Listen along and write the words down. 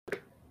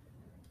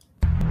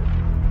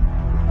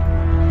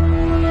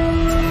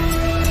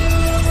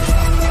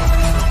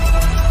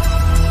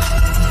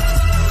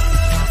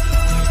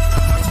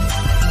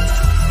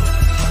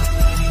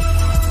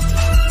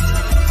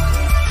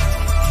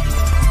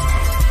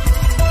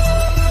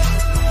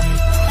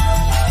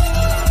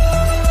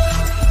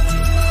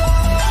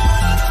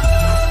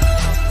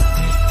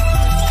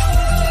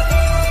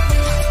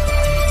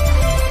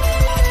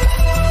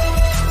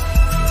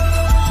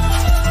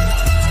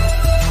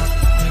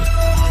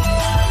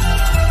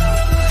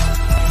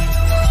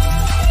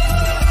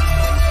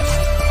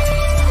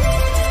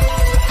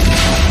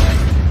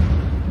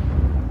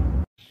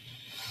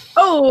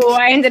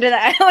I ended it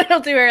a little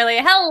too early.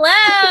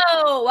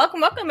 Hello,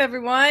 welcome,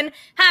 everyone.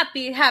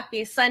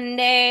 Happy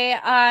Sunday.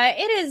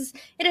 It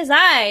is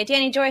I,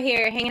 Danny Joy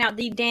here, hanging out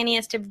the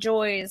Danniest of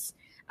joys.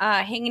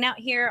 Hanging out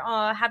here.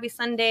 Happy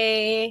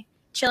Sunday.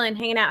 Chilling,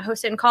 hanging out,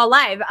 hosting Call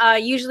Live.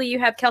 Usually you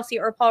have Kelsey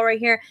or Paul right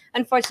here.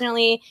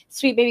 Unfortunately,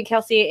 sweet baby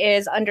Kelsey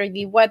is under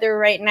the weather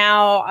right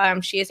now.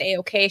 She is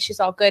A-okay. She's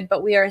all good,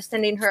 but we are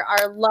sending her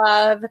our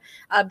love.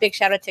 Big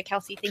shout out to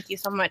Kelsey. Thank you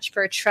so much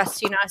for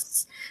trusting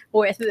us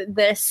with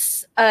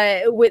this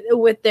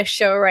with this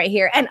show right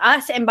here. And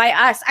us, and by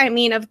us, I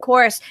mean, of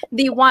course,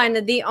 the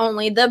one, the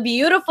only, the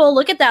beautiful,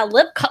 look at that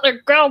lip color,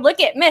 girl.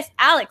 Look at Miss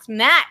Alex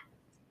Mack.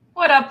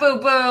 What up,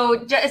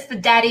 boo-boo? It's the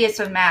daddiest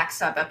of Max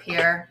up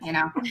here, you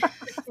know.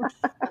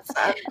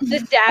 The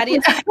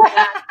daddiest of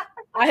Max.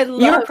 I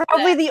love You're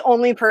probably the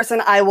only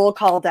person I will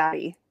call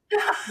daddy.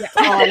 That's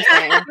all I'm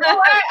saying.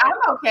 I'm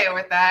okay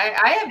with that.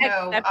 I have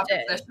no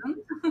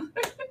opposition.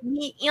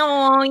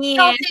 Oh, yeah.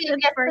 Kelsey,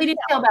 you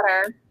feel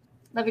better.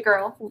 Love you,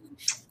 girl.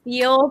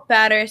 Feel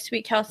better,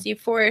 sweet Kelsey,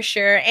 for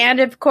sure.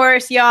 And of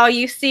course, y'all,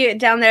 you see it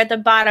down there at the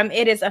bottom.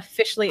 It is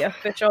officially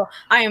official.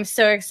 I am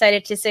so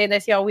excited to say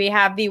this, y'all. We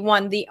have the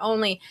one, the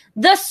only,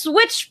 the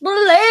Switchblade.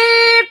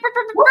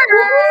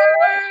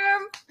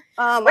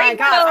 Oh my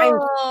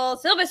God.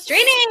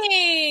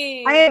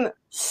 Silvestrini. I am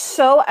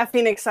so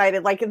effing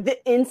excited. Like the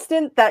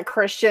instant that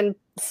Christian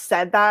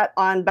said that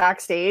on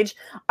backstage,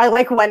 I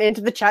went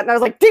into the chat and I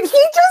was like, did he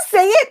just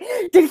say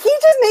it? Did he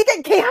just make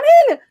it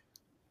canon?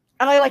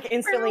 And I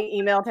instantly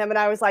emailed him and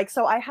I was like,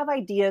 so I have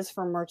ideas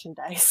for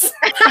merchandise.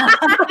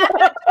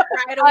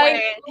 Right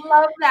away. I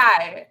love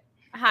that.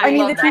 I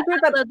mean, the t-shirt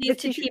that these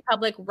to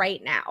TeePublic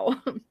right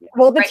now.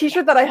 Well, the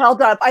t-shirt that I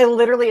held up, I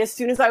literally, as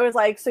soon as I was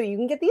like, so you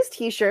can get these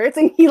t-shirts,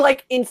 and he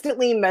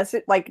instantly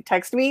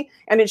texted me,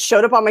 and it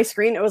showed up on my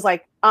screen. It was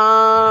like,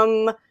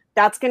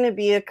 that's going to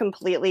be a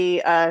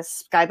completely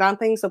Skybound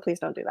thing, so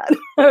please don't do that.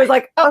 I was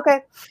like,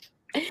 okay.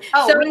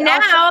 So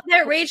now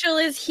that Rachel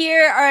is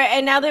here,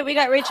 and now that we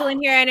got Rachel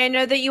in here, and I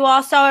know that you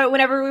all saw it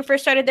whenever we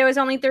first started, there was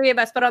only 3 of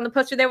us, but on the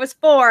poster there was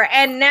 4,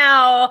 and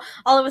now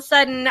all of a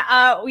sudden,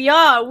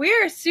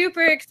 we're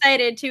super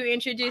excited to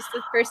introduce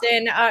this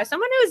person,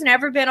 someone who's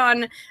never been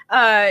on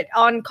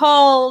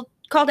call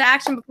to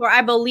action before,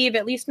 I believe,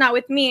 at least not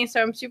with me.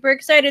 So I'm super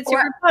excited,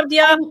 super pumped,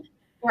 yeah.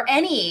 Or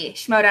any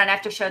Schmodown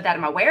after show that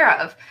I'm aware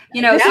of.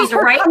 You know, she's a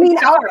right coming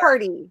out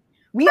party.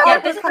 We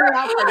are this coming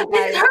out party, guys.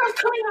 This is her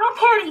coming out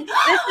party.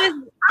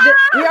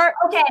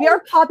 We are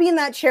popping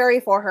that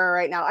cherry for her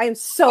right now. I am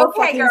so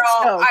fucking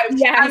stoked.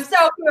 I'm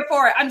so here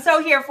for it. I'm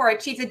so here for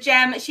it. She's a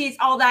gem. She's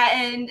all that,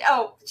 and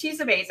she's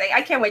amazing.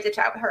 I can't wait to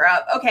chat with her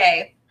up.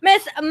 Okay.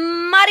 Miss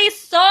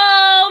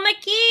Marisol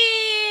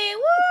McKee.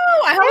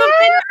 Woo! I hope I'm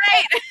saying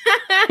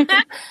it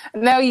right.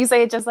 No, you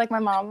say it just like my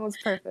mom. It was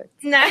perfect.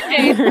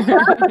 Nice.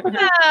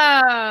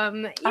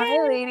 Awesome.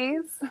 Hi,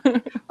 ladies.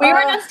 We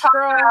were just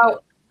talking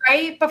about,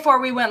 right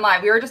before we went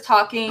live, we were just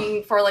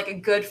talking for a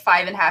good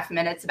 5.5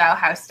 minutes about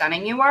how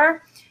stunning you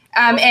are.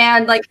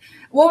 And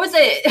what was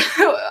it?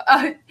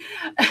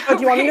 Do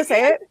you want me to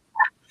say it?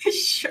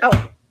 Sure.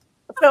 Oh.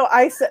 So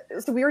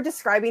we were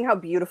describing how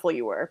beautiful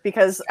you were,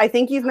 because I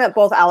think you've met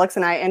both Alex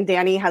and I, and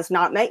Danny has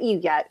not met you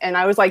yet. And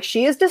I was like,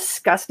 she is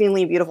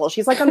disgustingly beautiful.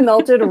 She's like a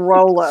melted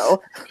Rolo.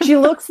 She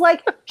looks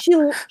like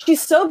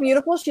she's so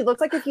beautiful. She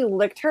looks like if you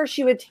licked her,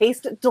 she would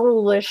taste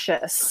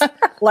delicious.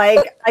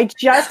 I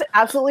just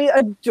absolutely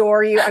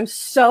adore you. I'm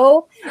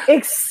so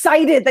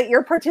excited that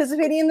you're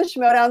participating in the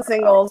Schmodown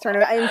singles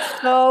tournament. I'm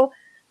so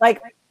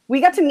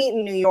we got to meet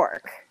in New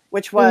York,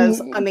 which was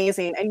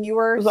amazing, and you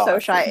were so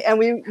shy.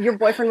 And your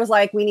boyfriend was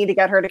like, "We need to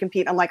get her to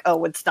compete." I'm like,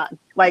 "Oh, it's done.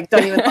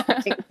 Don't even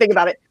think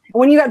about it."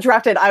 When you got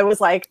drafted, I was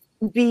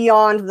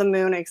beyond the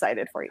moon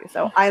excited for you.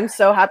 So I'm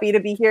so happy to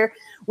be here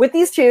with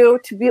these two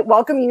to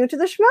welcome you to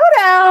the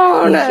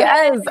Schmodown.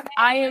 Yes,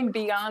 I am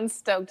beyond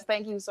stoked.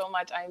 Thank you so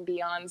much. I'm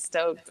beyond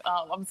stoked.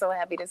 I'm so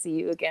happy to see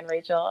you again,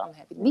 Rachel. I'm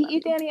happy to meet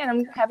you, Danny, and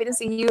I'm happy to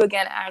see you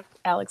again,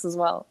 Alex, as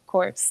well, of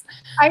course.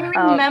 I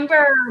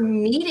remember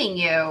meeting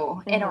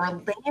you in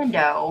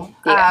Orlando.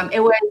 Yeah.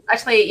 It was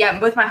actually,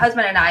 both my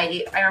husband and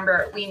I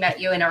remember we met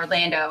you in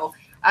Orlando.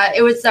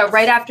 It was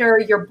right after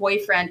your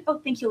boyfriend. Oh,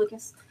 thank you,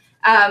 Lucas.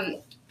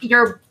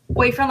 Your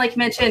boyfriend, like you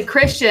mentioned,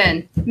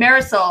 Christian,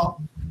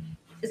 Marisol,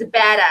 is a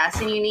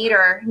badass and you need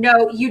her.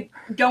 No, you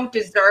don't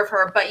deserve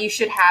her, but you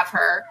should have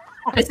her.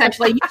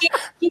 Essentially,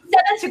 he said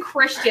that to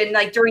Christian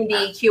during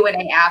the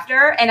Q&A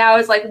after, and I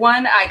was like,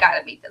 I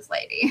gotta meet this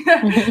lady.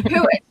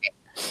 Who is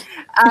she?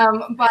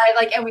 And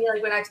we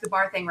went out to the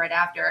bar thing right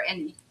after,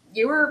 and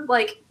you were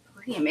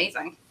pretty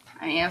amazing.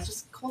 I mean, it was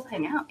just cool to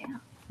hang out.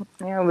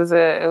 Yeah, it was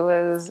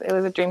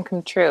a dream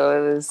come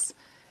true.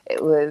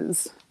 It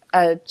was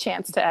a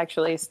chance to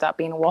actually stop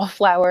being a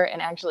wallflower and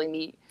actually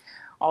meet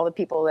all the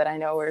people that I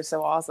know are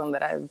so awesome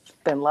that I've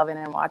been loving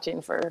and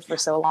watching for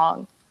so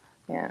long.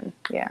 And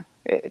yeah,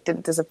 it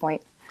didn't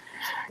disappoint.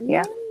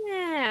 Yeah.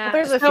 Well,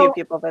 there's a few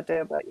people that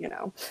do, but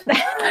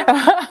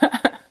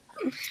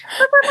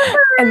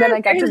And then I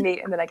got to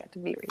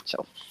meet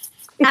Rachel.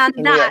 And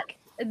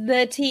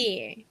the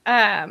tea.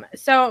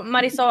 So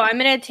Marisol, I'm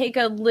gonna take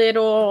a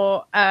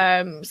little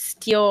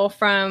steal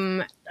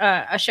from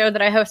a show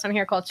that I host on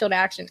here called Chill to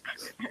Action,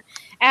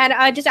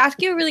 and just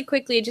ask you really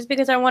quickly, just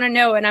because I want to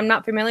know, and I'm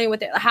not familiar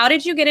with it. How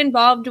did you get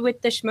involved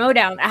with the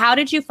Schmodown? How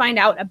did you find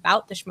out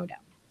about the Schmodown?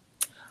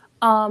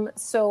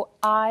 So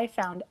I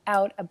found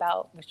out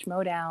about the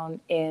Schmodown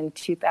in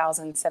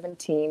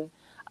 2017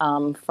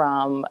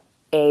 from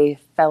a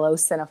fellow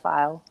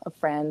cinephile, a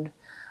friend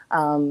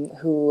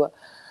who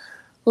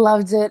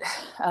loved it.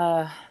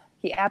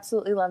 He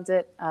absolutely loved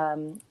it.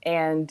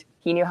 And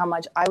he knew how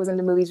much I was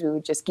into movies. We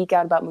would just geek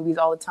out about movies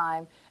all the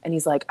time. And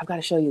he's like, I've got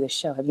to show you this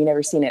show. Have you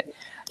never seen it?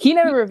 He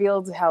never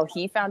revealed how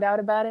he found out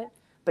about it,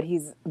 but he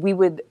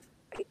would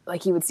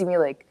see me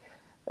like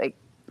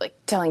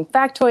telling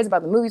factoids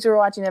about the movies we were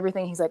watching and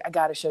everything. He's like, I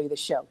got to show you this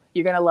show.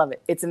 You're going to love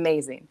it. It's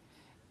amazing.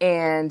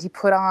 And he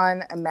put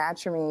on a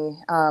match for me.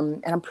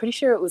 And I'm pretty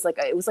sure it was like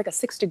a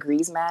 6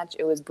 Degrees match.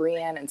 It was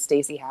Brienne and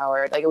Stacey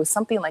Howard. Like, it was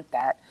something like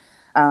that.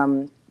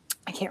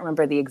 I can't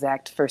remember the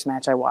exact first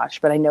match I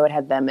watched, but I know it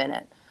had them in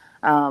it.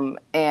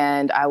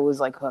 And I was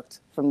like hooked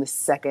from the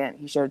second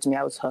he showed it to me.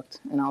 I was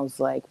hooked, and I was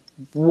like,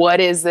 what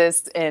is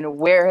this? And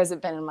where has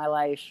it been in my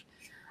life?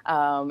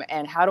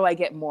 And how do I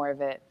get more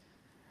of it?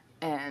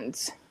 And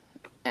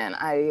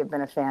I have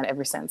been a fan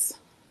ever since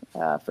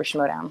for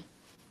Schmodown.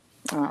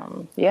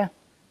 Yeah,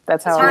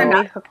 that's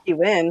how we hooked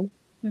you in.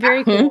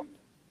 Very cool.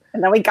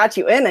 And then we got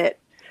you in it.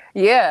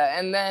 Yeah,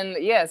 and then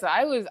so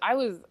I'm an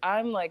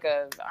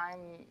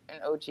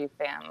OG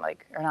fan,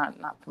 like, or not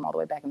from all the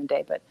way back in the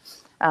day, but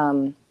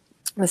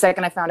the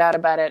second I found out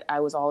about it, I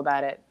was all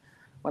about it.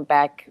 Went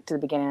back to the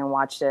beginning and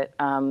watched it.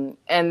 And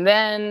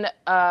then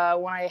when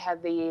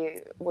I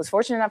was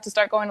fortunate enough to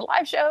start going to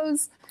live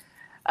shows,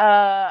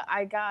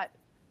 I got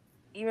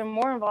even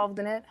more involved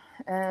in it,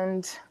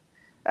 and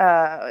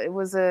it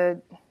was a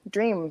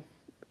dream.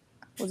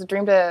 It was a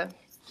dream to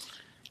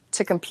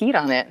compete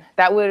on it.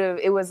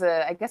 It was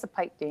I guess a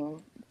pipe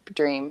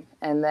dream.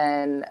 And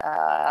then,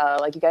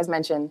 like you guys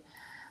mentioned,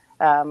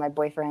 my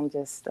boyfriend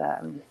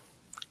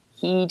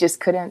he just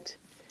couldn't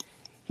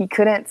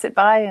sit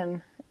by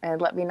and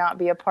let me not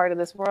be a part of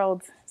this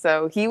world.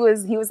 So he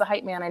was the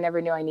hype man I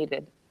never knew I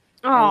needed.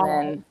 Oh. And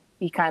then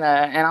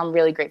and I'm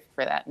really grateful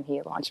for that. And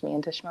he launched me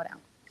into Schmodown.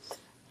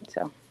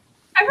 So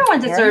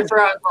everyone deserves their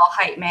own little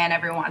hype man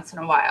every once in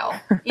a while.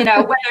 Whether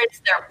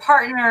it's their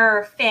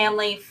partner,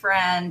 family,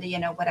 friend,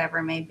 whatever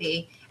it may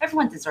be.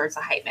 Everyone deserves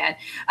a hype man.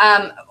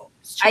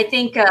 I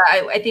think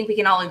we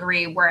can all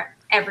agree where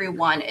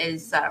everyone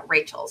is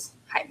Rachel's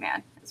hype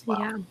man as well.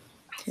 Yeah.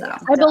 So,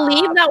 I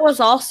believe that was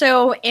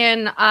also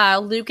in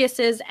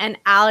Lucas's and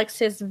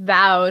Alex's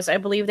vows. I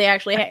believe they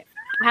actually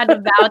had to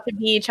vow to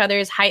be each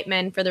other's hype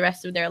men for the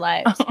rest of their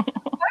lives.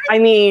 I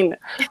mean,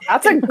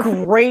 that's a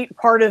great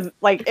part of,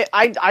 like,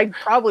 I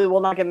probably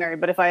will not get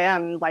married, but if I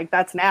am, like,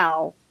 that's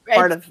now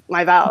part of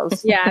my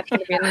vows. Yeah, it's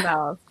going to be in the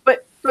vows.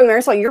 But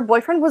Marisol, your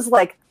boyfriend was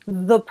like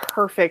the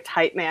perfect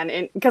hype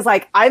man, because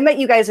like I met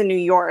you guys in New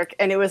York,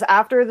 and it was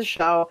after the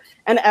show,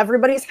 and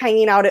everybody's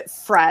hanging out at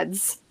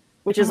Fred's,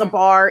 which is a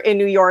bar in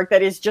New York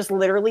that is just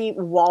literally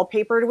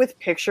wallpapered with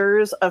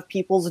pictures of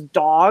people's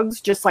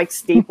dogs, just like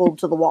stapled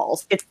to the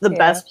walls. It's the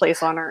best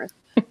place on earth.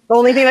 The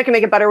only thing that can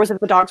make it better was if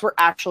the dogs were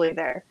actually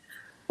there.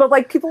 But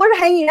like people are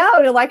hanging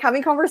out and like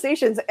having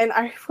conversations. And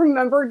I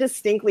remember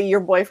distinctly your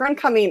boyfriend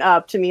coming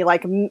up to me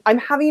like I'm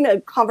having a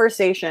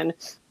conversation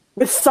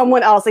with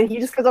someone else, and he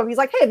just goes up. He's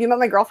like, "Hey, have you met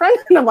my girlfriend?"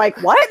 And I'm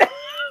like, "What?"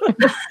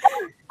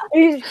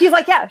 He's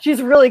like, "Yeah,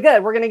 she's really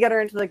good. We're gonna get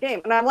her into the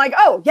game." And I'm like,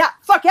 "Oh yeah,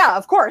 fuck yeah,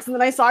 of course." And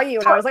then I saw you,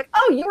 and I was like,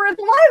 "Oh, you were at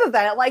the live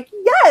event." Like,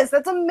 yes,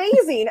 that's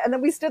amazing. And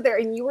then we stood there,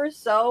 and you were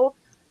so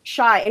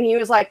shy, and he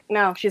was like,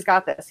 "No, she's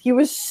got this." He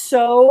was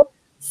so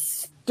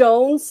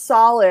stone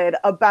solid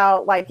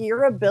about like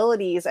your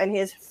abilities and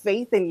his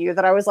faith in you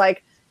that I was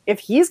like, if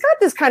he's got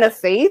this kind of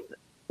faith,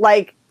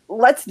 like,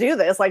 let's do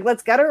this. Like,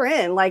 let's get her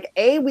in. Like,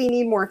 A, we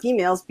need more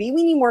females. B,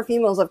 we need more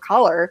females of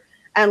color.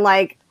 And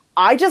like,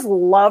 I just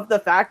love the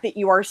fact that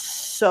you are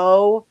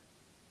so,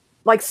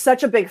 like,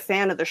 such a big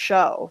fan of the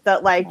show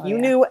that like you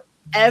knew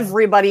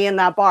everybody in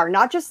that bar,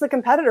 not just the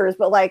competitors,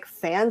 but like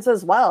fans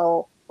as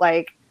well.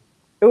 Like,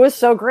 it was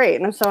so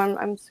great. And so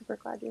I'm super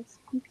glad you.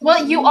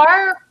 Well, you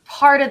are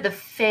part of the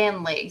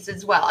fan leagues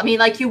as well. I mean,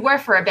 like you were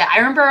for a bit. I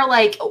remember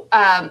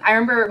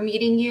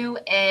meeting you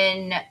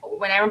in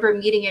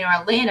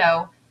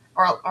Orlando.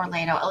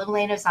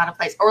 Orlando's not a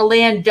place.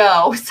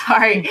 Orlando,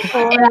 sorry.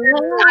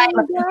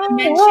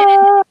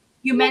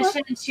 You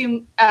mentioned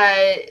to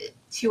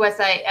us,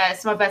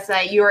 some of us,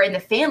 that you were in the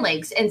fan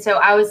leagues, and so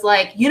I was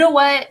like, you know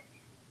what?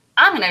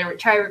 I'm going to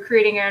try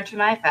recruiting her into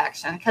my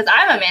faction because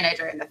I'm a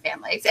manager in the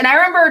fan leagues. And I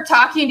remember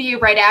talking to you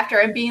right after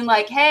and being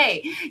like,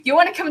 "Hey, you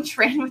want to come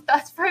train with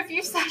us for a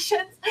few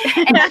sessions?"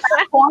 And at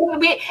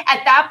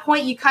that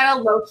point, you kind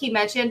of low-key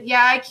mentioned,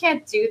 "Yeah, I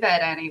can't do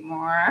that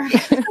anymore."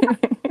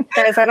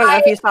 Guys, I don't know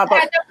if you saw,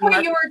 but at that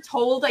point, you were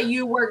told that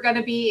you were going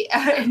to be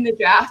in the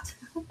draft.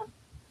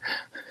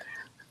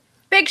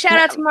 Big shout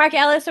out to Mark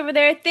Ellis over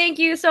there. Thank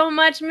you so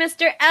much,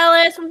 Mr.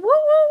 Ellis. Woo, woo,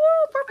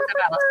 woo. Brr, brr,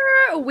 brr,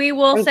 brr.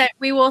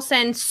 We will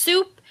send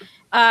soup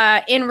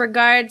in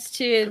regards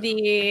to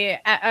the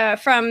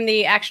from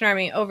the Action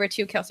Army over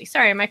to Kelsey.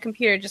 Sorry, my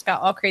computer just got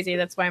all crazy.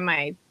 That's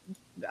why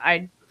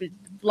I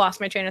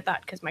lost my train of thought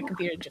because my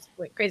computer just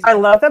went crazy. I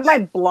love that my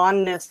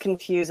blondness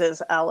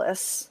confuses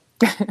Ellis.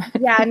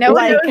 Yeah, no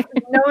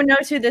one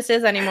knows who this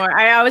is anymore.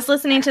 I was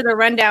listening to the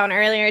rundown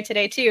earlier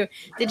today too.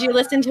 Did you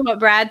listen to what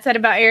Brad said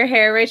about your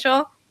hair,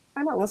 Rachel?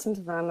 I don't listen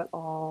to them at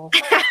all.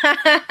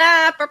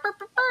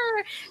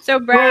 So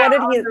Brad,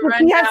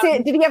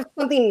 did he have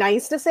something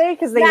nice to say?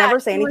 Because they never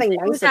say anything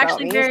nice about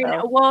me.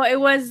 Well, it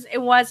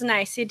was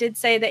nice. He did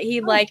say that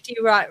he liked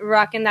you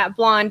rocking that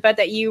blonde, but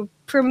that you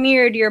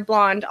premiered your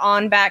blonde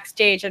on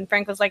backstage, and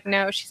Frank was like,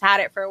 "No, she's had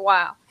it for a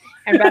while."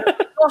 And Brad,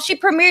 well, she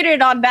premiered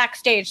it on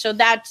backstage, so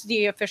that's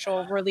the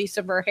official release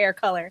of her hair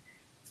color.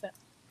 So,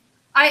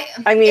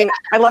 I mean,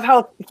 I love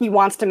how he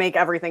wants to make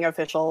everything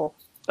official,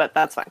 but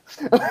that's fine.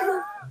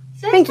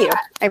 Thank you.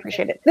 I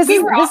appreciate it. This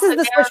is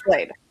the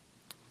Switchblade.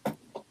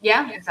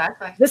 Yeah,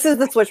 exactly. This is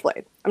the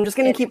Switchblade. I'm just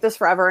going to keep this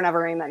forever and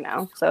ever. Amen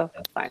now. So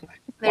it's fine.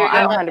 Well,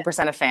 I'm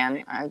 100% a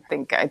fan. I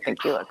think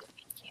you look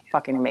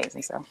fucking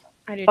amazing. So.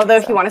 Although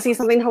if you want to see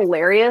something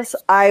hilarious,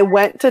 I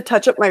went to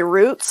touch up my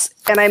roots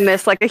and I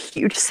missed like a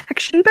huge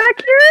section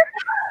back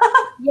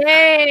here.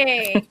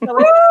 Yay!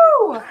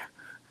 Woo!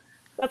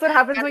 That's what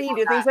happens when you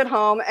do things at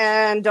home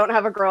and don't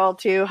have a girl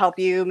to help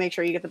you make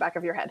sure you get the back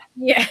of your head.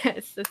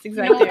 Yes, that's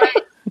exactly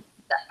right.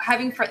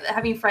 Having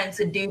friends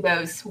to do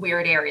those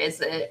weird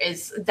areas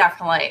is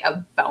definitely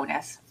a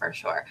bonus for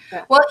sure.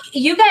 Yeah. Well,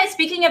 you guys,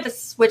 speaking of the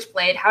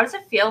Switchblade, how does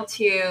it feel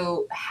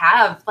to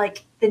have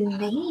like the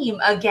name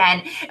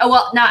again?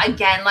 Well, not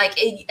again, like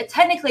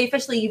technically,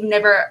 officially, you've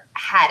never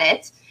had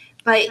it,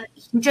 but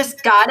you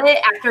just got it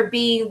after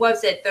being, what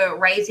was it, the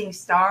Rising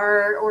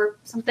Star or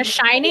something? The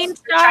Shining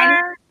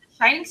Star?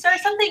 Shining Star?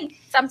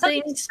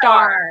 Something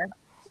Star.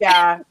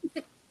 Yeah.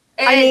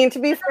 I mean, to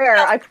be fair,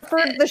 I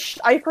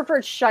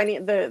preferred shiny.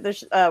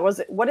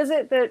 What is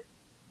it that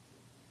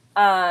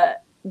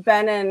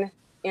Ben and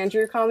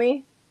Andrew call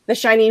me? The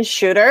Shining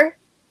Shooter.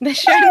 The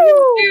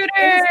Shining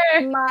Shooter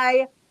is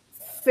my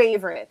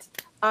favorite.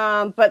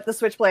 But the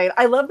Switchblade,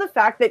 I love the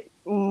fact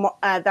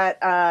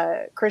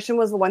that Christian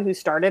was the one who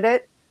started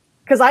it,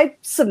 because I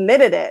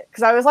submitted it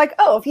because I was like,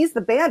 oh, if he's the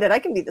Bandit, I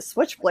can be the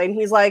Switchblade. And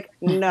he's like,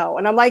 no,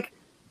 and I'm like,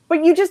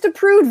 but you just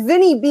approved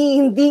Vinny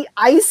being the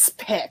Ice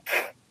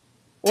Pick.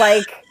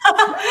 Like,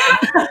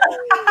 I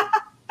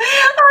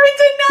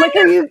did not. Like,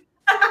 are you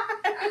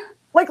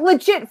like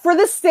legit for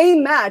the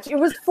same match? It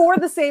was for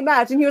the same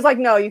match, and he was like,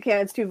 "No, you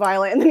can't. It's too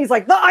violent." And then he's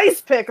like, "The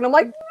Ice Pick," and I'm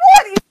like,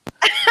 "What?"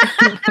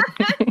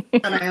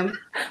 And I am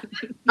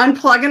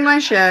unplugging my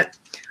shit.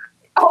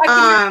 Oh, I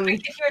can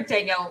hear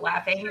Danielle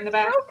laughing in the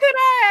back. How could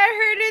I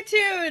heard it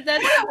too.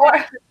 That's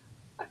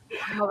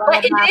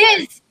but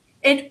it is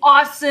an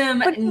awesome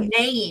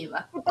name.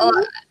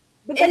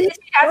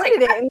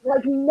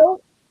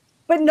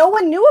 But no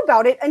one knew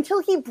about it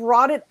until he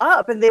brought it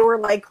up, and they were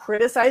like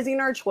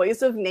criticizing our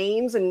choice of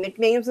names and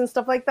nicknames and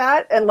stuff like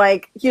that. And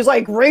like he was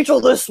like,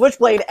 Rachel the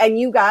Switchblade, and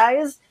you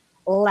guys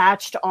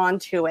latched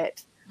onto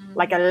it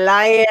like a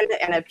lion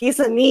and a piece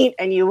of meat,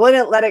 and you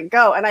wouldn't let it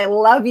go. And I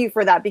love you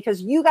for that,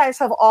 because you guys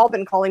have all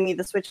been calling me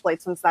the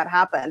Switchblade since that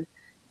happened.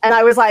 And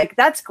I was like,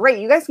 that's great.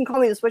 You guys can call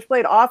me the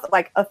Switchblade off.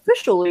 Like,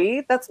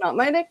 officially, that's not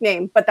my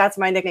nickname, but that's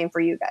my nickname for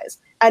you guys.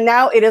 And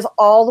now it is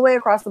all the way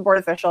across the board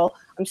official.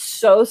 I'm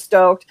so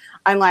stoked.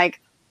 I'm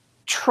like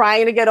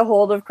trying to get a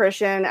hold of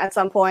Christian at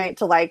some point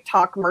to like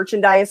talk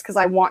merchandise, because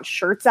I want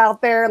shirts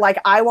out there. Like,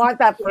 I want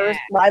that first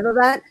live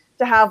event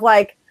to have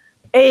like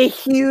a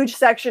huge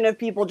section of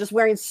people just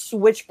wearing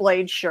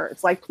Switchblade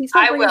shirts. Like, please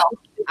don't bring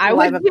I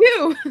would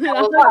too.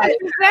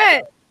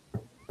 100%.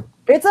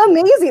 It's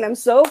amazing. I'm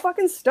so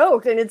fucking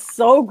stoked, and it's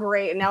so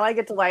great. And now I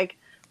get to like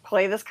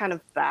play this kind of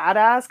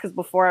badass, because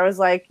before I was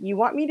like, you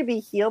want me to be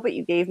heel, but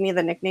you gave me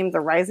the nickname the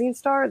Rising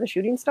Star, the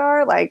Shooting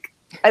Star. Like,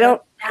 I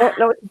don't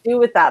know what to do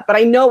with that, but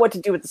I know what to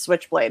do with the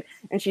Switchblade,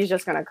 and she's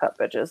just gonna cut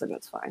bitches, and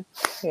it's fine.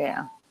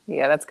 Yeah,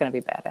 that's gonna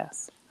be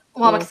badass.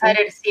 Well, I'm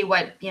excited to see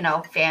what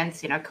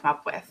fans come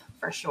up with,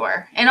 for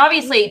sure. And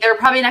obviously, they're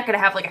probably not going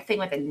to have like a thing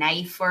with a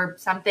knife or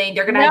something.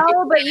 They're gonna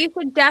but you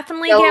could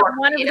definitely get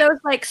one of those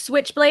like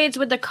switchblades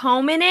with the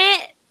comb in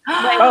it.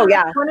 Like, oh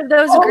yeah, one of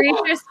those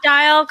Greaser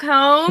style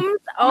combs.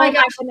 Oh my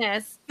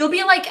goodness, you'll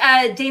be like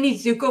Danny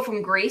Zuko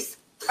from Grease.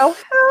 Oh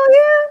hell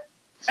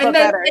yeah! And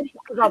then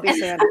I'll be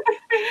Sandy.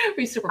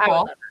 Be super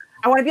cool.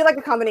 I want to be like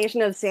a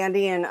combination of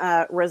Sandy and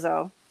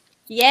Rizzo.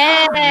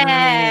 Yeah,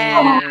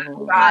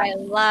 oh, I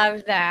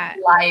love that.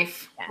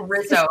 Life,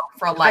 Rizzo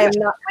for life.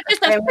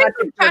 Just a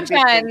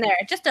cha-cha in there,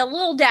 just a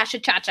little dash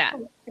of cha-cha.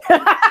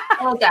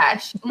 A little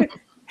dash.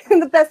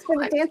 The best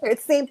kind of dancer.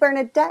 It's St.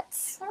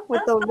 Bernadette's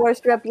with the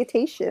worst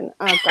reputation.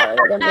 Oh god,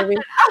 that movie.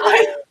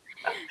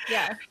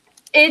 Yeah.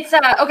 It's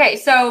okay.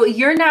 So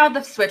you're now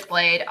the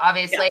Switchblade,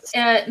 obviously.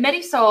 Yes.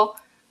 Medisol,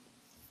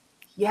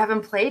 you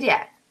haven't played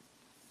yet.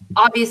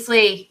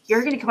 obviously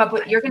you're going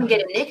to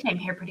get a nickname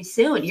here pretty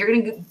soon. You're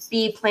going to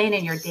be playing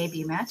in your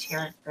debut match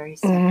here very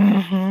soon.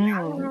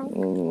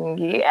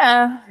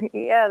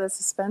 Yeah, the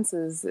suspense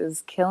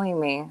is killing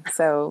me.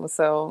 So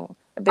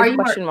a big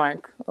question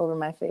mark over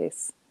my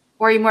face.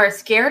 Or are you more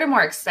scared or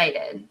more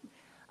excited?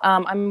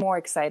 I'm more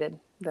excited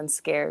than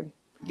scared.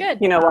 Good.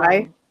 You know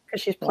why?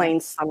 Because she's playing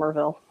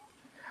Somerville.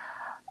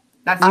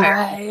 That's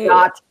fair.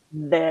 Not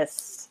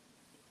this.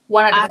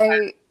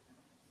 100%.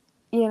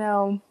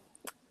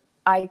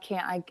 I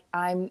can't.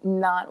 I'm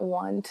not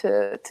one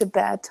to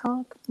bad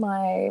talk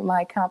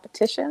my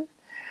competition.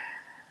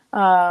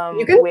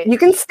 You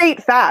can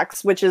state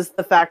facts, which is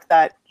the fact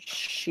that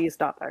she's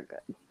not that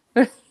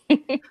good.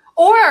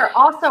 Or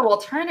also,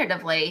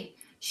 alternatively,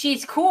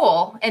 she's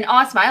cool and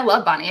awesome. I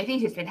love Bonnie. I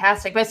think she's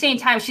fantastic. But at the same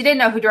time, she didn't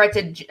know who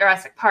directed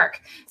Jurassic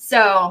Park.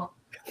 So,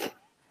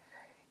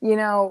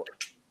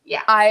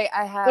 yeah, I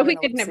have But an we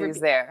could never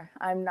ellipses be. there.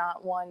 I'm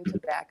not one to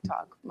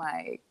backtalk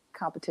my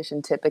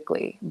competition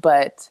typically,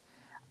 but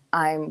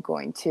I'm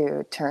going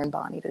to turn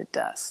Bonnie to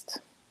dust.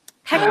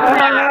 Heck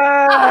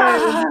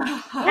yeah.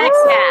 Heck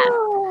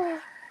yeah.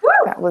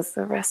 That was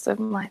the rest of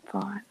my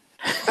thought.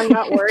 I'm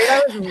not worried.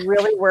 I was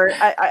really worried.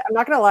 I'm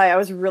not gonna lie. I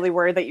was really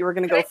worried that you were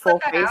gonna go full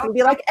face and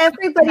be like,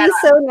 "Everybody's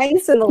so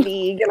nice in the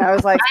league," and I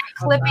was like,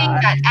 I'm clipping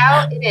that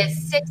out. It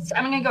is 6.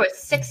 I'm going to go with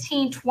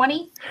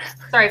 16:20.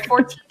 Sorry,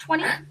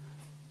 14:20.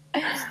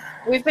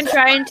 We've been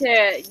trying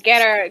to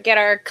get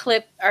our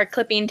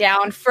clipping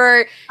down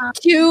for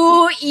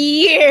 2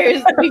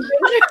 years. We've been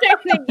trying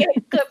to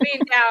get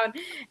clipping down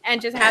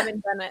and just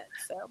haven't done it.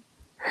 So,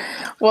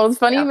 well, it's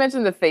funny you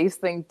mentioned the face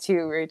thing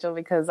too, Rachel,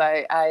 because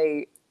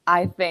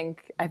I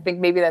think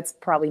maybe that's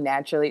probably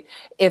naturally.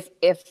 If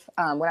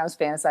when I was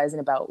fantasizing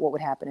about what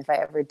would happen if I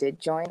ever did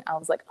join, I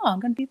was like, oh, I'm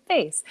gonna be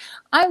face.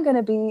 I'm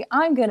gonna be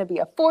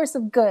a force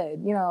of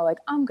good. Like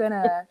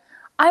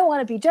I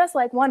want to be just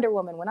like Wonder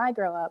Woman when I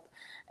grow up,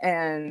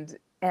 and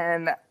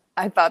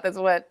I thought that's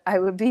what I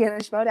would be in a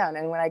Schmodown.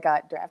 And when I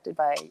got drafted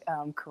by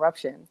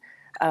Corruption,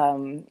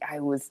 I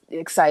was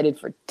excited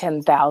for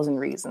 10,000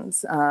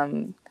 reasons.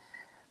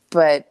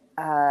 But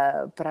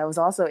I was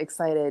also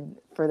excited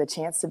for the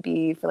chance to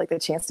be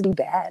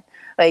bad,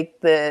 like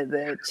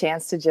the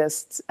chance to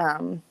just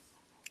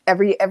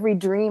every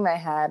dream I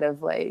had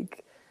of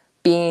like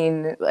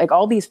being like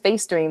all these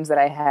face dreams that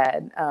I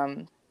had,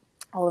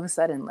 all of a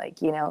sudden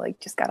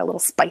just got a little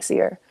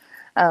spicier,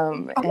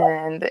 and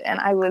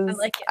I was I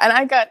like it. and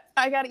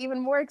I got even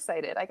more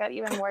excited. I got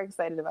even more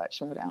excited about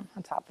Schmodown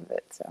on top of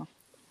it. So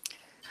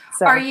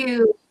Are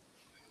you?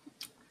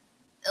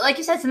 Like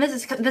you said, so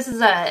this is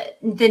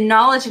the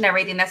knowledge and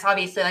everything. That's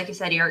obviously, like you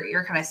said,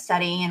 you're kind of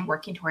studying and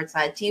working towards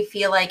that. Do you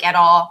feel like at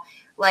all,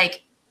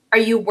 like, are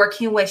you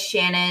working with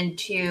Shannon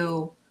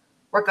to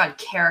work on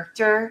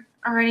character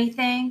or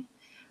anything?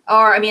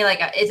 Or, I mean,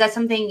 like, is that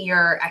something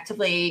you're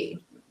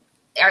actively,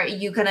 are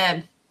you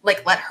gonna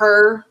like let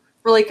her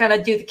really kind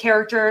of do the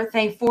character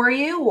thing for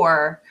you,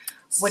 or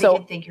what do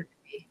you think you're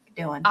gonna be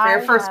doing for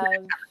your first match?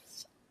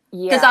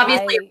 Because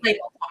obviously you played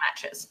multiple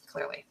matches,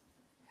 clearly.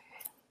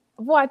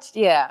 Watched,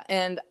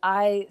 and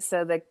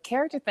so the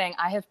character thing,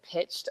 I have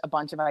pitched a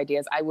bunch of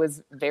ideas. I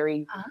was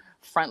very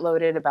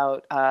front-loaded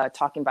about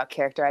talking about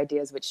character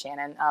ideas with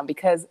Shannon,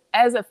 because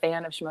as a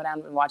fan of Schmodown,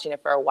 I've been watching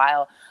it for a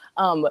while.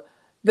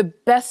 The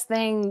best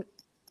thing,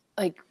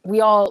 like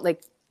we all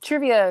like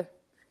trivia,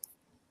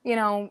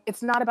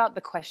 it's not about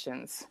the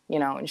questions,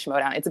 in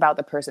Schmodown. It's about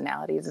the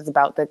personalities. It's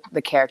about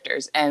the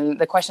characters, and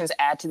the questions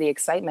add to the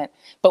excitement.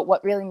 But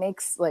what really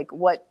makes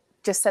what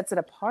just sets it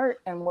apart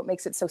and what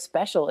makes it so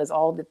special is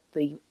all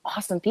the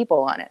awesome people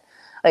on it,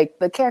 like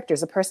the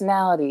characters, the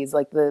personalities,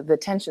 like the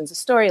tensions, the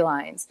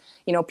storylines,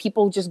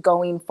 people just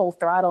going full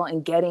throttle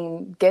and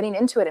getting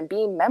into it and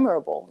being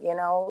memorable,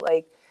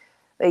 like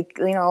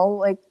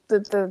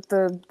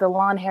the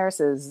Lon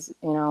Harrises,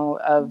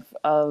 of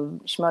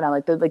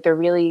Schmodown, they're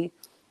really,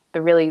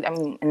 I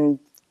mean, and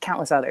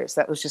countless others.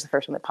 That was just the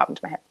first one that popped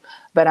into my head.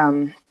 But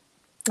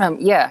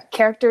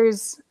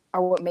characters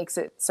are what makes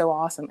it so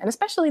awesome. And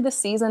especially this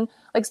season,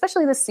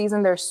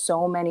 there's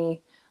so many,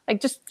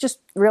 like just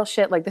real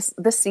shit. Like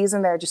this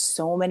season, there are just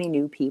so many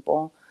new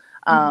people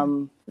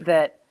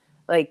that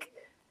like,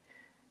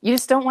 you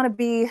just don't want to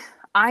be,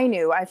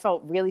 I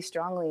felt really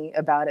strongly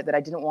about it that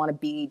I didn't want to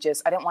be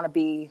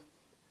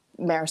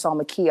Marisol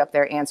McKee up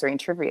there answering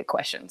trivia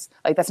questions.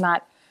 Like that's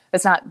not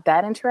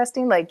that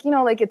interesting. Like,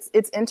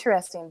 it's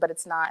interesting, but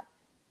it's not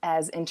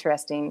as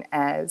interesting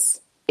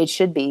as it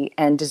should be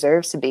and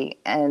deserves to be,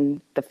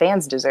 and the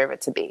fans deserve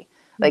it to be.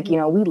 Like,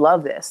 we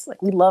love this.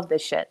 Like, we love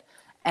this shit,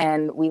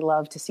 and we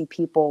love to see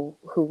people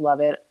who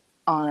love it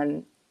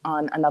on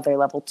another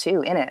level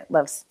too. In it,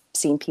 love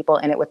seeing people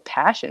in it with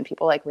passion.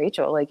 People like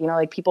Rachel,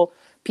 people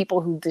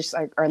who just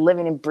are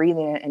living and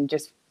breathing it and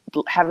just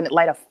having it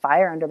light a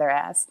fire under their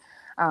ass.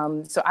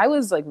 So I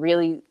was like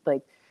really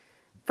like.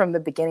 From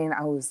the beginning,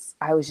 I was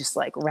just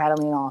like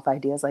rattling off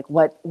ideas, like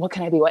what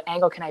can I be? What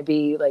angle can I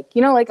be? Like,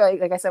 like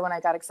I said, when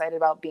I got excited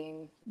about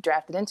being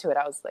drafted into it,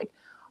 I was like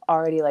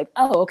already like,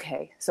 oh,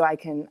 okay. So I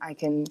can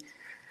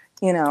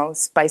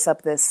spice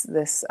up this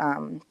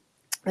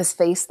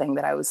face thing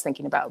that I was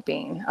thinking about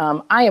being.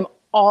 I am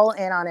all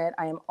in on it.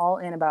 I am all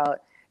in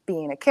about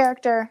being a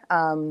character.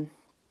 I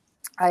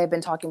have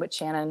been talking with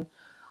Shannon,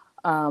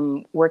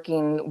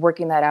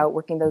 working that out,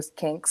 working those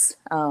kinks.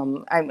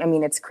 I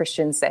mean, it's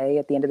Christian say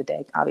at the end of the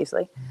day,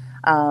 obviously.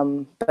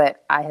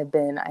 But I have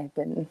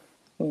been,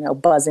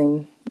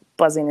 buzzing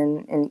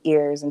in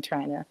ears and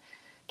trying to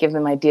give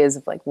them ideas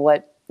of like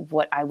what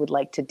I would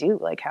like to do,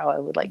 like how I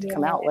would like to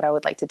come out, what I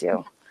would like to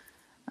do.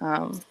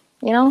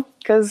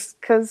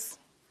 Because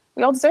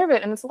we all deserve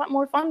it, and it's a lot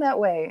more fun that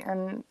way.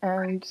 And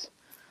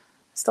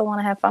still want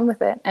to have fun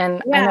with it.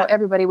 And I know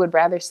everybody would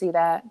rather see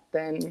that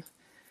than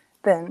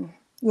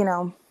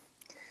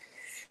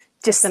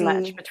just a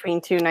match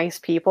between two nice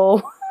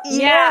people.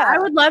 Yeah, I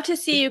would love to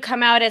see you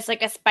come out as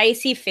like a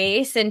spicy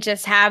face and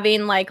just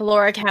having like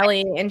Laura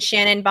Kelly and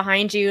Shannon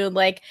behind you,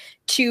 like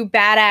two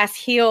badass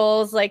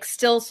heels, like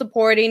still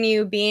supporting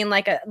you, being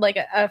like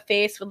a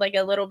face with like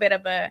a little bit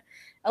of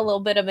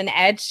an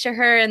edge to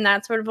her and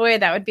that sort of way.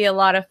 That would be a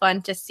lot of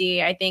fun to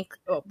see. I think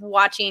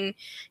watching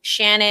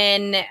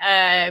Shannon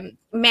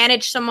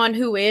manage someone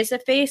who is a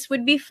face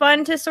would be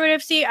fun to sort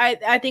of see.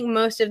 I think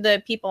most of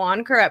the people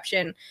on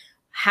Corruption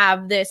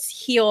have this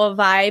heel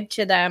vibe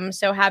to them.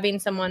 So having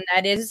someone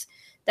that is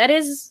a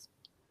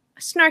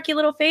snarky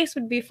little face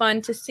would be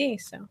fun to see.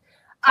 So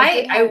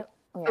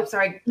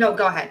sorry. No,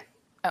 go ahead.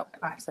 Oh,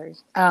 sorry.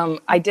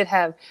 I did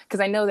have, because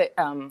I know that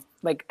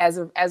like as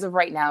of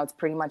right now, it's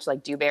pretty much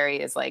like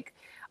Dewberry is like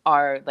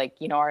our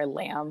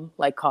lamb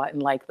like caught in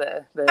like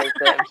the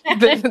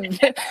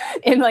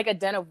in like a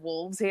den of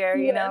wolves here,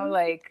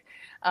 like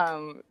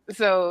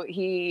so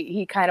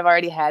he kind of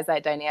already has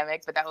that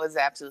dynamic, but that was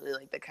absolutely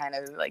like the kind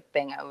of like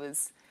thing I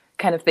was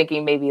kind of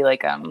thinking maybe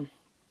like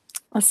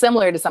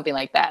similar to something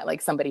like that, like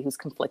somebody who's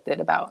conflicted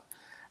about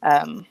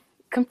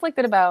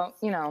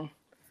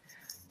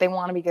they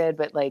want to be good,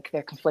 but like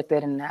they're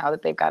conflicted, and now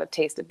that they've got a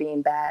taste of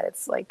being bad,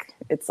 it's like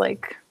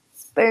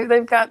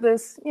they've got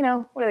this,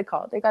 what do they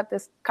call it? They got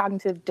this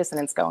cognitive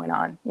dissonance going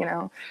on,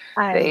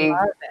 I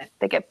love it.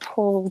 They get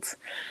pulled.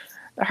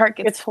 The heart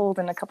gets pulled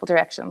in a couple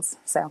directions.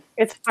 So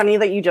it's funny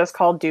that you just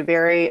called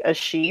Dewberry a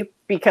sheep,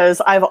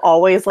 because I've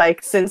always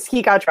since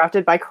he got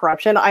drafted by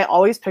Corruption, I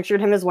always pictured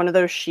him as one of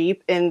those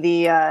sheep in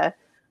the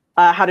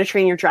How to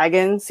Train Your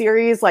Dragon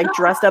series, like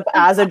dressed up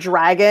as a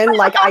dragon.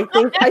 Like I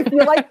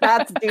feel like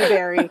that's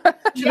Dewberry to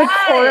the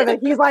core of it.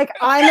 He's like,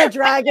 I'm a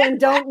dragon,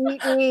 don't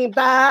eat me,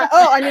 bad.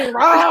 Oh, I mean,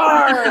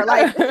 roar!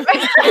 Like,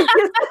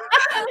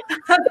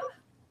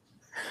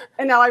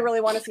 and now I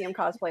really want to see him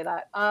cosplay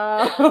that.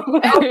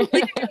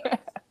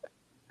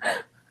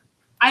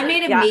 I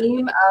made a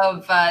meme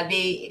of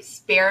the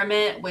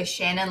experiment with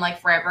Shannon like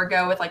forever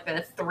ago with like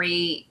the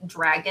 3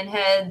 dragon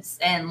heads,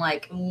 and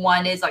like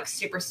one is like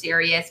super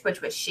serious,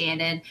 which was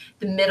Shannon.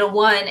 The middle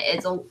one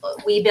is a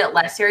wee bit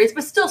less serious,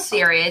 but still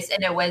serious,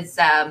 and it was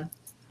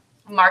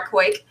Mark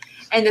Hoyk.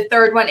 And the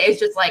third one is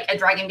just like a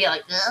dragon be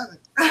like, ugh.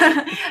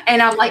 And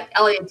I'm like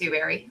Elliot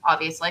Dewberry,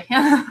 obviously.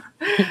 You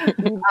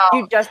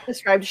just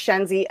described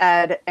Shenzi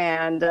Ed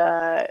and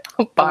oh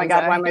my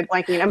god, why am I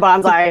blanking? And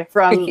Bonsai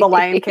from The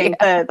Lion King,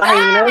 the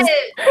hyenas.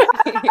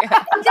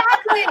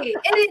 Exactly.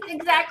 It is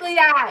exactly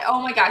that. Oh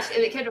my gosh,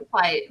 it could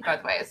apply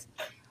both ways.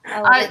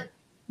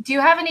 Do you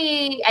have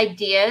any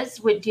ideas?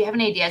 Do you have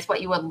any ideas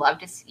what you would love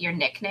to see your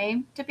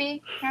nickname to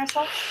be,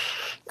 Marisol?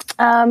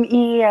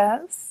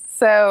 Yes.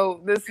 So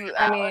this is,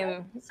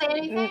 say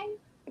anything?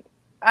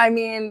 I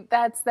mean,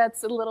 that's a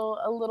little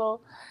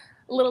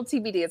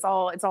TBD. It's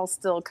all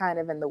still kind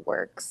of in the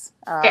works.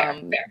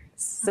 Fair.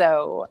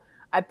 So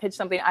I pitched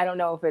something. I don't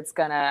know if it's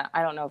gonna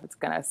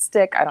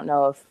stick. I don't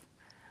know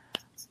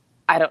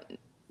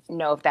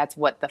if that's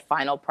what the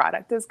final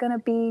product is gonna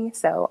be.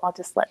 So I'll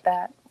just let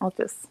that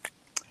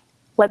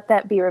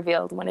be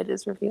revealed when it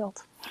is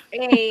revealed.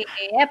 Hey,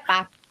 yep.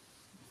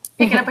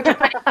 Picking up what you're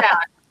putting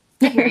down.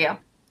 I hear you.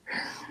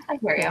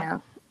 Yeah.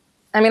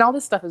 I mean, all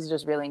this stuff is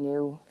just really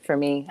new for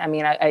me. I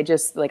mean, I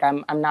just like,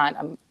 I'm a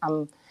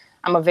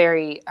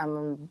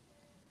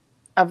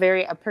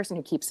person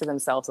who keeps to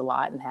themselves a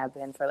lot and have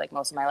been for like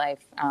most of my life.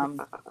 I'm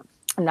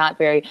not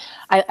very,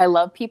 I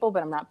love people,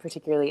 but I'm not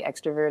particularly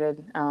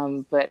extroverted.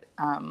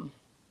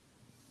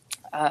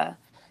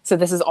 So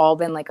this has all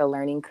been like a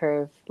learning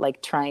curve,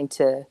 like trying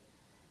to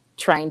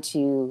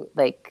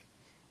like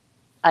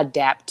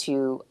adapt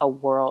to a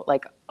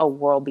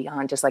world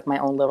beyond just like my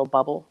own little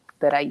bubble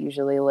that I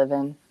usually live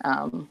in,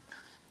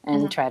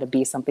 and try to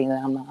be something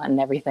that I'm not and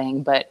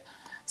everything. But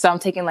so I'm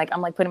putting my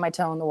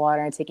toe in the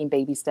water and taking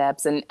baby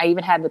steps. And I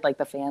even had with like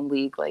the fan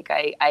league, like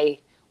I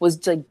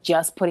was like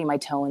just putting my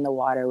toe in the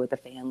water with the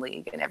fan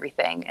league and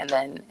everything. And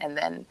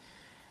then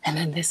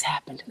this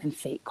happened, and then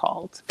fate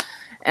called,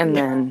 and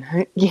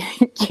then,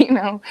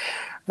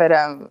 but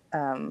I'm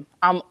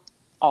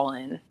all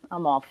in,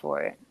 I'm all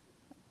for it.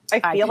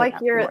 I feel like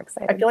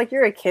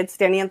you're a kid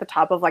standing at the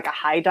top of like a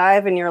high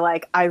dive and you're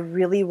like, I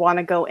really want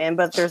to go in,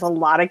 but there's a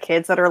lot of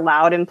kids that are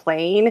loud and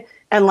playing,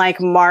 and like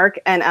Mark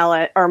and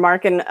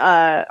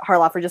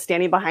Harloff are just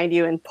standing behind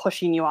you and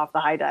pushing you off the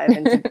high dive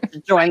and to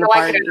join the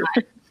party.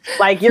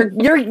 Like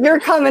you're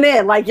coming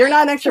in, like you're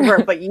not an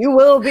extrovert, but you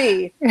will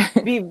be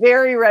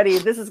very ready.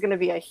 This is going to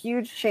be a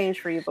huge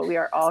change for you, but we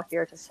are all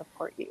here to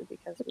support you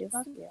because we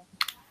love you.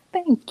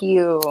 Thank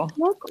you. You're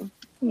welcome.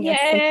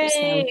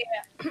 Yay!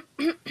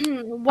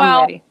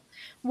 Well,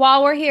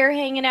 while we're here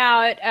hanging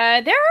out,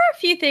 there are a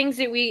few things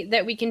that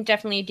we can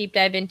definitely deep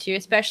dive into,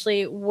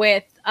 especially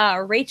with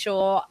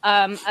Rachel,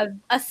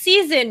 a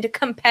seasoned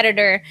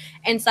competitor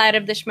inside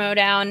of the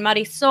Schmoedown,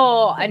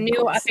 Marisol, a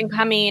new up and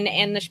coming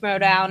in the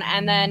Schmoedown,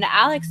 and then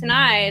Alex and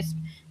I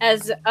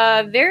as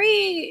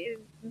very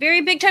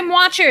very big time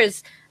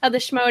watchers of the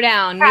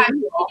Schmoedown. We've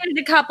seen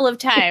it a couple of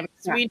times.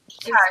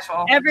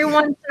 Every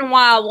once in a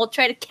while, we'll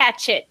try to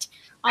catch it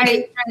on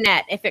the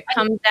internet if it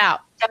comes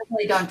out.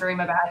 Definitely don't dream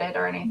about it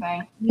or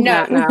anything.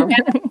 No.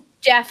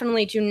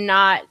 Definitely do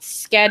not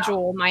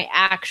schedule my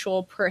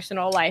actual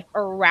personal life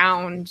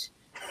around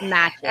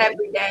matches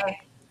every day.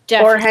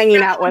 Or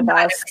hanging out with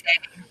us.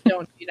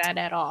 Don't do that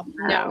at all.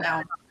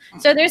 No.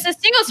 So there's a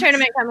singles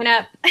tournament coming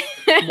up.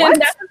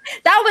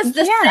 that was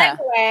the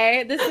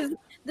segue.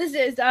 This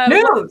is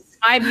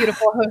my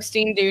beautiful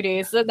hosting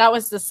duties. That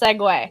was the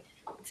segue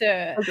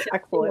to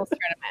singles tournament.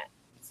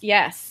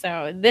 Yes,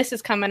 so this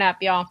is coming up,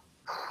 y'all.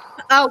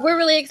 We're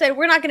really excited.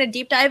 We're not going to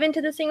deep dive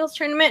into the singles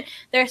tournament.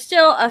 There's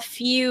still a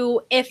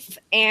few ifs,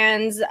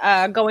 ands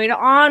going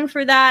on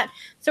for that.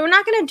 So we're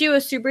not going to do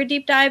a super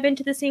deep dive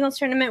into the singles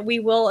tournament. We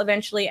will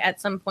eventually, at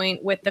some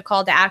point, with the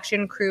Call to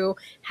Action crew,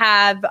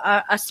 have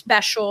a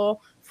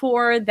special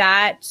for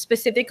that,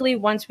 specifically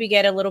once we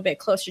get a little bit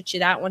closer to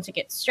that. Once it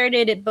gets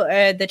started,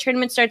 the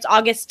tournament starts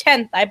August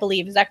 10th, I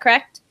believe. Is that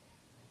correct?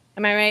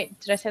 Am I right?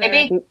 Did I say that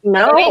right?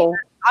 No.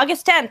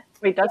 August 10th.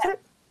 Wait, does it?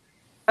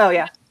 Oh,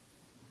 yeah.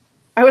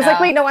 I was like,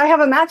 wait, no, I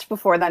have a match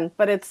before then,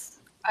 but it's...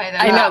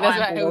 I know, that's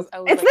what I was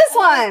it's this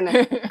one!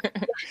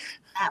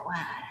 That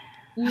one.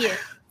 Yes.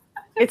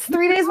 It's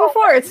 3 days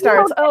before it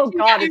starts. Oh,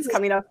 God, it's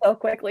coming up so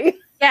quickly.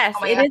 Yes,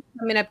 it is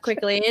coming up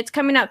quickly. It's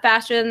coming up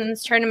faster than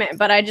this tournament,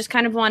 but I just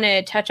kind of want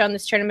to touch on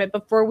this tournament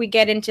before we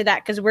get into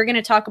that, because we're going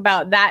to talk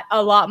about that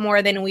a lot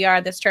more than we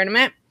are this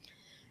tournament.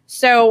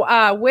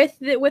 So with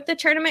the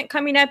tournament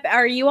coming up,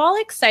 are you all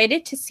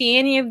excited to see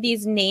any of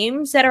these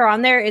names that are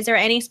on there? Is there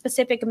any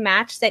specific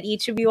match that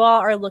each of you all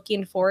are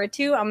looking forward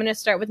to? I'm going to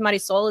start with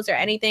Marisol. Is there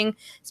anything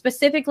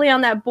specifically on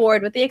that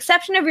board, with the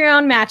exception of your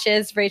own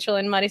matches, Rachel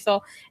and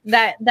Marisol,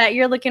 that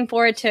you're looking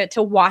forward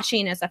to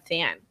watching as a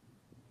fan?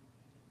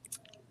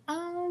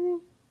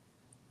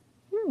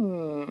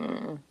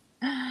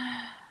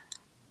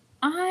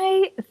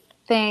 I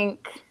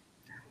think.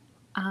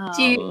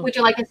 Would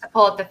you like us to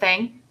pull up the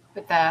thing?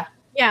 With the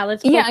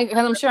let's because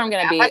I'm sure I'm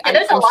gonna be.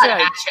 There's a lot of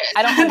matches.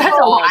 I don't have them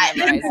all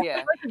memorized.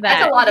 Yeah,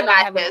 that's a lot of matches.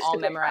 I have them all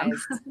memorized.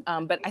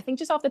 But I think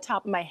just off the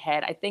top of my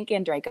head, I think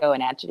Andreyko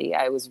and Atchity.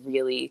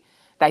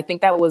 I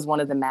think that was one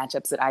of the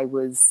matchups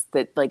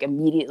that like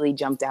immediately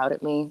jumped out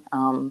at me,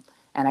 and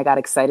I got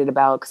excited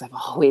about because I've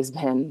always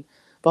been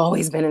an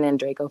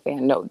Andreyko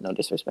fan. No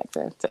disrespect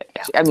to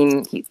I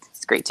mean, he's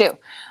great too,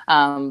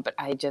 but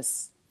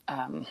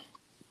I'm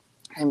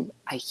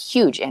a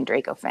huge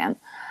Andreyko fan.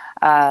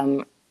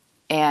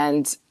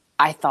 And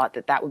I thought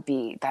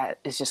that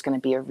is just going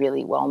to be a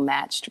really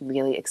well-matched,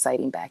 really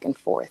exciting back and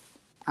forth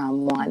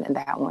one. And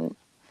that one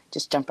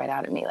just jumped right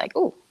out at me like,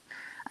 ooh,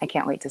 I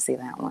can't wait to see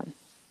that one.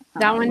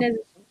 That one is,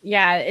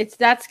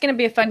 that's going to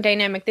be a fun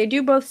dynamic. They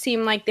do both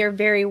seem like they're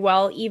very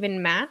well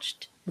even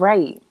matched.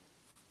 Right.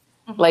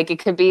 Mm-hmm. Like it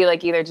could be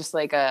like either just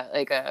like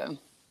like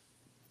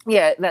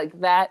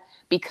that,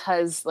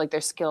 because like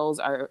their skills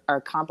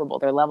are comparable.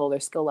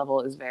 Their skill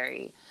level is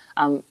very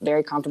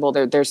comparable.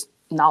 Their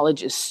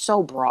knowledge is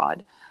so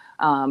broad,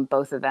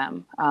 both of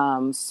them,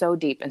 so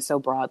deep and so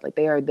broad. Like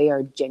they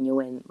are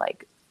genuine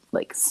like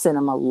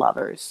cinema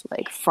lovers,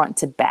 like front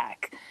to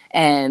back,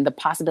 and the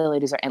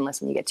possibilities are endless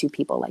when you get two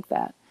people like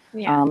that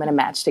in a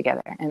match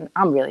together. And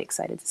I'm really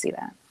excited to see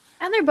that.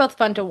 And they're both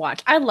fun to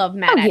watch. I love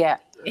Matt.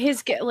 Matt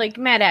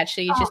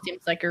actually just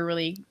seems like a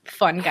really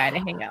fun guy to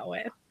hang out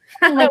with.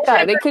 Oh my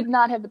God, they could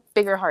not have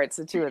bigger hearts,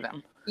 the two of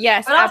them.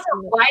 Yes, but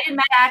absolutely. Also, why did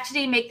Matt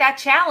actually make that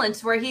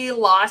challenge where they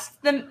lost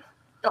the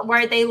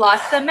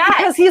match?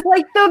 Because he's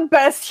like the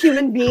best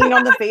human being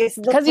on the face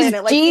of the planet.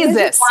 Because he's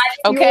Jesus,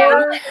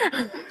 okay?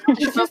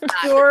 He's just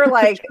pure,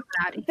 like,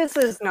 this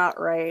is not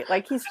right.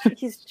 Like,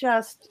 he's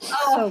just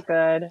so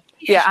good.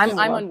 Yeah,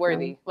 I'm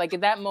unworthy. Like,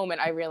 at that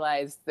moment, I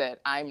realized that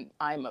I'm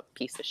a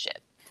piece of shit.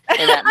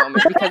 In that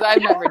moment, because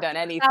I've never done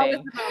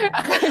anything.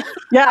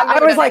 I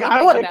was like,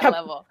 I would have kept.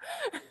 Level.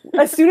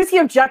 As soon as he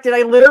objected,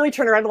 I literally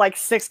turned around to like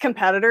 6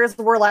 competitors.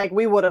 We're like,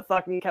 we would have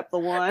fucking kept the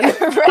one.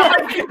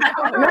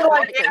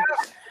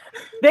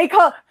 They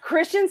call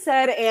Christian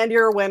said, and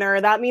you're a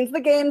winner. That means the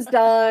game's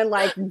done.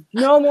 Like,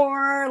 no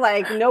more.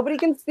 Like, nobody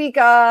can speak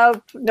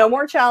up. No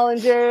more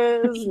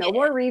challenges. No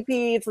more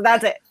repeats.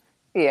 That's it.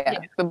 Yeah,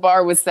 the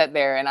bar was set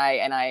there, and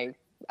I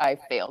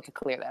failed to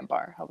clear that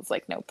bar. I was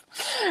like, nope.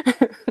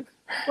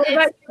 What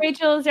about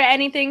Rachel? Is there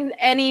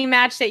any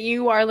match that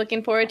you are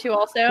looking forward to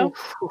also?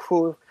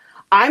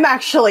 I'm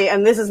actually,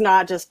 and this is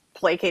not just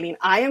placating,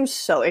 I am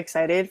so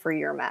excited for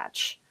your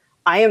match.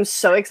 I am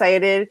so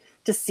excited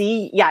to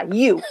see,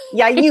 you,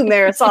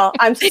 Marisol.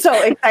 I'm so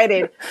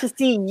excited to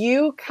see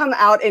you come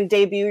out and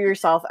debut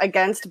yourself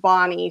against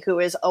Bonnie, who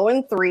is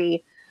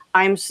 0-3.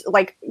 I'm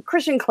like,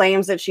 Christian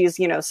claims that she's,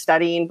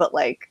 studying, but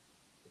like,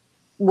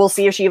 we'll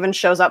see if she even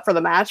shows up for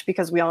the match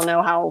because we all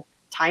know how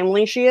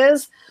timely she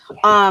is.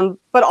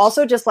 But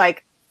also just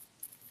like,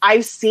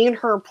 I've seen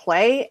her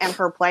play and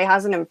her play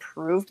hasn't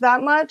improved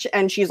that much.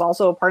 And she's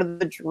also a part of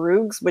the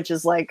Droogs, which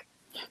is like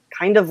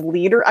kind of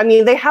leader. I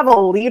mean, they have a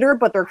leader,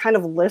 but they're kind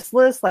of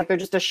listless. Like they're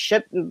just a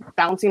ship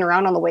bouncing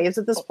around on the waves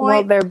at this point.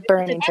 Well, they're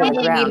burning to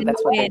the ground.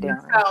 That's what they're doing.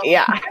 So,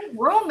 yeah. My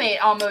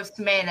roommate almost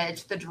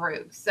managed the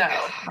Droogs. So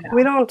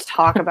we don't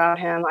talk about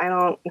him. I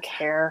don't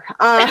care.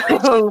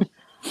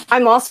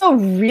 I'm also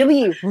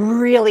really,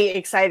 really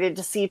excited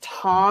to see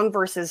Tom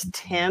versus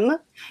Tim.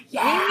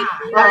 Yeah.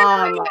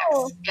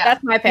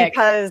 That's my pick.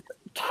 Because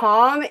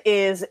Tom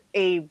is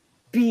a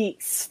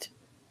beast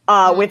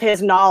with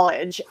his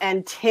knowledge,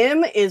 and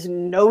Tim is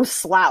no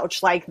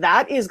slouch. Like,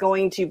 that is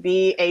going to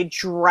be a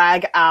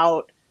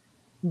drag-out,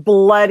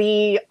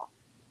 bloody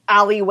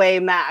alleyway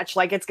match.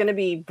 Like, it's going to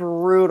be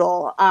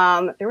brutal.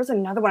 There was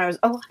another one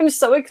I'm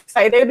so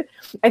excited.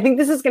 I think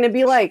this is going to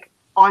be, like,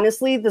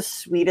 honestly, the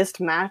sweetest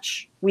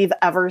match we've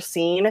ever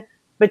seen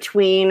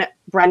between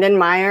Brendan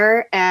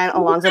Meyer and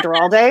Alonso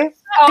Duralde.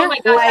 Oh my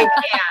god! I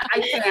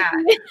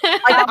can't.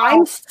 Like,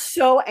 I'm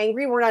so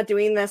angry we're not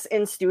doing this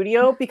in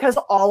studio because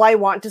all I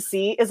want to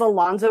see is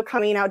Alonso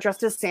coming out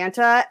dressed as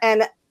Santa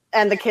and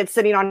the kid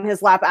sitting on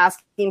his lap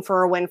asking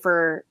for a win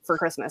for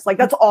Christmas. Like,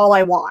 that's all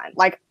I want.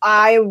 Like,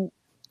 I love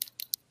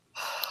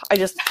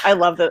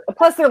the.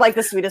 Plus, they're like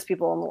the sweetest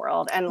people in the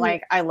world, and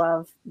like I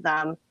love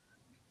them.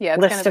 Yeah,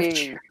 it's gonna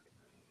be.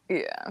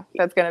 Yeah,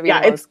 that's going to be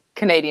the most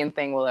Canadian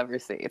thing we'll ever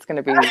see. It's going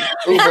to be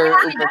uber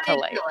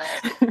polite.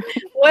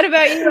 What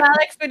about you,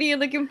 Alex? What are you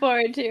looking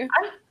forward to?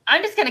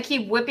 I'm just going to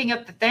keep whipping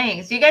up the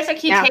things. You guys are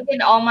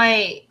taking all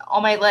my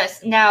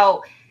lists.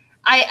 Now,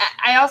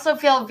 I also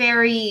feel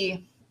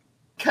very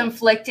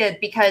conflicted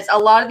because a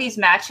lot of these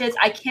matches,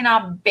 I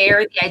cannot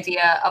bear the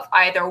idea of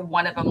either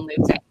one of them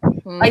losing.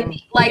 Like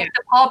the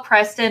Paul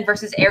Preston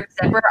versus Eric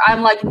Zipper.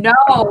 I'm like, no.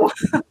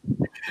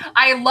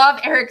 I love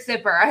Eric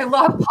Zipper. I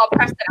love Paul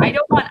Preston. I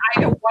don't want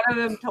either one of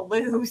them to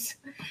lose.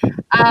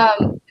 That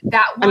one.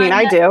 I mean,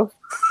 I do.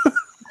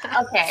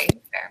 Okay,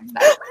 fair.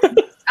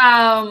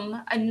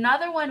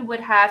 Another one would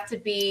have to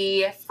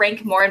be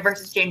Frank Morin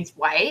versus James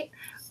White.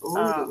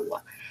 Ooh.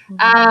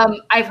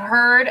 I've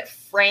heard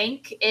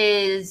Frank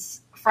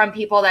is from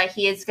people that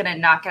he is going to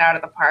knock it out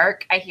of the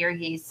park. I hear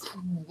he's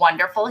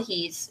wonderful.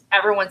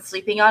 Everyone's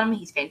sleeping on him.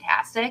 He's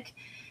fantastic.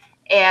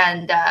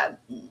 And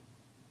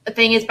the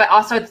thing is, but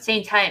also at the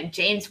same time,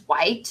 James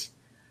White,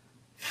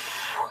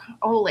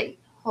 holy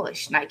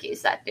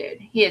shnikes, that dude.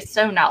 He is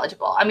so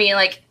knowledgeable. I mean,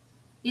 like,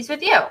 he's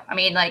with you. I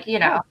mean, like, you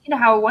know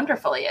how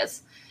wonderful he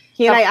is.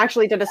 He and I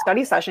actually did a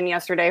study session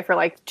yesterday for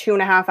like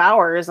 2.5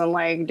 hours, and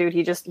like, dude,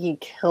 he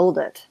killed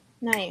it.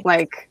 Nice.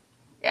 Like,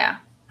 yeah.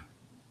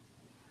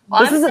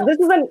 Well,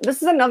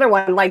 this is another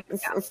one. Like,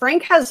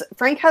 Frank has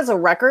a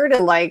record,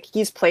 and like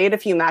he's played a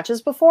few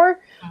matches before,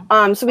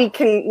 so we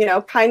can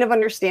kind of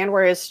understand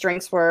where his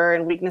strengths were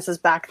and weaknesses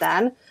back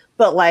then.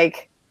 But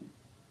like,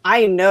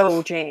 I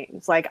know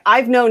James. Like,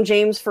 I've known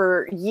James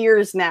for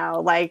years now.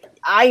 Like,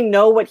 I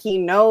know what he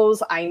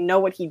knows. I know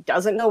what he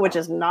doesn't know, which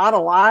is not a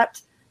lot.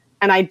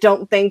 And I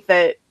don't think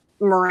that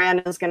Moran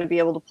is going to be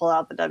able to pull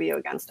out the W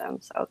against him.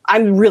 So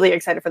I'm really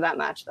excited for that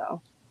match,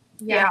 though.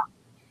 Yeah.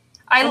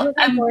 I'm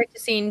looking forward to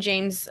seeing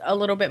James a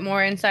little bit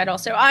more inside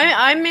also.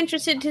 I'm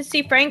interested to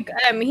see Frank.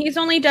 He's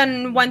only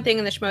done one thing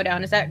in the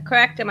Schmodown. Is that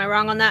correct? Am I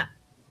wrong on that?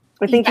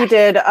 I think he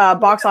did a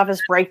box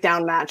office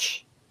breakdown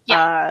match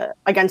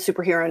against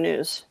Superhero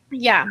News.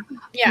 Yeah.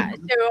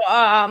 So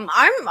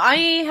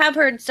I have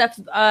heard stuff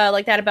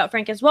like that about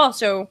Frank as well.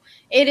 So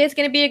it is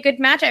going to be a good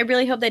match. I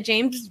really hope that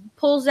James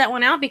pulls that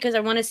one out because I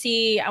want to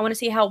see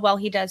how well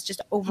he does just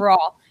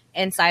overall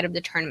inside of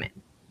the tournament.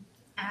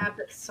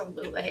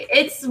 Absolutely.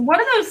 It's one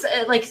of those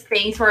like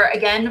things where,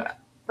 again,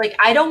 like,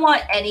 I don't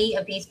want any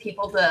of these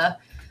people to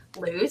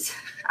lose.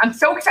 I'm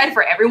so excited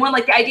for everyone.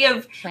 Like, the idea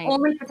of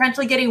only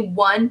potentially getting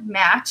one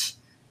match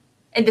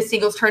in the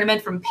singles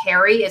tournament from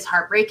Perry is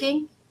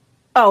heartbreaking.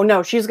 Oh,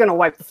 no, she's going to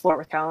wipe the floor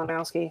with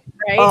Kalinowski.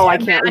 Right? Oh, I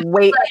can't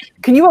wait.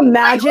 Can you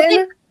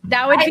imagine?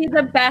 That would be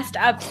the best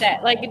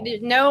upset. Like,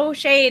 no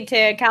shade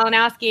to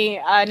Kalinowski,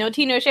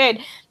 no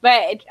shade,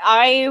 but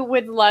I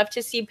would love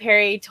to see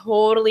Perry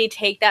totally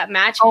take that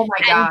match. Oh my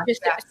god!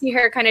 Just see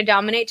her kind of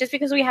dominate, just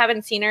because we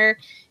haven't seen her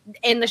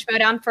in the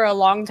Schmodown for a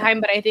long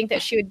time. But I think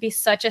that she would be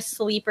such a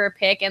sleeper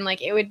pick, and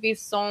like, it would be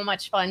so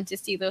much fun to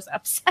see those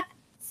upsets.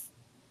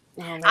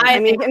 I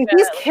mean, and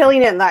he's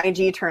killing it in the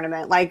IG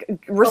tournament. Like,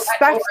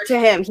 respect to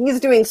him. He's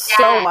doing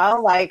so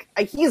well. Like,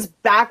 he's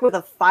back with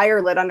a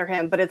fire lit under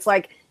him. But it's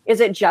like, is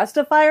it just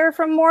a fire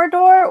from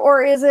Mordor,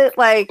 or is it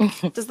like,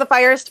 does the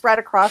fire spread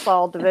across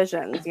all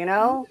divisions? You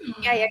know?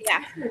 Yeah.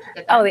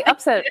 Oh, the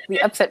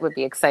upset would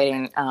be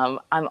exciting. I'm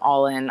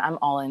all in. I'm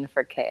all in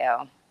for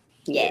KO.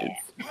 Yeah.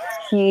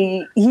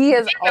 He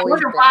has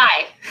always been.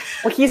 Why?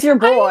 Well, he's your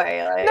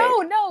boy.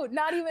 No,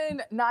 not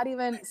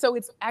even. So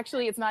it's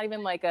not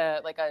even like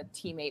a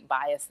teammate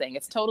bias thing.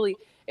 It's totally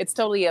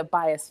a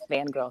biased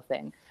fangirl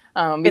thing.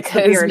 Because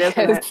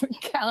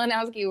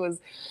Kalinowski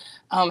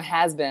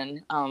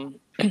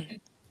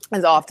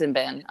has often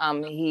been.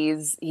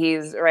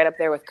 He's right up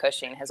there with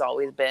Cushing. Has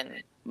always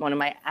been one of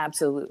my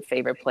absolute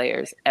favorite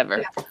players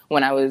ever.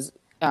 When I was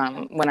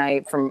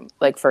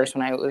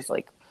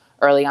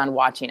early on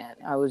watching it,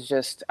 I was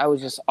just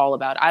all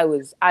about it. I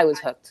was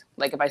hooked.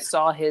 Like, if I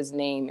saw his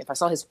name, if I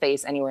saw his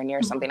face anywhere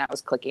near something, I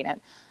was clicking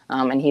it.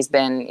 And he's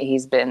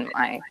been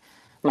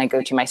my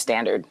go-to, my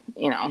standard,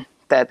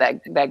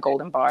 that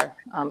golden bar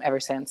ever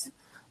since. I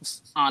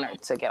was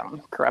honored to get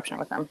on Corruption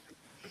with him.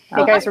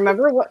 Hey guys,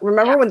 remember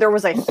when there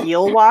was a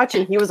heel watch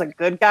and he was a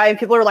good guy and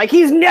people were like,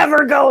 he's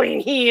never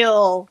going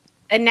heel.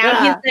 And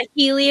now he's the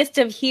heeliest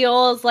of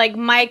heels. Like,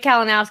 Mike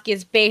Kalinowski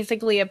is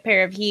basically a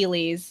pair of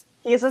Heelys.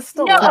 He's a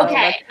still. No,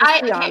 okay.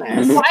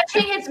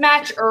 Watching his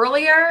match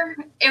earlier,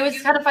 it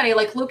was kind of funny.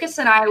 Like, Lucas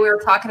and I, we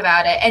were talking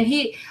about it, and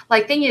he,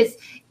 like, thing is,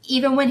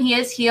 even when he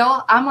is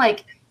heel, I'm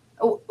like,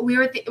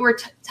 we're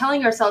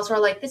telling ourselves, we're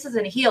like, this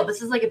isn't a heel.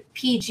 This is like a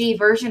PG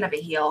version of a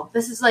heel.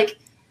 This is like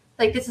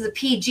this is a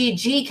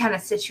PGG kind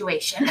of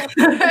situation.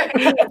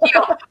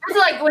 It's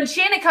like when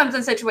Shannon comes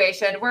in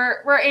situation,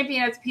 we're aiming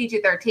at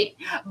PG-13.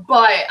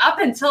 But up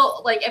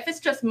until, like, if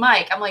it's just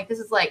Mike, I'm like, this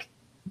is like,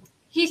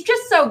 he's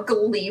just so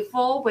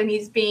gleeful when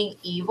he's being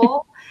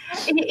evil.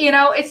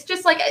 It's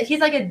just like, he's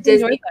like a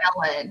Disney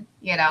villain,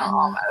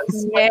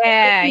 almost.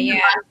 Yeah,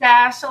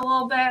 Mustache a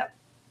little bit.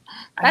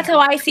 That's how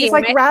I see it.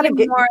 Like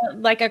more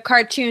like a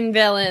cartoon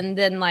villain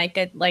than like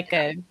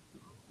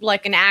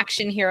an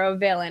action hero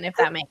villain, if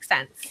that makes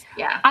sense.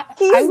 Yeah.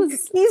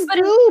 He's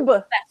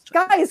Goob.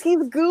 Guys, he's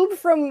Goob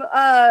from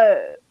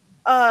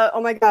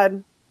oh my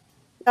god.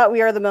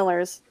 We Are the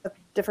Millers. A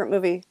different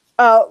movie.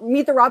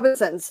 Meet the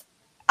Robinsons.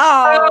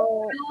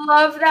 Oh, I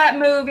love that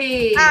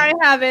movie. I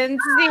haven't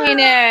seen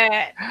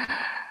it.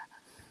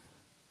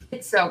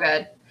 It's so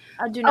good.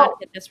 I do not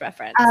get this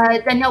reference.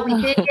 No,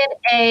 we did get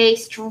a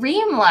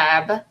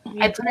Streamlab.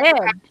 I put it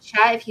in the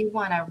chat if you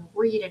want to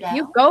read it out.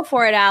 You go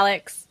for it,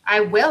 Alex. I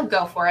will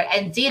go for it.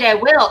 Indeed, I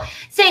will.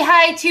 Say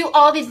hi to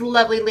all these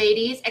lovely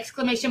ladies! !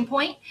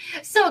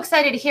 So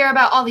excited to hear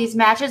about all these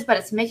matches, but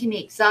it's making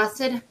me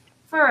exhausted.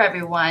 For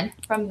everyone,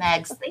 from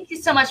Megs. Thank you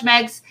so much,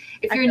 Megs.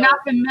 If you're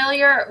not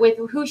familiar with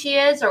who she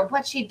is or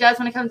what she does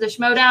when it comes to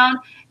Schmodown,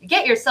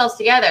 get yourselves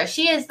together.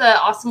 She is the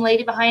awesome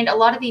lady behind a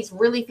lot of these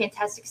really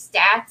fantastic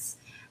stats.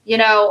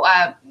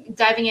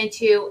 Diving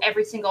into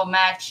every single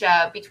match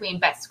between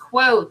best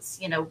quotes,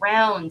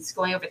 rounds,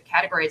 going over the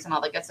categories and all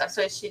that good stuff.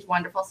 So she's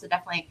wonderful. So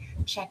definitely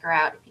check her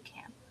out if you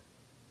can.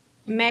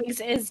 Megs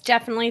is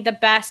definitely the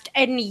best.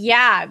 And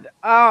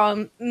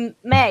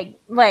Meg,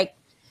 like,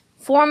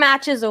 4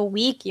 matches a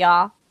week,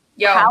 y'all.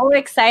 Yo. How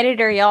excited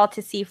are y'all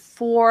to see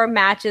 4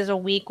 matches a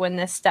week when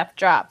this stuff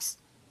drops?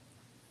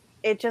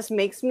 It just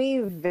makes me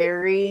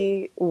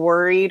very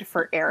worried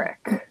for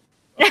Eric.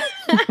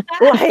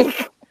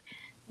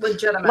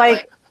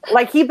 Legitimately.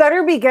 Like he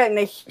better be getting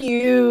a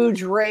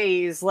huge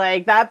raise.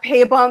 Like, that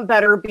pay bump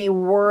better be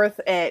worth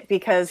it,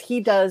 because he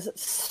does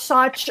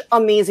such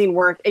amazing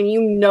work, and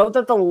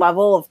that the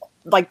level of,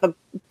 like, the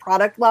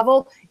product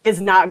level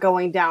is not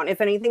going down.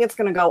 If anything, it's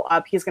going to go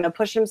up. He's going to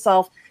push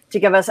himself to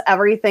give us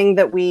everything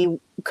that we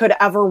could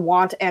ever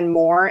want and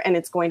more, and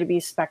it's going to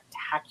be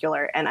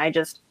spectacular. And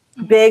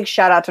big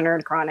shout out to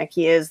Nerd Chronic.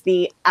 He is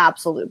the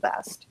absolute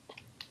best.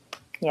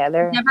 Yeah,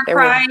 never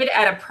cried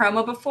at a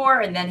promo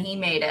before, and then he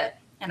made it,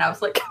 and I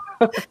was like,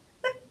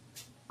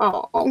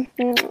 oh,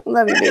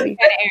 love you, baby.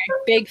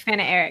 Big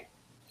fan of Eric.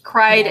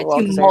 Cried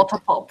to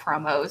multiple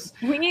promos.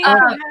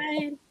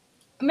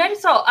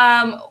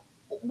 Marisol,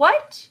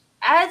 what,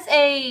 as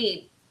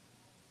a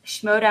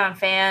Schmodown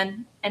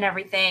fan and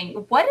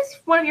everything, what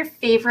is one of your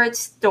favorite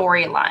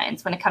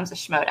storylines when it comes to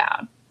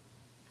Schmodown?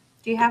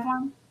 Do you have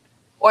one?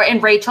 Or in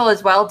Rachel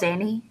as well,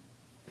 Danny?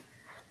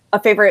 A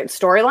favorite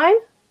storyline?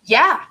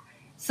 Yeah.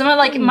 Some of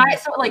my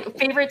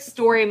favorite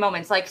story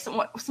moments, like some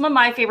of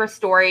my favorite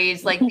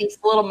stories, like these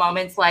little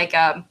moments, like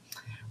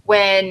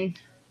when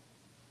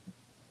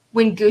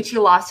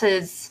Gucci lost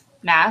his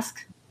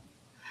mask.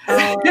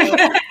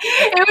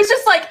 It was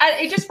just like,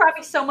 it just brought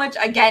me so much,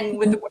 again,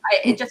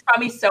 it just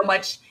brought me so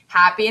much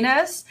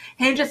happiness.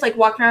 Him just like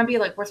walking around being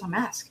like, where's my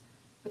mask?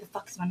 Where the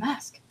fuck is my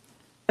mask?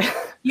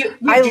 You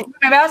took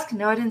my mask?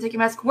 No, I didn't take your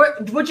mask.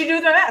 What'd you do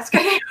with my mask?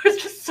 It was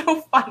just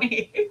so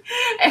funny.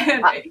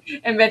 And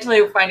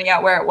eventually finding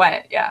out where it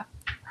went. Yeah.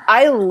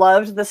 I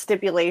loved the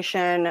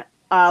stipulation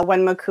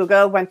when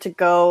Makuga went to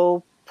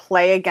go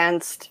play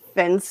against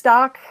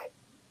Finstock,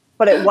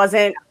 but it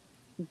wasn't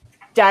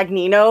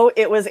Dagnino,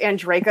 it was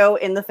Andreyko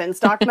in the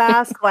Finstock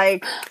mask.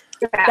 Like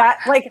that,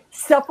 like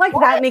stuff like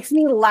that makes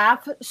me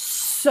laugh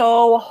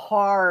so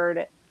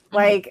hard.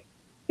 Like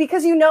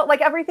because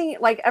like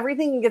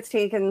everything gets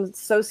taken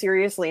so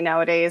seriously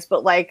nowadays.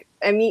 But like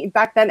I mean,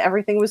 back then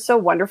everything was so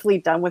wonderfully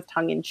done with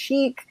tongue in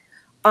cheek.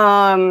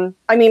 I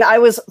mean, I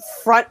was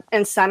front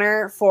and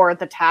center for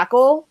the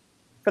tackle,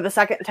 for the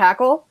second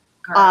tackle.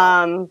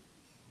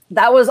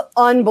 That was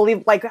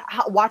unbelievable. Like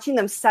watching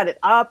them set it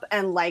up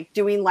and like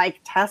doing like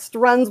test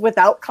runs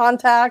without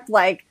contact,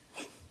 like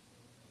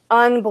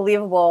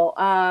unbelievable.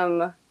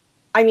 I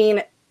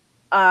mean,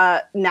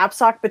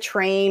 Knapsack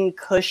betraying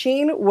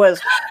Cushing was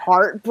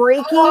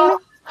heartbreaking,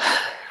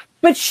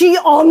 but she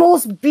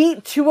almost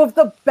beat two of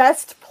the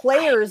best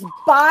players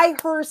by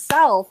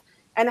herself.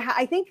 And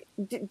I think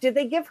did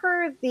they give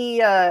her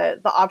the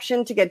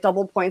option to get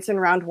double points in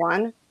round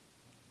one?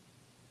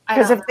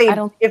 Because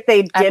if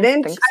they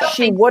didn't,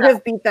 she would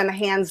have beat them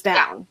hands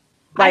down.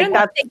 Yeah. Like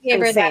that's they gave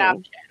her that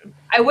option.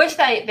 I wish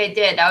that they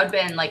did. That would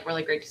have been like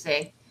really great to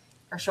see,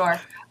 for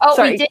sure. Oh,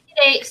 sorry. We did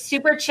get a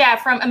super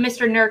chat from a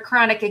Mr. Nerd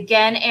Chronic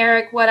again.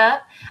 Eric, what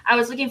up? I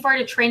was looking forward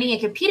to training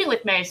and competing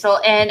with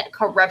Marisol in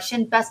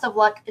Corruption. Best of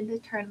luck in the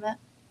tournament.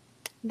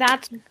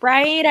 That's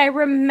right. I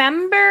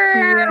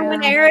remember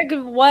when Eric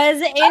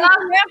was in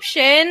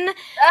Corruption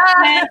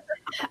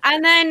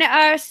and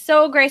then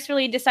so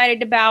gracefully decided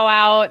to bow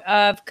out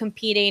of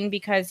competing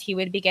because he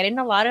would be getting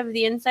a lot of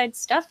the inside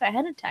stuff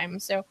ahead of time.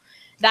 So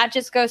that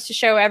just goes to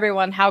show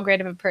everyone how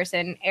great of a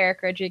person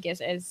Eric Rodriguez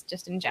is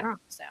just in general.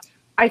 So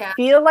I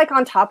feel like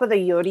on top of the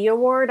Yodi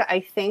Award, I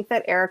think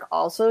that Eric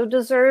also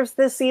deserves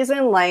this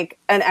season like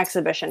an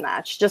exhibition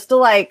match just to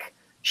like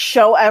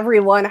show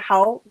everyone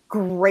how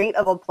great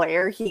of a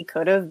player he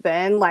could have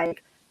been,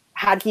 like,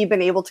 had he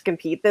been able to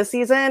compete this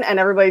season, and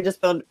everybody just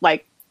felt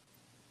like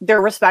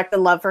their respect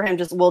and love for him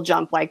just will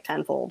jump like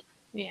tenfold.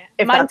 Yeah.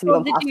 If that's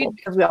even possible,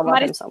 because we all love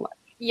him so much.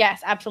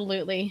 Yes,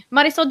 absolutely.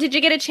 Marisol, did you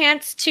get a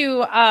chance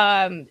to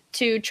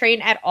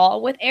train at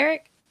all with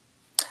Eric?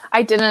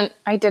 I didn't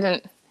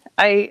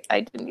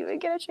even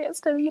get a chance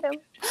to meet him.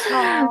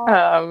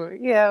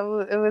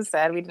 Yeah, it was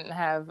sad. We didn't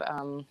have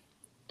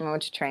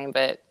much to train,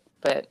 but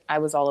I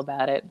was all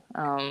about it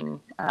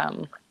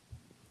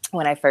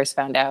when I first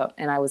found out,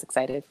 and I was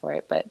excited for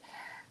it. But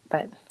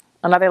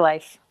another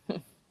life.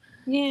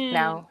 Yeah.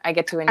 Now I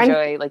get to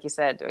enjoy, like you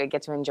said, I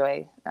get to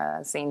enjoy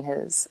seeing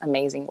his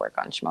amazing work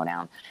on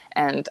Schmoedown.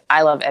 And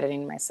I love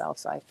editing myself,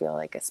 so I feel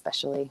like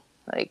especially,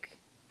 like,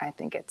 I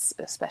think it's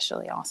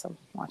especially awesome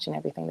watching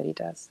everything that he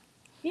does.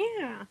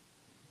 Yeah.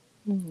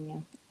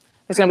 Yeah.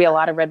 There's going to be a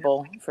lot of Red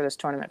Bull for this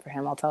tournament for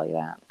him, I'll tell you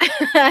that.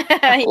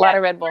 A lot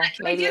of Red Bull.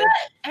 Maybe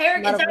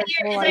Eric, is that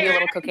your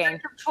little cocaine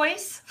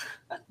choice?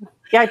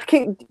 Yeah,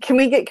 can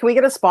we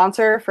get a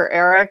sponsor for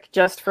Eric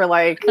just for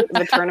like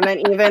the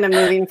tournament even and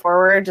moving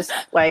forward? Just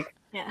like,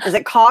 is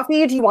it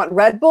coffee? Do you want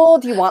Red Bull?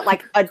 Do you want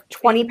like a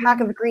 20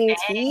 pack of green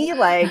tea?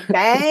 Like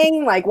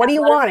Bang? Like what do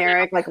you want,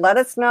 Eric? Like let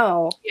us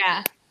know.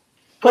 Yeah.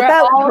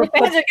 All the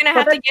fans are gonna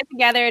have to get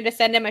together to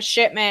send him a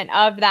shipment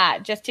of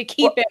that just to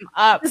keep him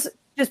up.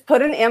 Just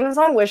put an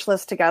Amazon wish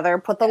list together,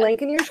 put the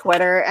link in your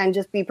Twitter, and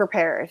just be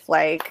prepared.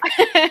 Like,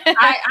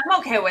 I'm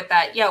okay with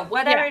that. Yeah,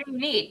 whatever you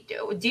need.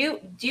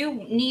 Do you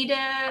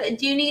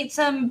need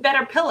some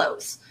better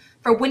pillows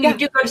for when you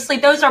do go to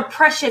sleep? Those are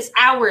precious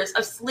hours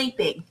of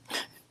sleeping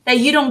that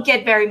you don't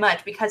get very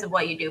much because of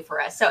what you do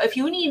for us. So if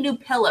you need new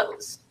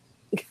pillows,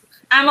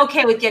 I'm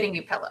okay with getting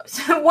new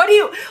pillows. What do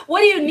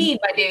you need,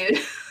 my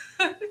dude?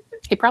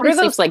 He probably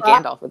sleeps like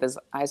Gandalf with his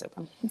eyes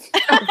open.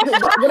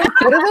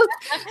 What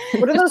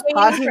are those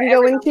pods you can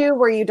go into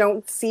where you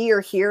don't see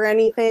or hear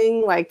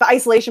anything? Like the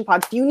isolation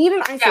pods. Do you need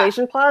an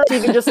isolation pod so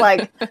you can just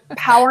like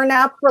power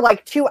nap for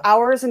like 2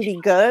 hours and be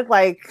good?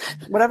 Like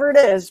whatever it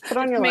is, put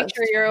on your Make list.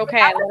 sure you're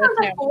okay.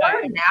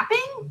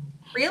 Napping?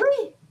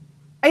 Really?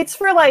 It's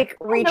for like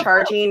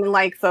recharging,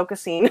 like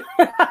focusing.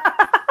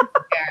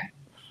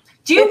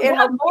 Do you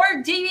want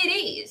more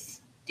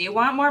DVDs? Do you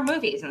want more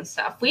movies and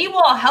stuff? We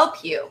will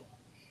help you.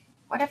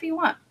 Whatever you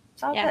want.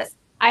 It's all good.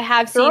 I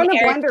have seen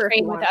Eric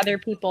train with other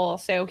people,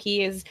 so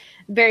he is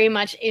very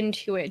much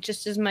into it,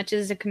 just as much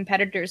as the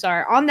competitors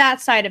are on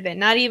that side of it.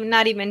 Not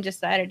even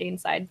just the editing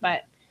side,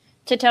 but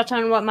to touch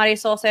on what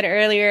Marisol said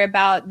earlier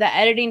about the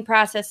editing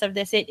process of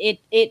this, it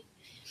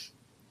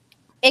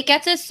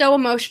gets us so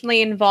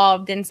emotionally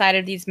involved inside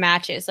of these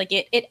matches. Like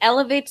it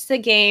elevates the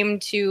game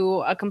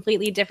to a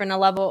completely different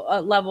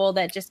level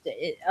that just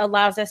it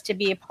allows us to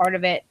be a part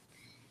of it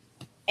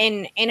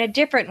in a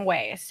different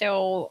way.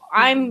 So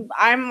I'm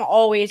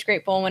always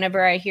grateful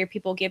whenever I hear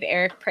people give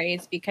Eric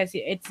praise because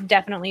it's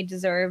definitely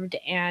deserved.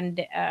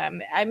 And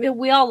I mean,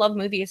 we all love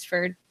movies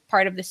for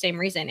part of the same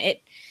reason.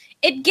 It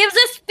gives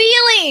us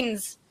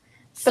feelings.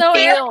 So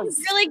Eric's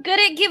really good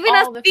at giving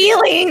us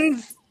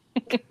feelings.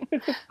 My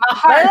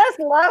heart. Let us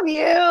love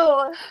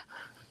you.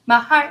 My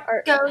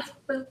heart goes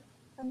boop.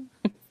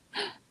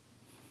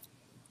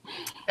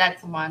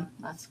 That's the one.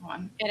 That's the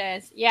one. It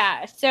is.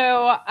 Yeah.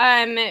 So,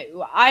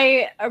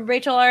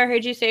 Rachel, I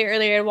heard you say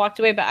earlier, I walked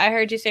away, but I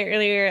heard you say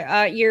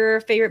earlier,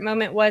 your favorite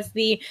moment was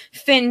the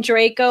Finn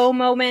Draco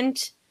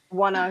moment.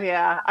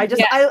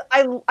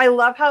 I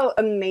love how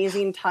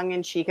amazing tongue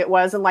in cheek it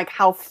was, and like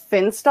how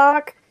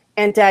Finstock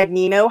and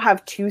Dagnino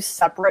have two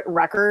separate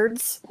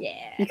records.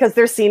 Yeah. Because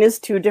they're seen as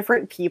two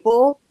different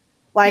people.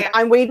 Like,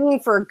 I'm waiting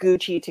for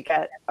Gucci to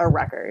get a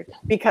record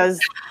because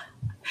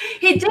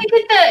he did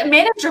get the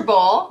manager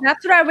ball.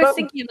 That's what I was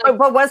thinking.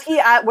 But was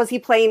he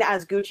playing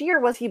as Gucci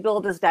or was he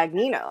billed as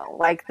Dagnino?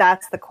 Like,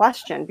 that's the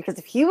question. Because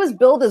if he was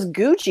billed as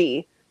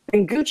Gucci,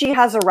 then Gucci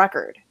has a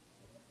record.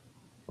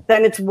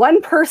 Then it's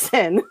one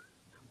person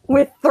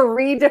with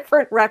 3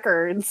 different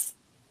records,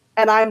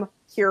 and I'm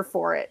here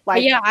for it.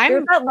 Like,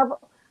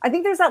 I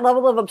think there's that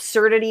level of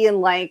absurdity and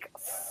like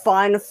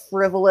fun,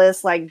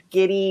 frivolous, like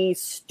giddy,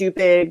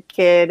 stupid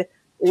kid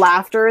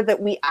laughter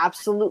that we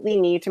absolutely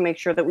need to make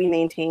sure that we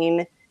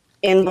maintain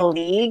in the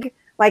league.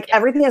 Like,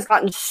 everything has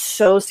gotten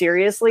so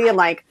seriously, and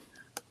like,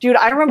 dude,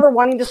 I remember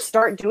wanting to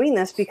start doing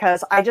this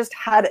because I just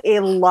had a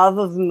love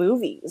of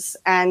movies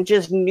and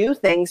just new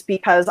things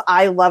because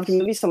I loved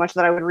movies so much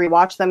that I would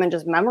rewatch them and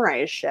just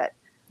memorize shit.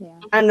 Yeah.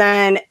 And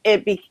then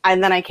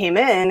I came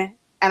in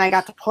and I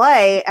got to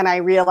play and I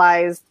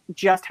realized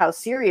just how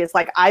serious,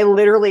 like I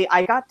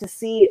got to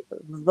see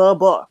the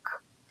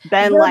book.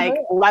 Ben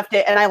left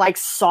it and I like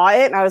saw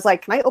it and I was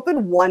like, can I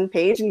open one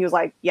page? And he was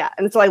like, yeah.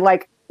 And so I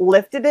like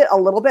lifted it a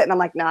little bit and I'm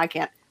like, no, I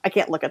can't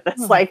look at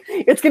this. Like,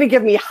 it's going to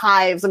give me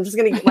hives. I'm just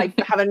going to like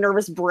have a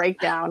nervous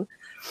breakdown.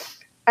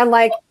 And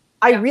like,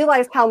 I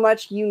realized how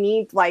much you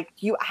need, like,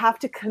 you have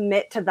to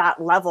commit to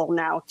that level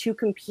now to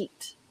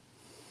compete.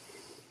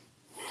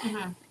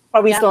 Mm-hmm.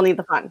 But we still need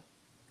the fun.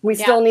 We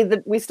still need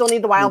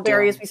the wild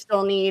berries. We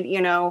still need,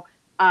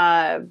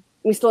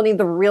 we still need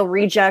the real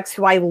rejects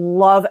who I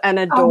love and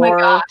adore. Oh my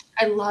gosh,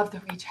 I love the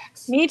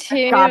rejects. Me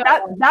too. God,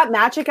 that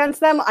match against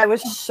them, I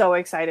was so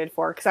excited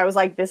for because I was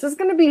like, this is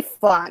going to be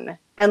fun.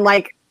 And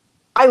like,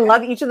 I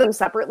love each of them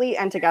separately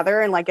and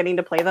together, and like getting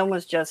to play them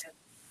was just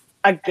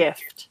a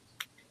gift.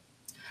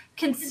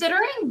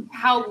 Considering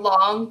how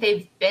long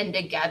they've been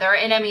together,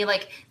 and I mean,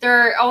 like,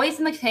 they're always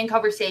in the same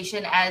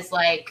conversation as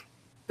like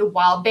the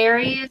wild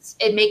berries.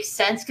 It makes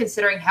sense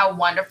considering how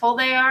wonderful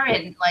they are,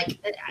 and like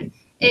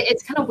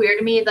it's kind of weird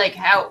to me, like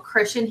how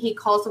Christian, he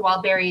calls the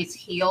wild berries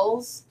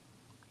heels,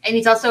 and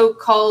he's also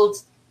called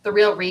the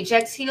real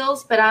rejects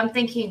heels. But I'm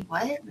thinking,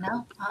 what?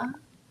 No, huh?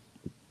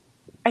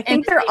 I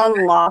think they're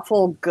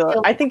unlawful good.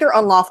 I think they're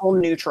unlawful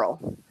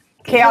neutral,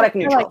 chaotic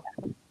neutral.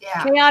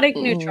 Yeah, chaotic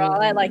neutral.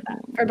 I like that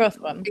for both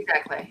of them.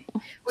 Exactly.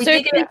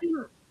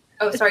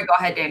 Sorry, go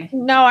ahead, Danny.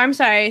 No, I'm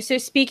sorry. So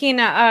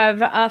speaking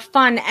of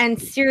fun and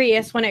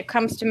serious when it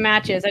comes to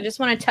matches, I just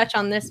want to touch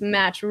on this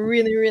match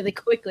really, really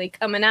quickly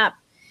coming up.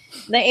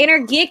 The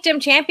Inner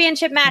Geekdom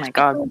Championship match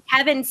between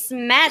Kevin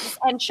Smets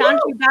and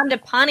Shantri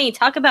Bandapani.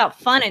 Talk about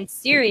fun and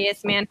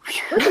serious, man.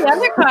 With the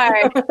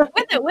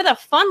undercard, with a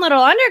fun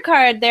little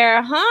undercard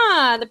there,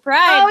 huh? The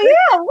Pride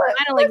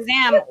final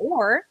exam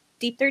or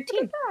Deep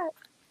 13.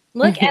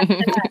 Look at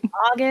that.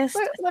 August.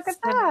 Look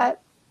at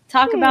that.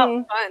 Talk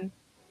about fun.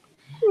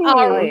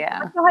 Oh,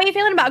 yeah. So how are you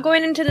feeling about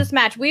going into this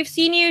match? We've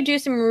seen you do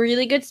some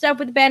really good stuff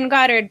with Ben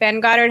Goddard. Ben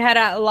Goddard had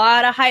a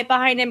lot of hype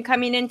behind him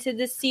coming into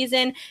this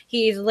season.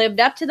 He's lived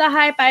up to the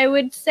hype, I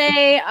would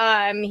say.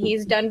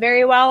 He's done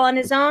very well on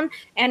his own,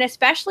 and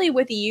especially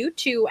with you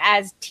two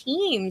as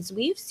teams,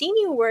 we've seen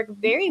you work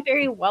very,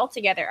 very well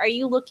together. Are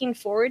you looking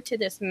forward to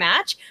this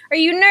match? Are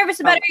you nervous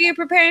about it? Are you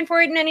preparing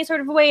for it in any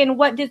sort of way? And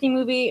what Disney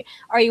movie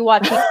are you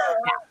watching?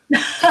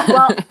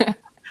 Well,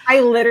 I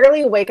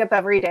literally wake up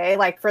every day.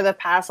 Like for the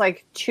past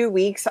 2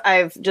 weeks,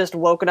 I've just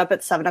woken up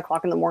at 7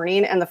 o'clock in the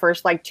morning. And the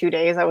first 2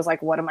 days, I was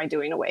like, what am I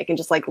doing awake? And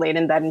just laid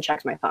in bed and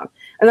checked my phone.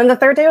 And then the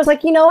third day, I was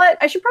like, you know what?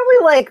 I should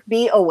probably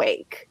be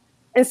awake.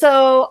 And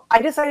so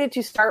I decided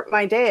to start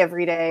my day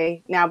every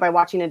day now by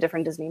watching a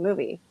different Disney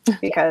movie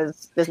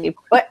because Disney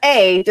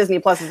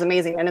Plus is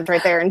amazing and it's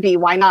right there. And B,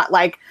 why not?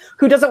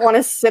 Who doesn't want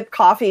to sip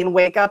coffee and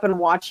wake up and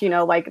watch, the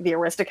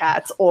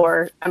Aristocats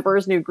or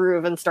Emperor's New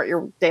Groove and start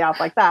your day off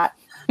like that?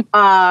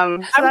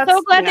 I'm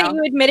so glad that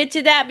you admitted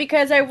to that,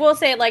 because I will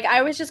say,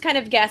 I was just kind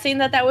of guessing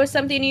that was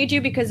something you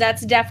do, because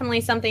that's definitely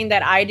something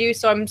that I do.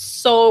 So I'm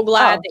so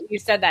glad that you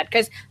said that,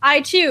 because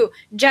I too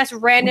just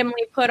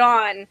randomly put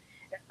on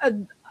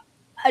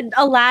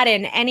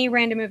Aladdin, any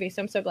random movie.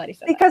 So I'm so glad you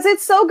said that. Because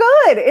it's so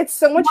good. It's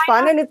so much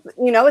fun, and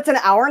it's an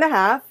hour and a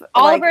half.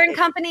 Oliver and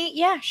Company.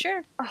 Yeah,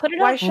 sure. Put it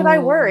why on. Should I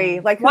worry?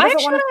 Who doesn't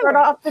want to start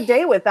off the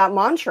day with that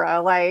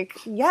mantra?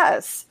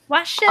 Yes.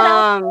 Why should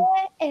I?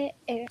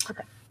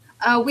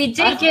 We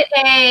did get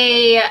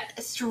a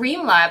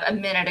Streamlab a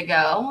minute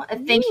ago.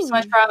 Thank you so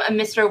much from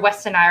Mr.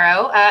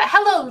 Westonaro.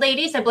 Hello,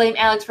 ladies. I blame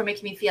Alex for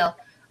making me feel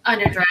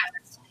underdressed.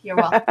 You're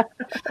welcome.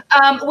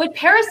 Would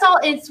Parasol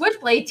and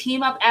Switchblade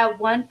team up at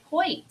one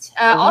point?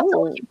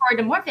 Also looking forward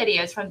to more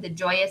videos from the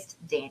joyous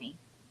Danny.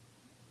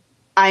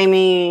 I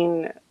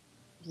mean,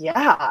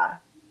 yeah.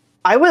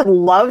 I would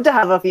love to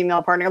have a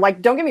female partner.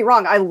 Like, don't get me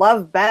wrong, I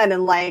love Ben,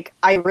 and like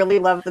I really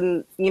love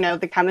the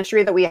the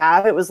chemistry that we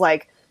have. It was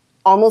like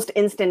almost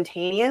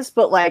instantaneous,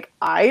 but like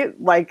I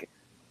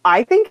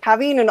think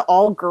having an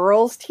all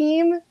girls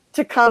team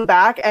to come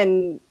back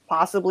and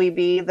possibly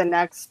be the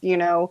next,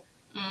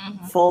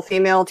 full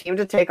female team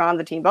to take on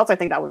the team belts, I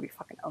think that would be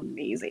fucking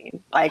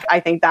amazing. Like, I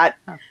think that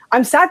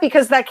I'm sad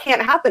because that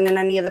can't happen in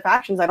any of the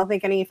factions. I don't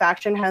think any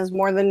faction has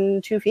more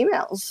than 2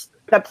 females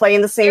that play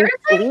in the same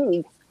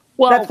league.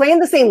 That play in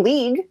the same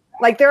league.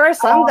 Like, there are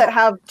some that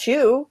have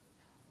 2.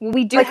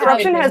 We do. Like,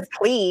 Corruption has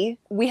Klee.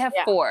 We have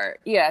 4.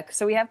 Yeah.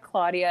 So we have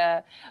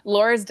Claudia.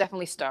 Laura's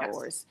definitely Star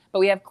Wars, but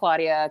we have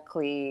Claudia,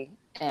 Klee,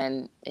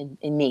 and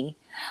me.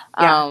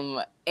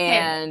 Yeah.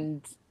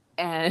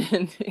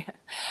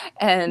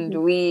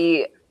 And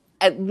we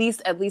at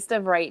least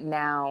of right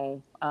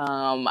now,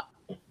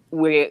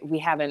 we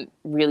haven't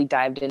really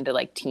dived into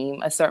like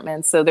team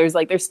assortments. So there's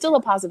still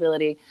a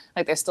possibility,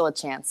 like there's still a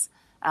chance.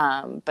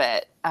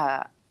 But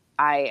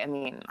I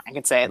mean, I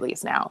could say at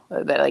least now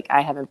that like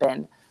I haven't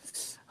been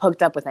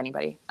hooked up with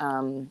anybody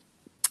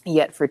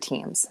yet for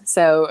teams.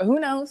 So who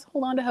knows?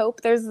 Hold on to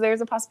hope. There's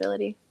a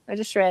possibility. There's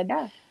a shred.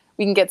 Yeah.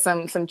 We can get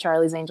some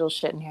Charlie's Angels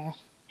shit in here.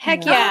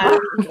 Heck yeah.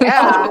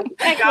 Yeah.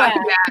 Heck yeah.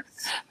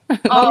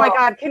 Oh my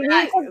God. Can we?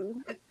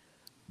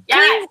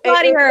 Yes.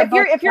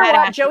 If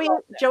you're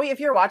Joey, if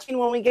you're watching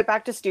when we get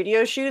back to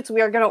studio shoots,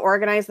 we are going to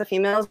organize the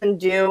females and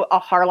do a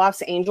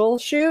Harloff's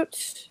Angels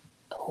shoot.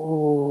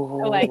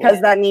 Oh, because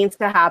that needs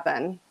to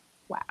happen.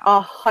 Wow.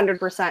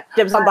 100%.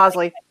 Dibs on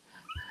Bosley.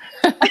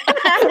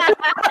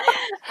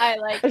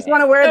 I just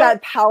want to wear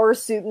that power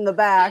suit in the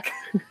back.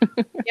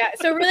 Yeah.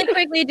 So really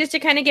quickly, just to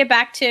kind of get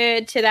back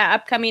to that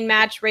upcoming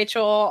match,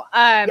 Rachel,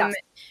 yes.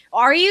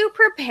 Are you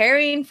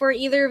preparing for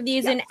either of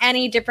these in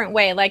any different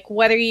way? Like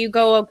whether you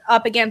go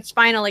up against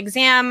Final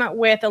Exam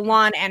with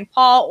Alon and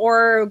Paul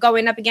or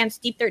going up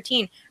against Deep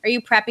 13, are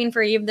you prepping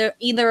for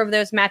either of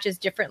those matches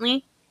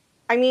differently?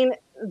 I mean,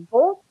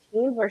 both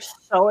teams are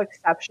so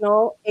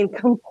exceptional in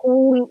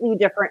completely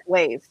different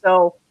ways.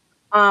 So,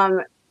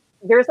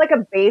 there's like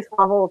a base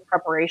level of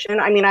preparation.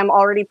 I mean, I'm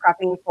already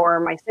prepping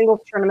for my singles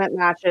tournament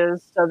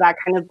matches, so that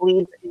kind of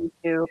bleeds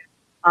into.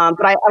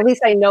 But at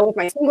least I know with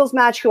my singles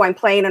match who I'm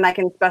playing, and I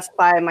can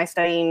specify my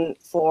studying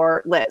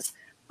for Liz.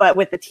 But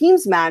with the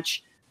teams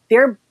match,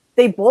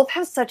 they both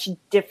have such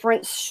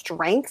different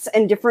strengths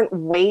and different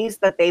ways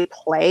that they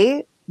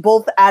play,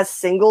 both as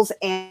singles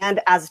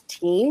and as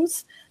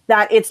teams,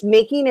 that it's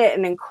making it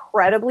an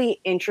incredibly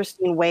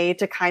interesting way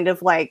to kind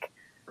of like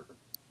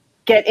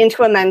get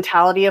into a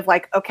mentality of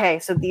like, okay,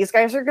 so these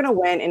guys are going to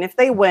win. And if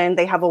they win,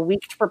 they have a week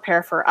to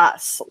prepare for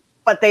us.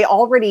 But they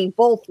already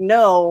both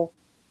know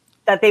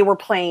that they were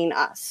playing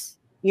us.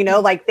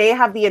 Like they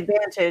have the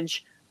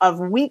advantage of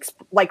weeks,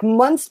 like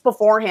months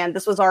beforehand.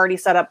 This was already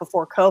set up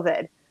before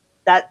COVID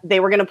that they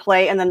were going to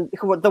play. And then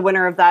the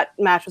winner of that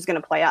match was going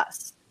to play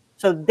us.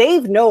 So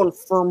they've known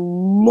for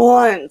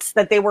months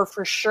that they were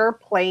for sure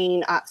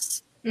playing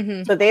us.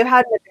 Mm-hmm. So they've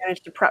had an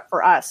advantage to prep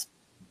for us.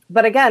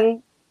 But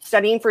again,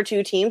 studying for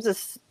 2 teams is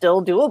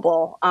still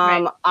doable.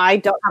 Right. I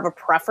don't have a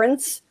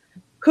preference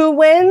who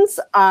wins.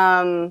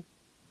 I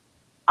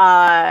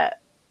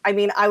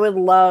mean, I would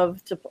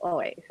love to. Oh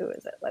wait, who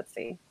is it? Let's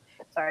see.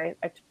 Sorry,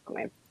 I took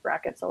my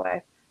brackets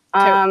away.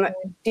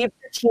 Deep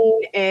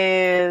 13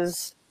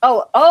 is.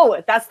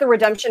 Oh, that's the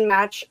redemption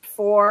match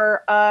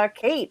for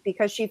Kate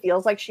because she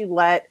feels like she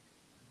let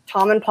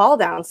Tom and Paul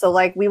down. So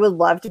like, we would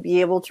love to be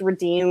able to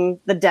redeem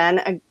the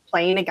Den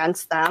playing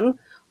against them.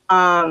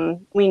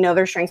 We know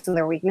their strengths and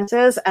their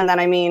weaknesses. And then,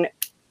 I mean,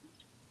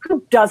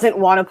 who doesn't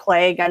want to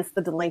play against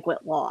the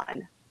delinquent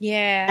Lon?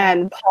 Yeah.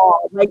 And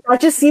Paul, like that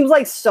just seems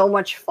like so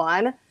much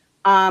fun.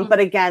 But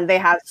again, they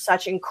have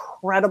such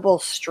incredible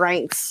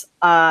strengths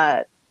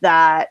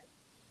that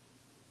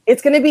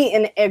it's going to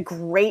be a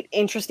great,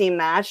 interesting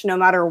match no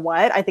matter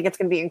what. I think it's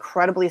going to be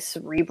incredibly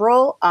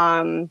cerebral.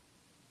 But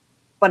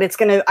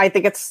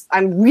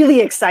I'm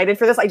really excited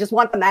for this. I just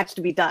want the match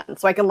to be done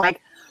so I can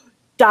like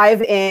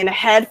dive in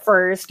head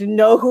first,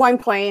 know who I'm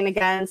playing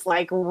against,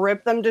 like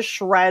rip them to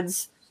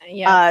shreds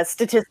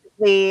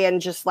statistically,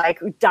 and just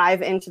like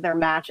dive into their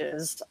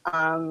matches.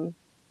 I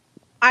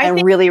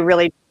really,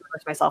 really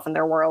immerse myself in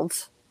their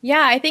worlds.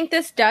 Yeah, I think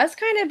this does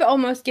kind of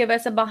almost give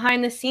us a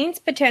behind-the-scenes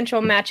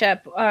potential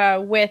matchup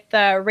with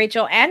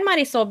Rachel and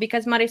Marisol,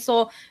 because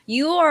Marisol,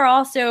 you are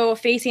also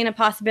facing a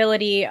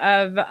possibility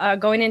of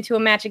going into a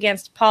match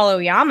against Paul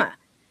Oyama.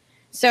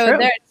 So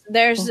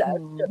there's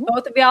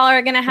both of y'all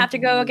are going to have to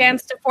go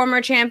against a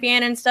former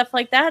champion and stuff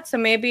like that. So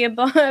maybe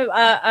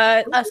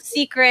a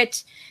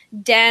secret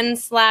Den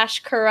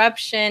 /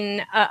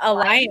 corruption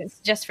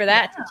alliance just for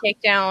that to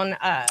take down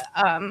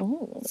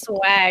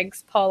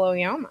Swag's Paul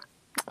Oyama.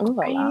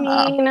 Ooh,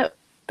 I mean,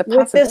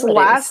 with this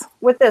last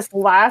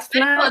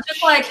match,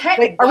 just like,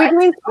 hey,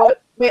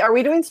 are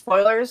we doing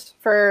spoilers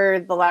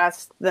for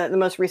the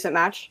most recent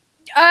match?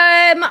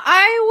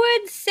 I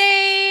would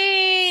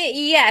say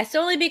yes,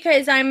 only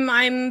because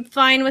I'm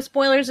fine with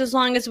spoilers as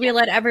long as we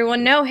let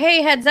everyone know.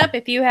 Hey, heads up!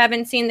 If you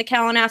haven't seen the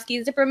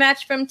Kalinowski Zipper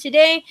match from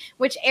today,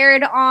 which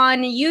aired on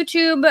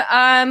YouTube,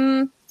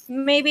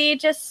 maybe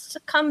just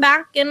come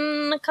back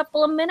in a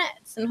couple of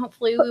minutes, and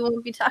hopefully we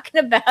won't be talking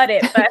about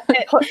it. But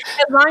as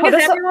long as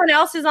everyone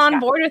else is on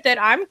board with it,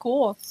 I'm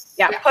cool.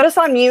 Yeah, put us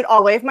on mute.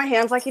 I'll wave my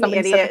hands like an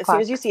idiot. As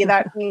soon as you see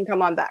that, you can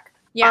come on back.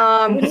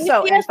 Yeah.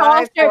 So if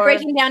I start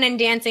breaking down and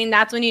dancing,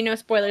 that's when you know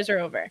spoilers are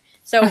over.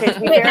 So okay, to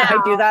be fair, I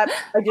do that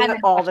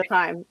all the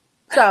time.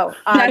 So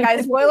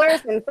guys,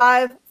 spoilers in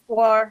 5,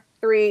 4,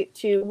 3,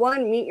 2,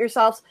 1. Meet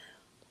yourselves.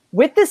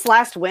 With this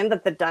last win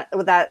that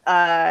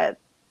the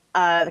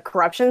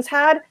Corruptions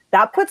had,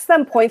 that puts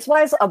them points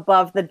wise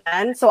above the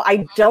Den. So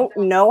I don't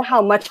know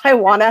how much I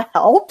want to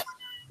help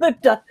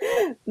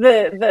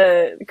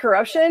the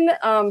Corruption,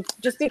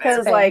 just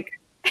because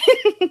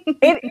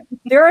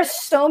there are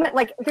so many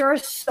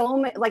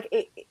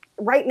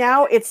right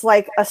now it's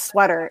like a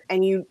sweater,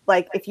 and you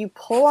if you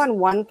pull on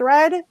one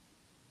thread,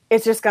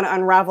 it's just going to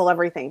unravel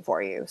everything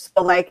for you.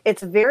 So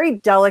it's very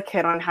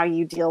delicate on how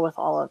you deal with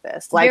all of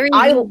this.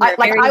 I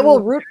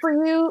will root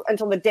for you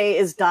until the day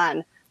is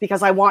done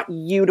because I want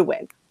you to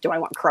win. Do I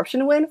want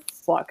Corruption to win?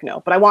 Fuck no,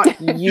 but I want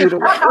you to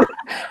win.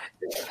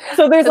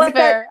 So there's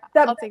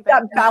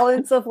that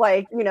balance of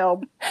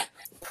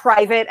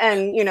private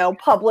and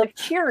public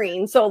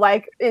cheering. So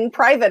in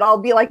private, I'll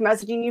be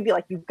messaging you, be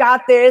like, you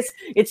got this,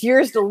 it's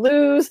yours to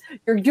lose,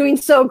 you're doing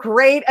so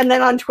great. And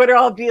then on Twitter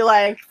I'll be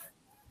like,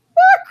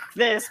 fuck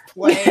this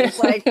place,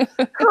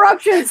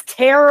 Corruption's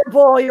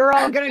terrible, you're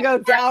all gonna go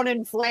down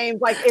in flames.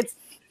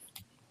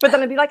 But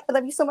then I'd be like, I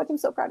love you so much, I'm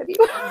so proud of you.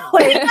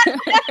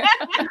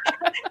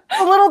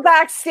 A little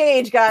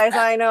backstage, guys,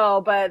 I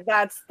know, but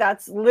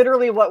that's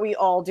literally what we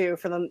all do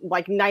for the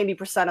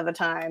 90% of the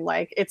time.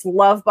 It's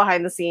love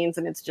behind the scenes,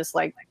 and it's just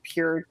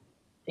pure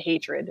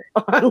hatred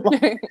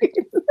online.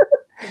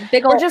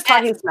 We're just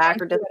talking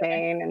smack or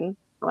disdain and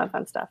all that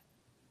fun stuff.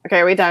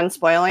 Okay, are we done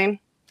spoiling?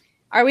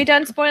 Are we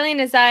done spoiling?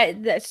 Is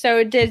that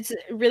so?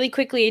 Really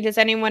quickly, does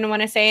anyone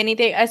want to say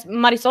anything?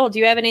 Marisol, do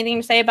you have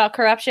anything to say about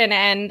Corruption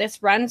and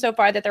this run so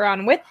far that they're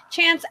on with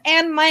Chance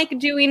and Mike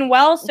doing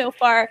well so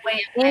far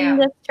in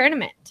this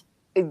tournament?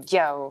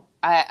 Yo,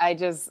 I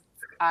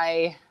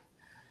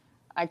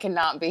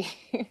cannot be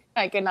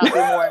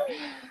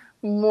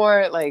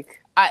more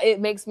it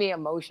makes me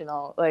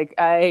emotional.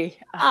 I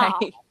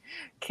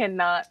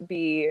cannot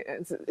be.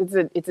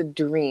 It's a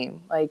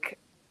dream. I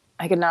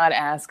could not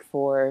ask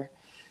for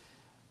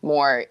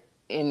more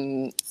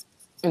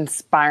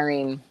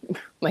inspiring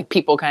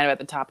people kind of at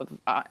the top of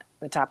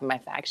my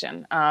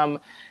faction.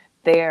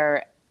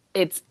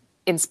 It's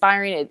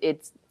inspiring.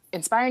 It's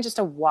inspiring just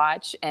to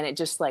watch, and it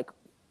just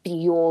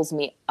fuels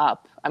me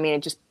up. I mean,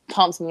 it just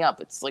pumps me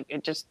up. It's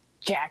it just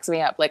jacks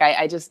me up.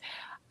 I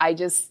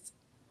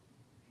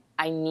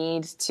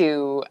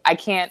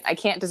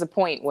can't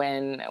disappoint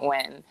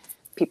when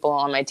people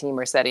on my team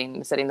are setting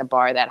the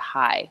bar that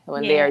high,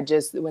 when they are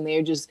just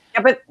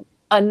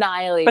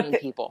annihilating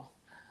people.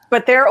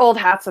 But they're old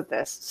hats at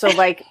this. So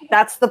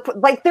that's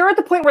they're at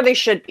the point where they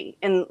should be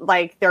in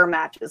their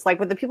matches.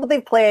 With the people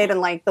they've played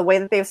and the way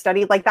that they've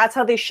studied, that's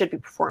how they should be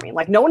performing.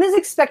 No one is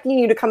expecting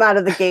you to come out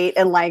of the gate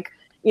and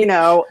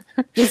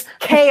just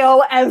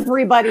KO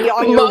everybody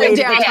on your way to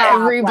the top.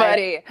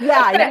 Everybody.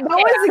 No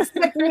one's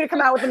expecting you to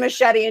come out with a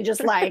machete and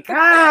just I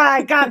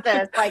got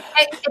this.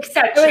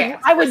 Except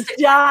I would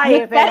die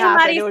if it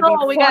happened. It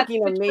would be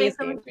fucking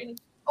amazing.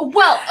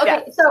 Well,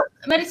 okay, so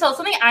Marisol,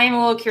 something I am a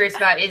little curious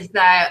about is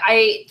that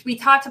we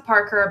talked to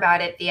Parker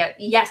about it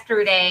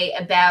yesterday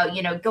about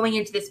going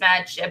into this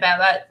match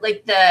about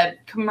the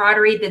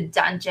camaraderie the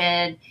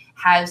dungeon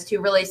has to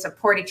really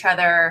support each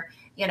other,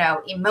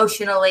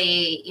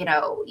 emotionally,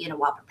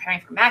 while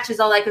preparing for matches,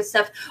 all that good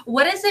stuff.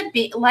 What does it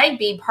be like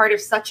being part of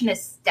such an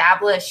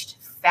established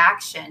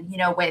faction,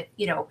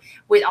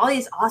 with all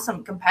these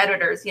awesome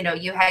competitors?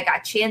 You had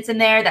got Chance in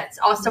there, that's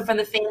also from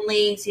the fan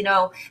leagues,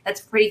 that's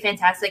pretty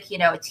fantastic,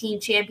 a team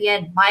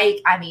champion, Mike,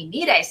 I mean,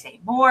 need I say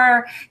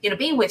more,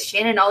 being with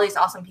Shannon, all these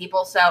awesome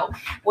people. So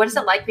what is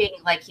it like being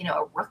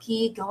a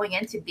rookie going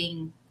into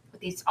being with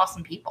these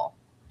awesome people?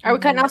 Are we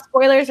cutting off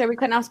spoilers? Or are you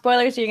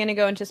going to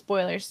go into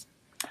spoilers?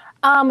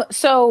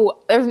 So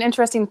there's an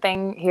interesting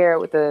thing here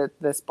with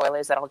the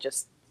spoilers that I'll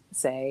just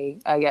say,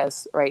 I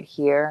guess, right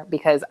here,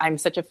 because I'm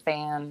such a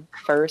fan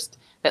first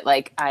that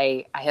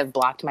I have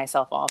blocked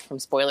myself off from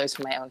spoilers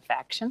for my own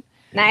faction.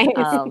 Nice.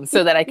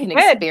 So that I can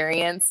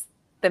experience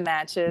the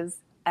matches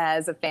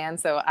as a fan.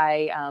 So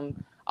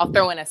I'll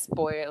throw in a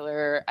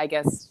spoiler, I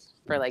guess,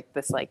 for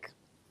this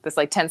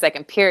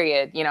 10-second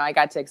period. I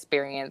got to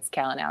experience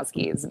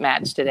Kalinowski's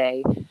match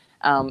today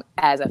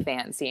as a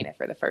fan, seeing it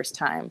for the first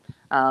time,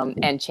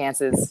 and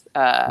Chance's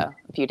a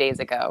few days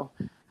ago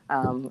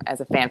as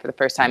a fan for the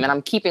first time. And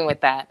I'm keeping with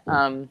that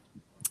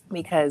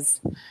because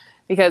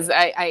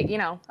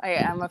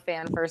I'm a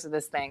fan first of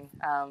this thing,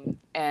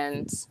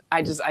 and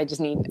I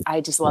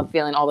just love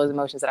feeling all those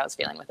emotions that I was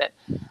feeling with it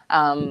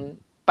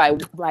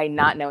by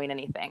not knowing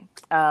anything.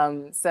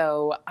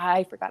 So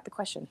I forgot the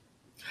question.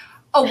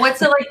 Oh,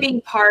 what's it like being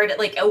part?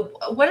 Like,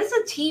 what is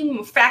a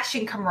team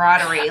faction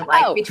camaraderie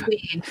like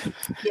between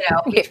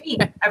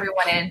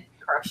everyone in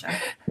corruption?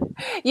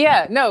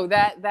 Yeah, no,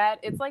 that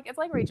it's like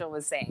Rachel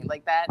was saying,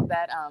 like that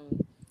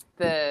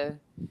the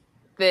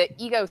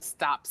ego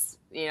stops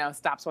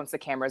once the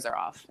cameras are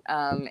off,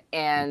 and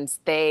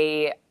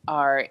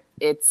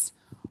it's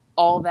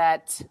all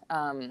that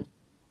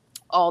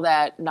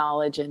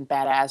knowledge and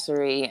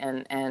badassery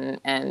and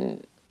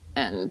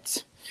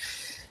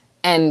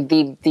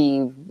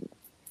the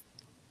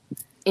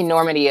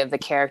enormity of the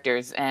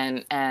characters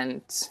and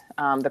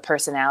the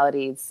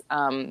personalities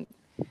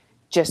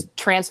just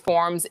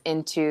transforms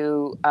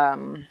into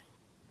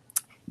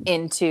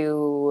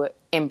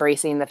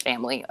embracing the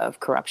family of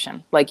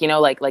corruption, like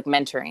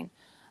mentoring,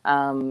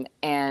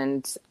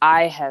 and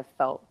I have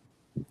felt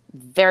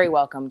very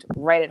welcomed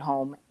right at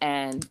home,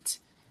 and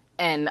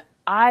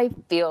I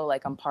feel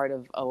like I'm part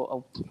of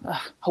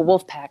a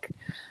wolf pack,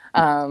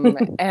 and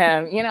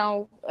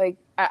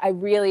I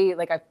really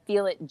I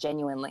feel it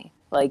genuinely.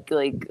 Like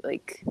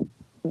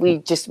we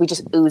just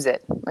ooze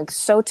it, like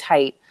so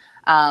tight,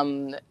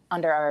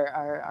 under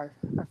our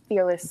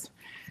fearless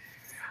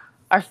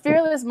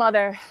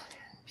mother,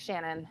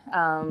 Shannon.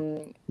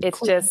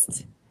 It's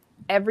just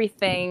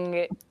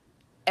everything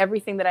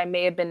that I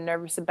may have been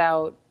nervous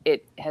about,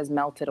 it has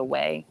melted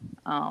away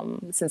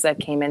since I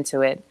came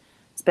into it.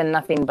 It's been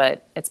nothing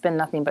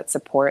but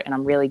support, and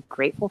I'm really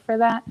grateful for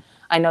that.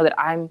 I know that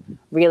I'm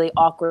really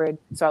awkward,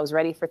 so I was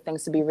ready for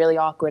things to be really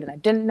awkward, and I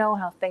didn't know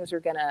how I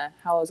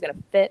was gonna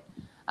fit.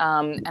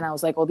 And I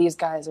was like, well, these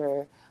guys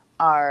are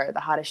the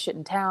hottest shit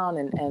in town,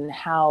 and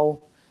how,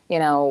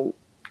 am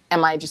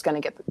I just gonna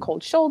get the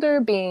cold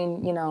shoulder,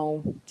 being,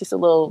 just a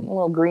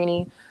little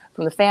greenie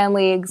from the fan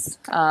leagues?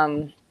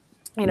 Do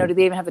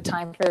they even have the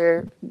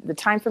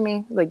time for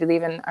me? Like, are they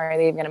even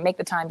gonna make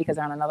the time because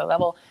they're on another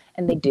level?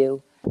 And they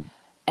do.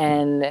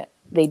 And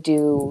they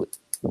do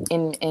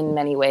in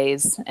many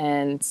ways,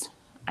 and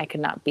I could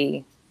not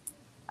be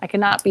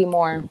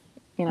more,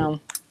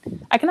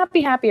 I cannot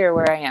be happier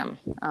where I am,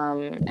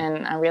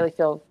 and I really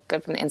feel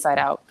good from the inside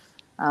out,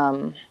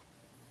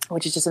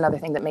 which is just another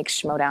thing that makes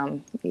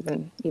Schmoedown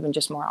even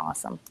just more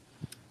awesome.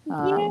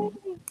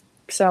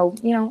 So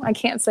I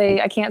can't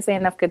say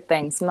enough good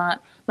things. I'm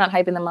not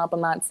hyping them up.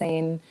 I'm not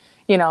saying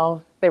they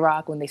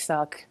rock when they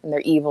suck and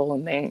they're evil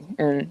and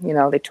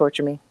they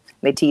torture me.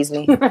 They tease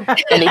me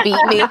and they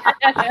beat me,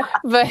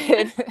 but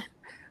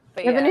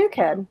you're the new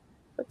kid.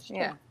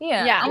 Yeah.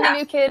 I'm the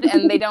new kid,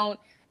 and they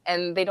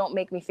don't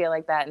make me feel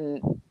like that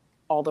in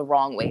all the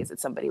wrong ways that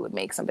somebody would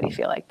make somebody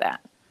feel like that.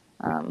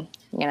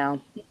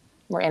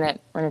 We're in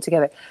it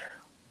together.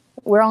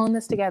 We're all in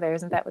this together,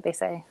 isn't that what they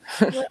say?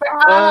 I'm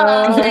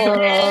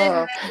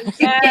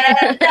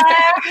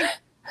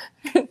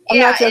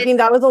not joking.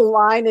 That was a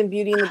line in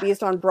Beauty and the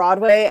Beast on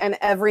Broadway, and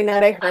every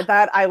night I heard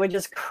that, I would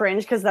just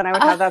cringe, because then I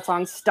would have that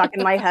song stuck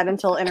in my head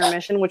until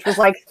intermission, which was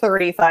like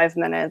 35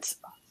 minutes.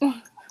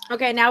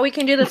 Okay, now we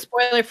can do the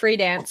spoiler-free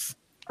dance.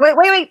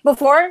 Wait.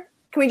 Before,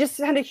 can we just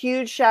send a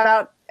huge shout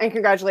out and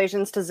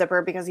congratulations to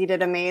Zipper, because he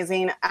did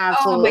amazing.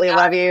 Absolutely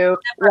love you.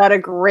 What a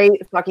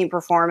great fucking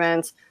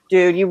performance.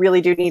 Dude, you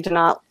really do need to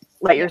not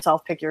let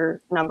yourself pick your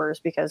numbers,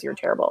 because you're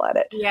terrible at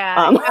it.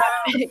 Yeah.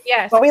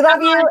 Yes. But we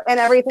love you and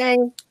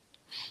everything.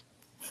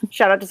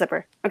 Shout out to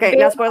Zipper. Okay,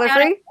 now spoiler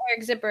free.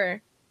 Eric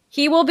Zipper.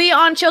 He will be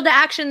on Chill to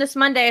Action this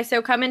Monday,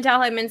 so come and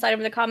tell him inside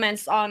of the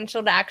comments on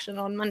Chill to Action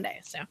on Monday.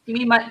 So you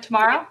mean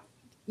tomorrow?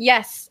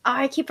 Yes.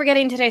 I keep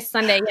forgetting today's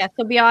Sunday. Yes,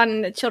 he'll be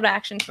on Chill to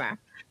Action tomorrow.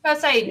 I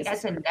was saying,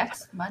 as in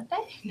next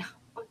Monday? No.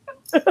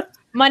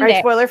 Monday. All right,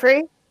 spoiler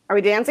free. Are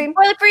we dancing?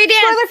 Spoiler free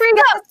dance. Spoiler free.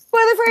 Go.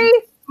 Spoiler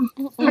free.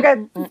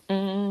 Okay.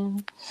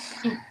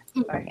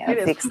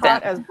 It is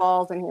hot as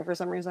balls in here for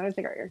some reason. I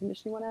think our air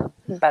conditioning went out.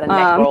 About a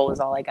neck roll is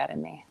all I got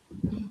in me.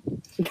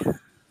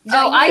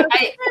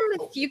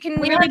 You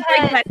can really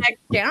break that neck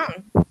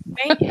down.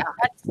 Right? Yeah,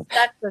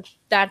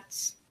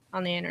 that's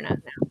on the internet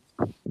now.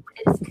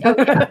 It's on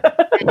the internet.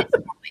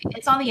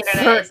 It's on the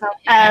internet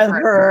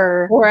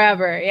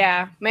forever.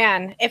 Yeah,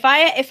 man. If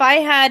I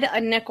had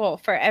a nickel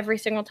for every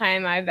single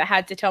time I've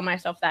had to tell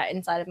myself that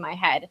inside of my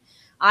head,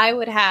 I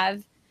would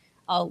have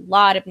a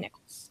lot of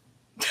nickels.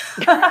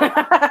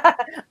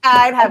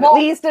 I'd have at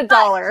least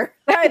 $1.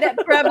 I'd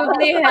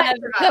probably have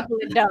a couple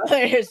of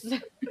dollars.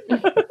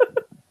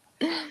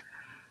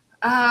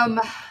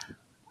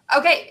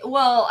 Okay.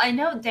 Well, I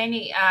know,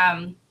 Danny.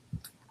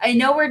 I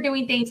know we're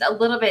doing things a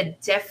little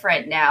bit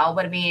different now,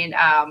 but I mean,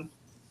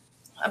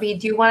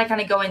 do you want to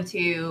kind of go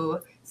into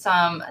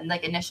some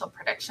initial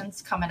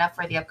predictions coming up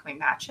for the upcoming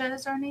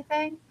matches or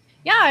anything?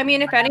 Yeah, I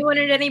mean, if anyone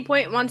at any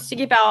point wants to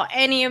give out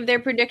any of their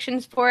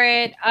predictions for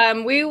it,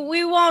 we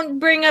won't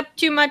bring up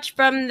too much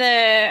from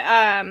the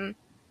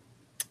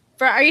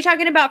are you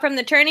talking about from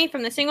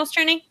the singles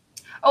tourney?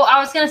 Oh, I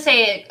was gonna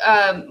say,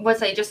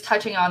 just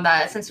touching on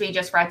that, since we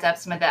just wrapped up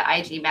some of the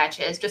IG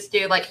matches, just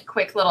do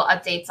quick little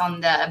updates on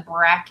the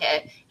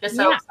bracket, just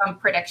so some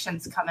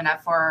predictions coming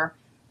up for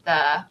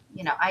the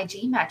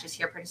IG matches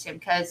here pretty soon,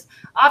 because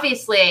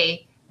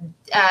obviously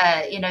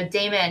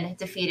Damon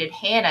defeated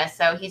Hannah,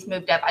 so he's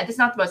moved up. This is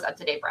not the most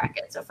up-to-date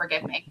bracket, so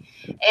forgive me.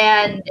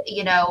 And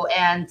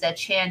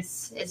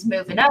Chance is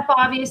moving up,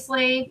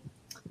 obviously,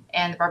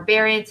 and the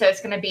Barbarian. So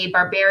it's going to be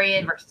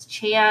Barbarian versus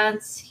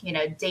Chance.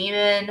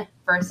 Damon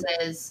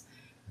versus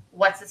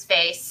what's his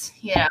face.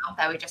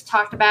 That we just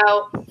talked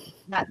about.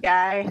 That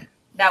guy.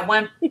 That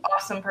one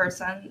awesome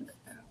person.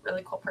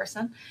 Really cool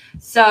person.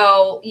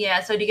 So do you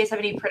guys have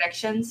any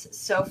predictions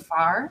so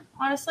far?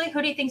 Honestly,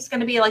 who do you think is going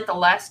to be like the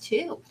last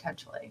two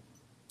potentially?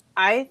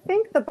 I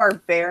think the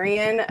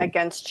Barbarian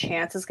against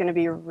Chance is going to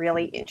be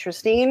really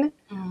interesting,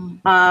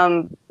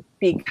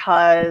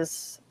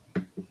 because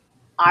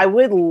I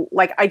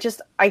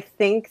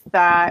think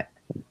that,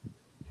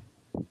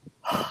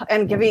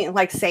 and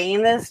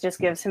saying this just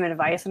gives him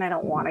advice, and I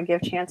don't want to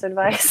give Chance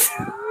advice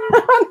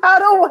on how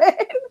to win,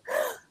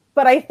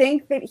 but I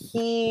think that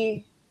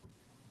he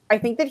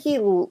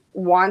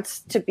wants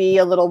to be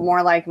a little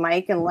more like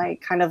Mike and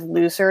like kind of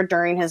looser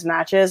during his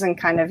matches and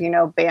kind of,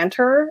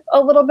 banter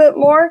a little bit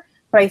more.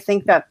 But I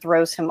think that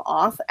throws him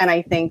off. And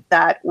I think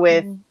that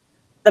with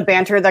the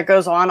banter that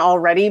goes on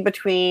already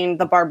between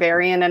the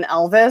Barbarian and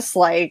Elvis,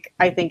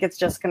 I think it's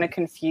just going to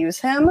confuse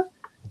him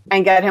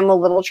and get him a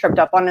little tripped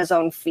up on his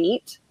own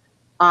feet.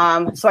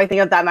 So I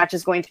think that match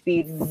is going to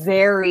be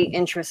very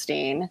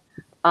interesting.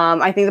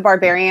 I think the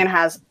Barbarian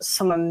has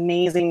some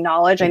amazing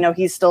knowledge. I know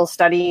he's still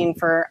studying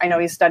for,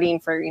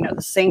 the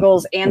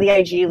singles and the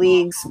IG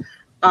leagues.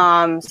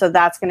 So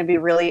that's going to be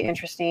really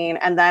interesting.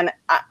 And then,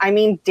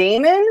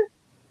 Damon,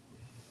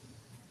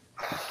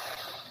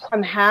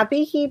 I'm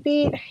happy he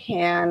beat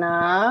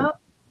Hannah.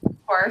 Of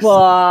course.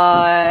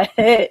 But,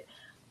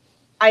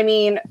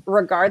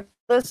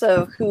 regardless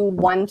of who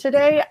won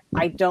today,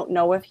 I don't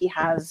know if he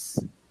has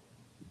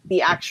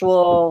the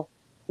actual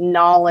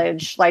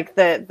knowledge,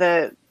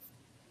 the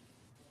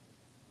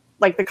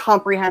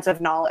comprehensive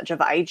knowledge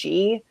of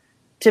IG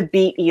to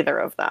beat either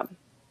of them.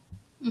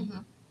 Mm-hmm.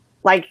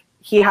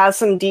 He has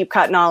some deep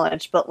cut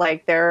knowledge, but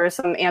there are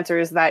some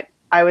answers that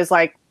I was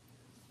like,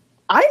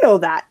 I know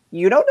that.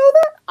 You don't know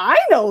that? I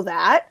know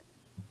that.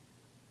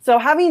 So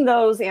having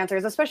those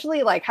answers,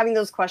 especially having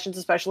those questions,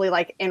 especially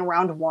in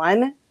round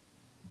one,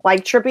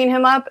 tripping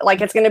him up,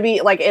 it's going to be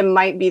it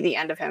might be the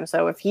end of him.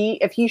 So if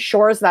he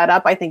shores that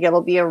up, I think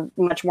it'll be a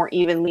much more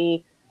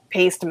evenly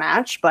paced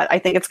match, but I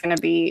think it's going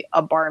to be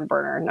a barn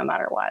burner no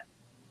matter what.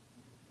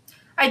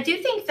 I do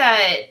think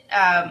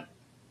that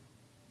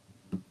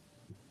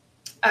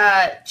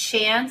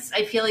Chance,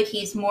 I feel like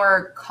he's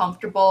more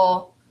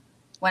comfortable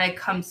when it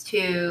comes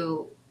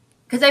to,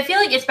 because I feel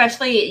like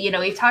especially,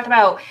 we've talked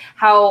about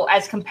how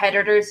as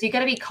competitors, you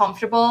got to be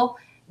comfortable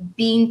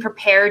being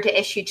prepared to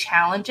issue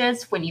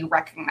challenges when you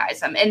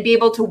recognize them and be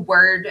able to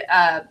word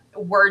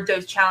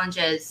those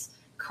challenges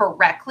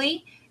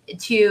correctly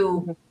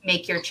to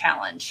make your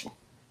challenge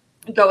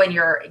go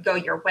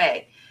your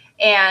way.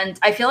 And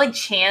I feel like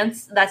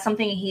Chance, that's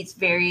something he's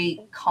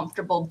very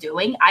comfortable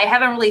doing. I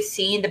haven't really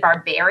seen the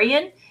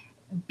Barbarian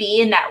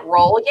be in that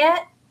role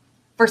yet,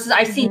 versus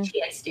I've seen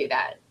Chance do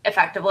that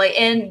effectively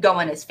and go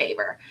in his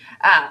favor.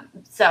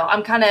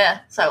 I'm kind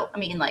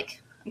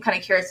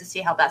of curious to see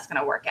how that's going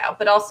to work out.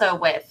 But also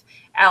with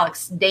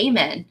Alex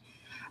Damon,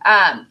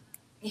 I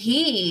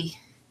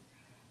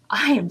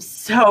am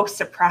so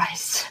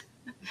surprised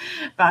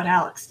about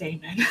Alex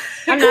Damon.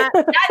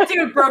 That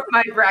dude broke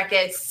my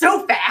bracket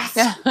so fast.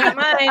 Not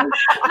mine.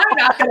 I'm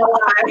not gonna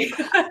lie.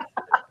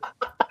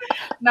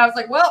 And I was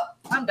like, well,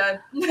 I'm done.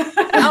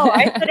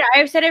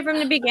 I've said it from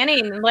the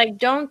beginning.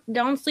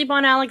 Don't sleep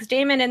on Alex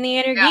Damon in the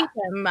Inner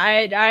Geekdom.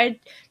 I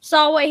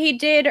saw what he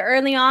did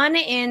early on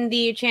in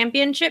the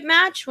championship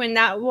match when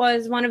that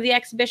was one of the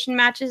exhibition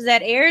matches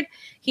that aired.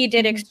 He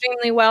did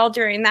extremely well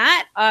during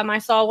that. I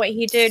saw what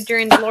he did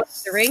during the Lord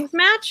of the Rings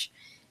match.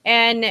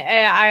 And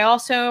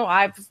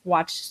I've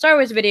watched Star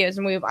Wars videos,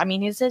 and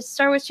he's a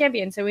Star Wars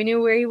champion, so we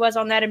knew where he was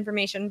on that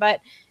information.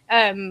 But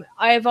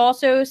I've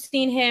also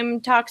seen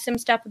him talk some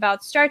stuff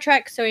about Star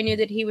Trek, so I knew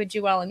that he would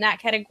do well in that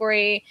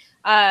category.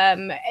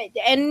 And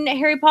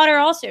Harry Potter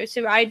also.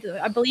 So I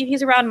believe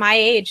he's around my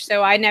age.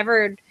 So I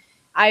like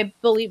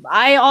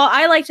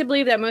to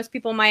believe that most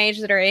people my age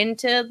that are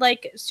into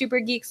super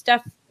geek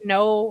stuff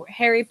know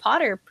Harry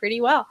Potter pretty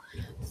well.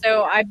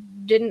 So I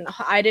didn't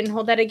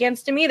hold that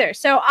against him either.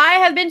 So I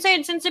have been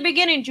saying since the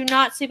beginning, do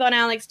not sleep on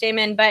Alex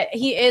Damon, but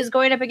he is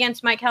going up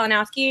against Mike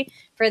Kalinowski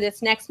for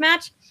this next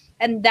match.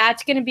 And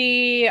that's going to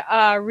be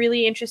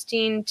really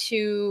interesting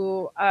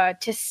to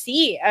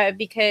see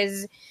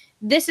because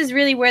this is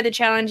really where the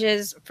challenge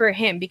is for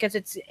him, because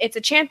it's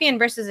a champion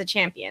versus a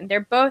champion.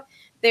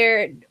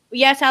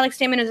 Yes, Alex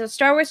Damon is a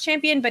Star Wars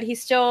champion, but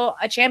he's still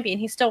a champion.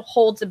 He still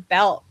holds a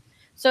belt.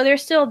 So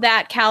there's still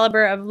that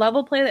caliber of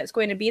level play that's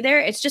going to be there.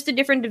 It's just a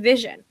different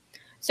division.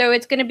 So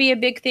it's going to be a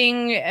big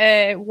thing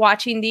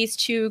watching these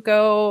two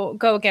go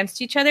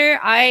against each other.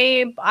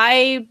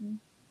 I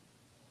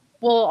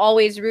will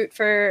always root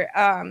for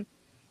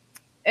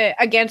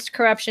against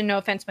corruption. No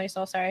offense,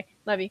 Marisol. Sorry.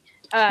 Love you.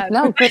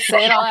 No,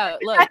 say it all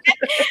out. Look,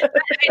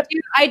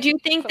 I do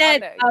think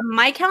that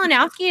Mike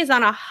Kalinowski is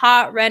on a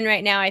hot run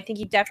right now. I think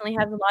he definitely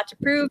has a lot to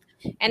prove,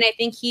 and I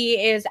think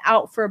he is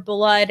out for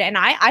blood. And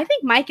I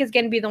think Mike is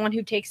going to be the one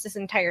who takes this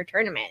entire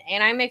tournament,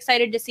 and I'm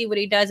excited to see what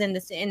he does in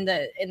the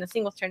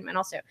singles tournament.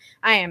 Also,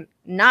 I am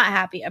not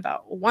happy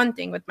about one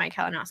thing with Mike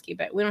Kalinowski,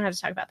 but we don't have to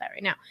talk about that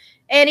right now.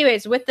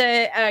 Anyways, with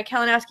the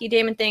Kalinowski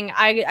Damon thing,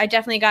 I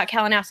definitely got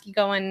Kalinowski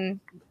going,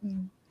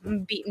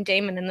 beating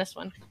Damon in this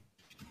one.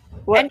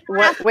 What?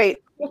 Wait.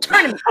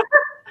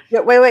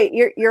 Wait.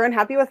 You're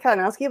unhappy with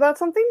Kalinowski about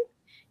something?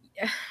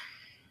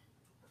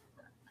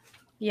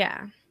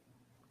 Yeah,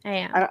 I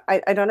am.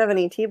 I don't have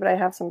any tea, but I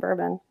have some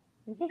bourbon.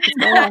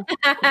 Well,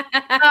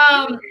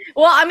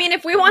 I mean,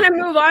 if we want to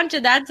move on to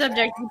that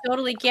subject, we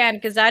totally can,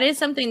 because that is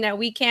something that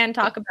we can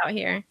talk about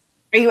here.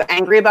 Are you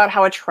angry about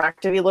how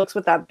attractive he looks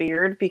with that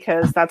beard?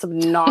 Because that's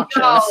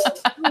obnoxious.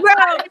 We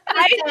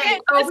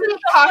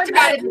talked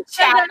about it in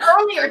chat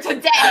earlier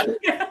today.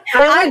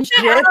 I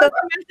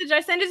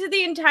sent it to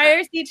the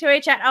entire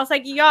C2A chat. I was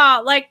like,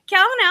 y'all, like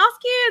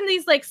Kalinowski and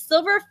these like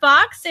silver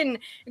fox and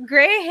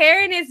gray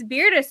hair in his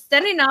beard is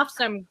sending off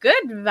some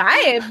good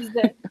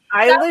vibes.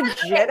 I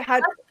legit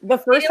had the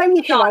first time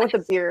he came out with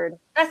the beard.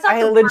 That's not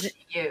the word you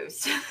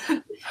used.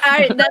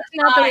 That's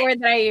not the word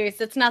that I used.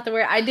 That's not the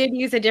word. I did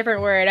use a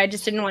different word. I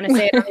just didn't want to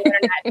say it on the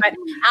internet. But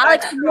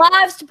Alex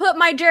loves to put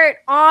my dirt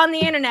on the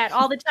internet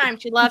all the time.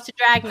 She loves to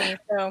drag me.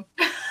 So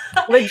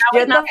legit,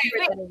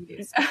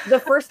 the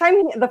first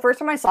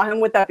time I saw him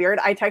with that beard,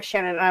 I texted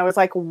Shannon and I was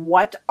like,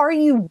 "What are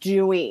you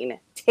doing?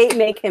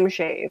 Make him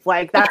shave.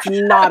 Like that's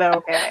not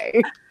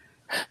okay."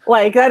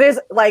 Like that is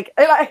like,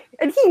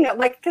 and he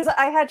like, because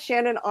I had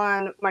Shannon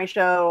on my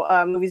show,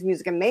 Movies,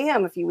 Music, and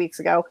Mayhem a few weeks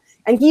ago,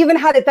 and he even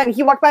had it then.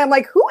 He walked by, I'm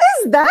like, who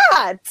is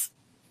that?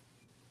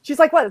 She's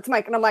like, what? It's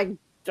Mike, and I'm like,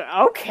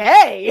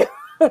 okay.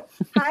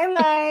 Hi,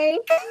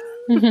 Mike.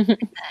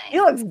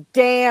 He looks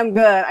damn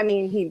good. I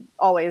mean, he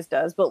always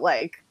does, but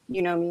like,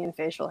 you know me and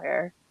facial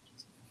hair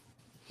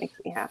makes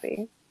me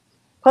happy.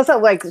 Plus,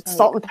 that like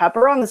salt and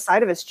pepper on the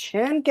side of his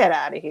chin. Get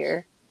out of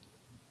here.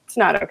 It's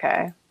not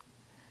okay.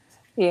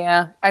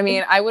 Yeah, I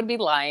mean, I would be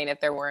lying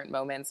if there weren't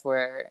moments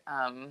where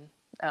I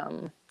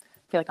feel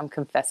like I'm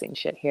confessing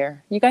shit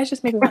here. You guys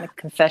just make me want to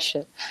confess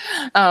shit.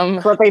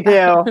 That's what they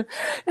do.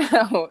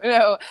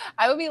 No,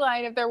 I would be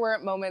lying if there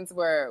weren't moments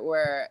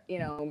where you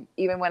know,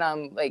 even when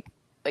I'm like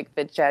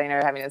fit chatting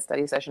or having a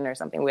study session or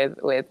something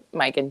with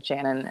Mike and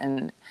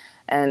Shannon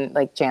and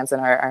like Chance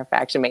and our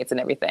faction mates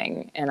and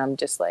everything, and I'm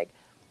just like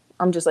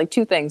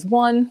two things.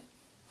 One,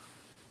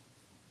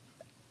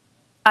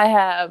 I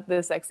have the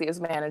sexiest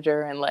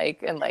manager and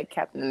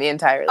captain in the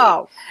entire league.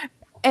 Oh.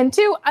 And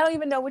two, I don't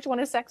even know which one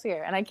is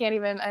sexier, and I can't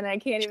even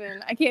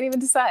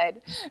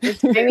decide.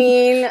 I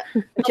mean,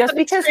 just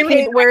because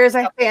Kate wears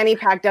a fanny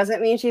pack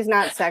doesn't mean she's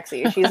not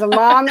sexy. She's a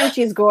mom and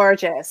she's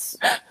gorgeous.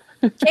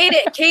 Kate,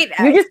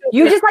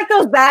 you just like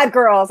those bad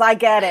girls. I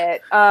get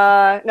it.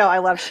 No, I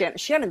love Shannon.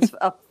 Shannon's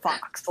a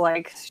fox.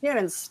 Like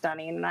Shannon's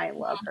stunning, and I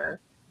love her.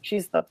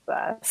 She's the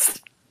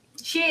best.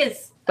 She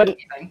is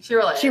amazing.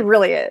 She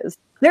really is.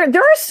 There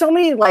are so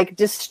many like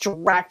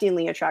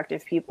distractingly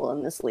attractive people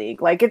in this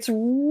league. Like it's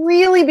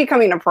really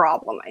becoming a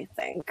problem, I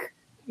think.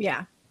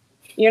 Yeah.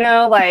 You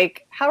know,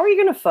 like how are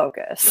you going to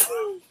focus?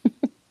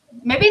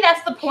 Maybe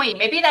that's the point.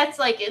 Maybe that's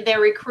like they're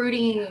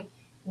recruiting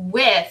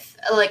with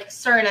like a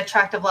certain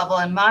attractive level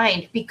in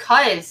mind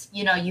because,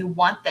 you know, you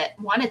want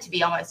it to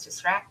be almost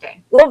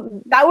distracting.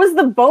 Well, that was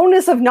the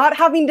bonus of not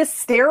having to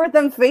stare at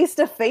them face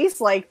to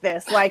face like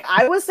this. Like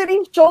I was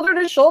sitting shoulder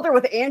to shoulder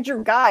with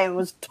Andrew Guy and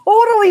was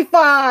totally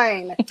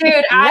fine. Dude,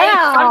 if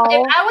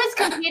I was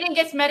competing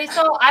against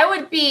Medisol, I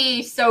would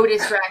be so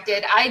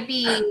distracted. I'd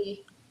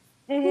be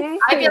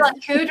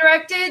like, who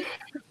directed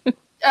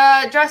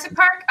Jurassic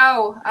Park?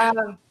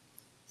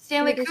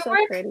 Stanley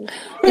Kubrick?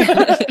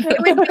 It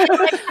would be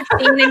like a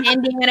scene in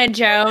Indiana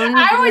Jones.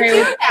 I would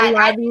do that.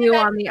 Love you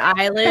on the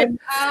island.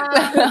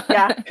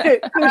 Yeah.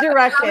 Who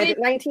directed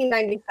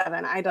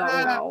 1997? I don't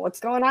know. What's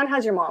going on?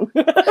 How's your mom?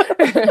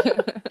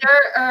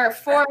 There are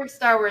 4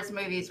 Star Wars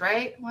movies,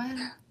 right? What?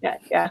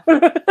 Yeah.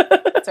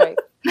 That's right.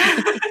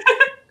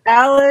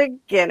 Alec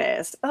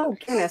Guinness. Oh,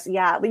 Guinness.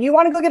 Yeah. You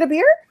want to go get a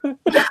beer? Oh,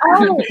 yeah.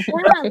 Let's go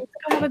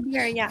have a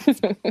beer. Yeah.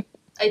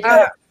 I do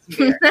have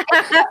beer.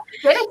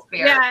 Guinness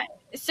beer. Yeah.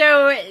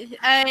 So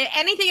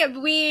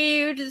anything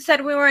we said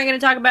we weren't going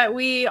to talk about,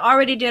 we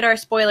already did our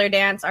spoiler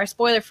dance, our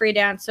spoiler-free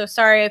dance. So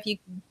sorry if you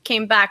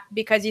came back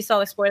because you saw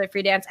the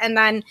spoiler-free dance. And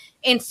then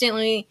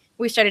instantly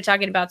we started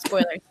talking about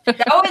spoilers.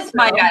 That was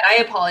my bad.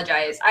 I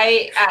apologize.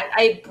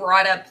 I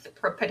brought up the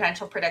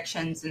potential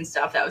predictions and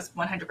stuff. That was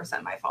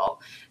 100% my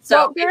fault.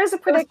 So there is a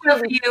prediction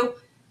for you.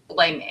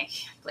 Blame me,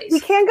 please. We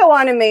can go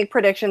on and make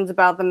predictions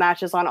about the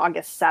matches on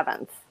August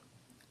 7th.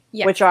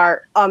 Yes. Which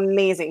are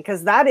amazing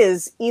because that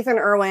is Ethan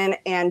Irwin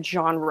and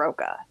John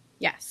Roca.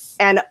 Yes.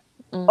 And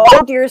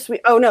oh dear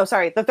sweet, oh no,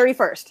 sorry, the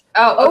 31st.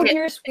 Oh, okay. Oh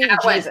dear sweet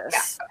Jesus.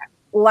 Yeah, okay.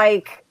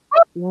 Like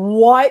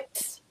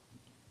what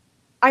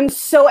I'm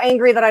so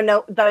angry that I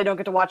don't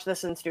get to watch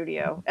this in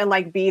studio and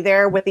like be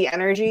there with the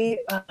energy.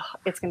 Ugh,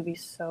 it's gonna be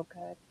so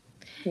good.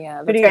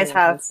 Yeah. What do you guys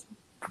have?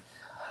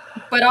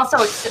 But also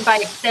by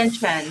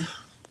extension,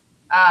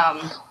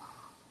 I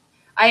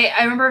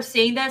remember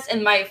seeing this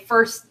in my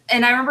first,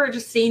 and I remember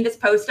just seeing this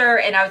poster,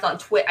 and I was on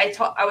Twitter.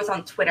 I was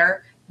on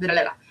Twitter.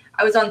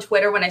 I was on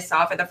Twitter when I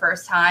saw it for the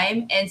first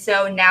time, and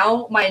so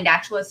now my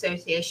natural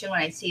association when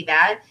I see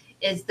that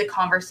is the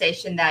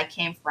conversation that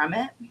came from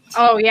it.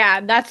 Oh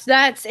yeah,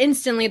 that's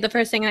instantly the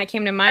first thing that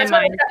came to my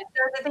mind.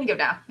 That's I think of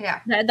now.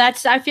 Yeah,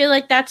 that's. I feel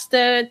like that's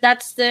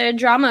the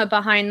drama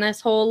behind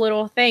this whole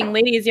little thing.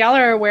 Ladies, y'all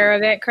are aware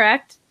of it,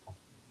 correct?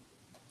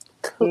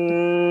 Fill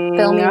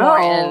me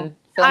more in.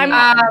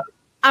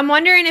 I'm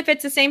wondering if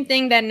it's the same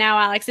thing then now,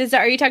 Alex.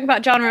 Are you talking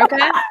about John Rocha?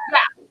 Yeah.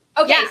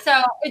 Okay, Yeah.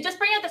 so just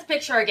bring out this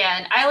picture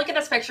again. I look at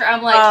this picture.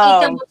 I'm like,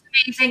 Ethan looks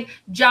amazing.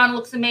 John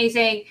looks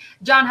amazing.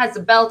 John has the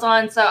belt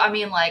on, so I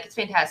mean, like, it's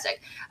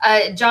fantastic.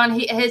 John,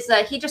 he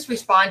just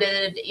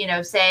responded,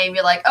 saying,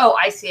 "We're like, oh,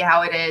 I see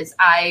how it is.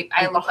 I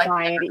look like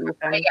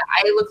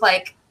I look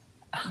like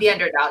the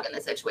underdog in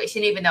this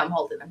situation, even though I'm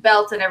holding the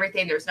belt and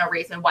everything. There's no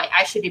reason why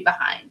I should be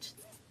behind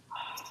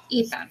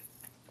Ethan."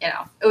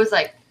 It was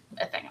like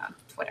a thing on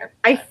Twitter.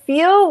 I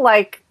feel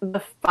like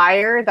the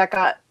fire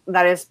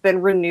that has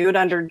been renewed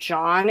under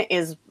John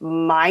is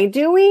my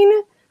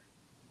doing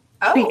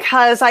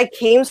because I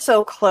came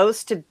so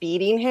close to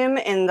beating him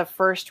in the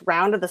first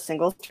round of the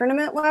singles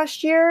tournament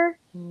last year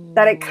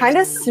that it kind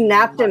of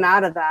snapped him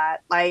out of that.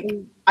 Like,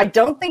 I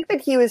don't think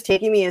that he was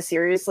taking me as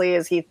seriously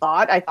as he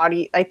thought. I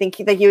think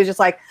that he was just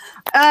like,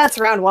 it's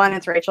round one,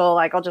 it's Rachel.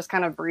 Like, I'll just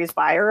kind of breeze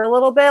by her a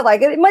little bit.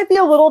 Like, it might be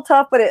a little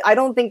tough, but I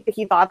don't think that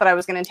he thought that I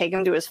was going to take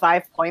him to his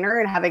 5-pointer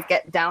and have it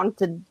get down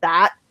to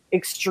that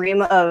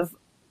extreme of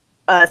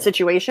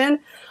situation.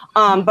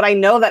 But I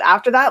know that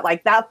after that,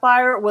 like, that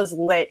fire was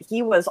lit.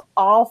 He was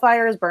all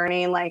fires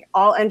burning, like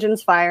all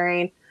engines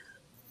firing.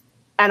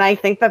 And I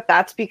think that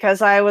that's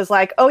because I was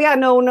like, oh yeah,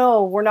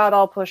 no, we're not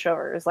all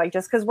pushovers. Like,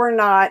 just because we're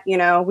not,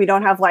 we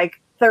don't have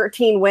like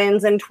 13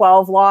 wins and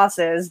 12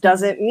 losses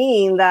doesn't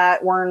mean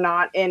that we're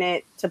not in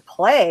it to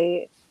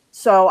play.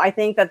 So I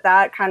think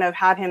that kind of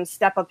had him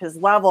step up his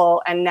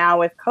level. And now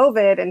with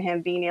COVID and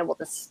him being able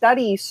to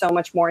study so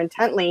much more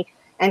intently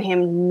and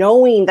him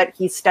knowing that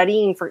he's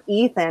studying for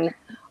Ethan,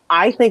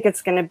 I think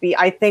it's going to be,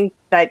 I think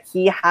that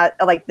he had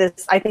like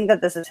this, I think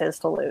that this is his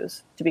to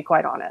lose, to be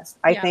quite honest.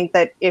 I think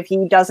that if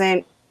he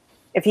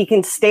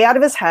can stay out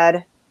of his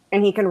head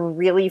and he can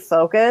really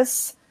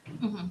focus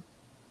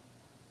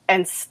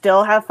and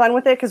still have fun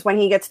with it, because when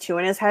he gets too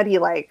in his head,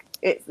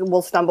 it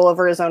will stumble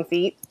over his own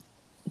feet.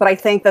 But I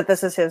think that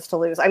this is his to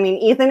lose. I mean,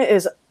 Ethan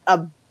is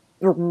a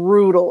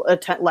brutal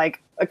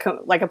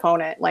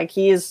opponent. Like,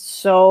 he is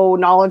so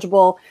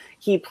knowledgeable.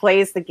 He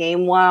plays the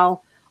game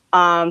well.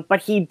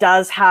 But he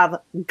does have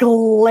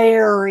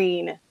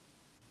glaring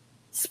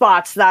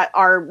spots that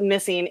are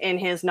missing in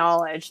his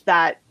knowledge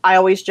that I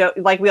always joke,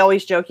 like we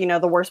always joke, the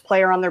worst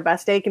player on their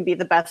best day can be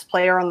the best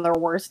player on their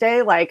worst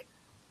day. Like,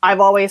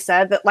 I've always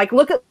said that, like,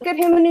 look at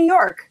him in New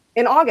York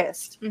in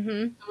August.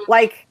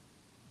 Like,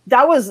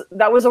 that was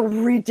a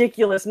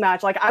ridiculous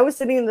match. Like, I was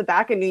sitting in the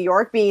back in New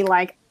York being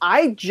like,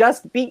 I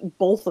just beat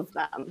both of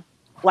them.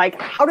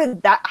 Like, how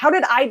did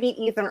I beat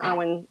Ethan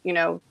Irwin,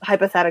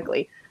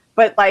 hypothetically?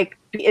 But like,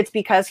 it's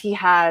because he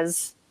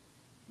has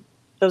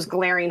those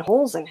glaring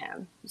holes in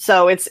him.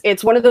 So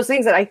it's one of those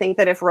things that I think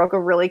that if Rocha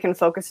really can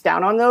focus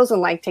down on those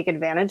and like take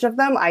advantage of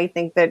them, I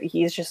think that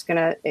he's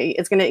gonna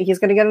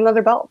get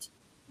another belt,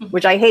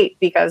 which I hate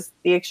because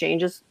the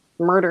exchange is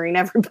murdering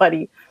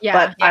everybody.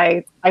 Yeah, but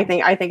yeah. I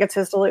think it's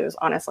his to lose,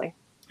 honestly.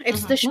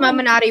 It's the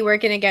Shmaminati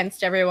working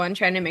against everyone,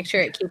 trying to make sure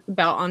it keeps the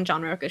belt on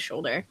John Rocha's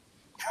shoulder.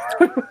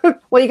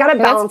 Well, you got to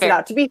balance it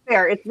out. To be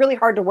fair, it's really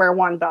hard to wear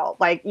one belt.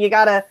 Like, you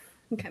gotta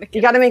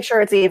make sure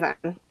it's even.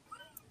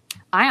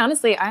 I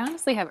honestly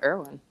have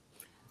Irwin.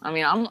 I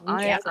mean,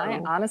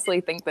 I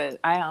honestly think that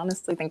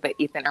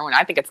Ethan Irwin.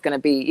 I think it's gonna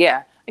be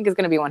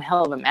one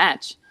hell of a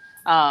match.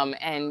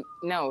 And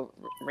no,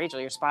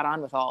 Rachel, you're spot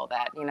on with all of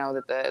that.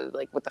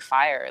 That with the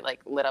fire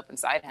lit up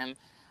inside him.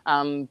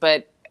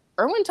 But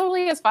Irwin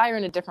totally has fire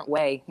in a different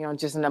way.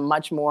 Just in a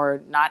much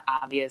more not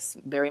obvious,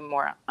 very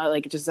more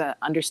just an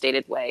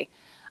understated way.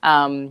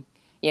 And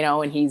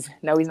he's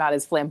not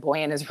as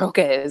flamboyant as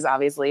Rocha is,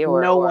 obviously,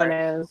 or no one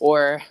is,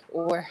 or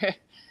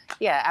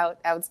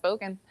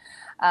outspoken.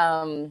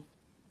 But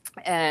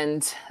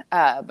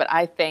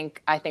I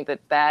think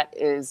that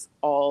is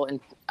all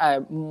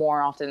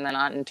more often than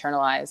not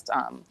internalized.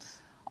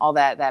 All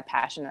that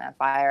passion and that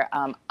fire.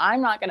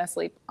 I'm not going to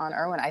sleep on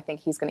Irwin. I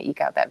think he's going to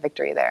eke out that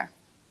victory there.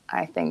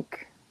 I'm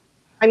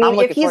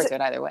looking forward to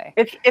it either way.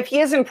 If he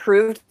has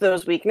improved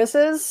those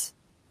weaknesses,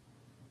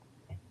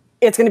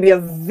 it's going to be a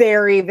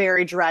very,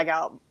 very drag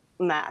out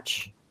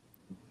match.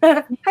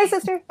 Hi,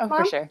 sister. Oh,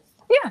 Mom? for sure.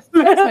 Yeah,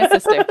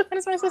 that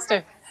is my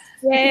sister.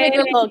 Yay. A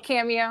little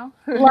cameo.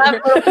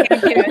 Love a little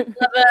cameo.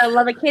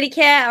 Love a kitty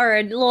cat or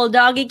a little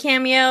doggy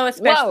cameo,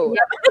 especially. Whoa.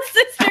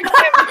 Sister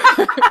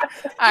cameo.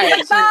 All right,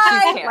 she's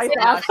canceled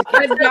now.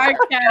 She's A Dark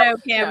Shadow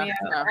cameo.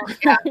 No.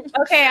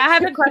 Okay, I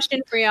have a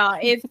question for y'all.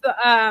 If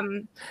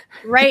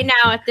right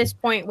now at this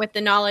point, with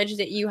the knowledge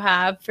that you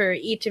have for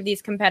each of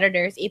these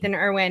competitors, Ethan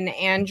Irwin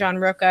and John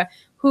Rocha,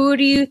 who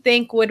do you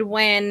think would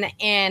win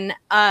in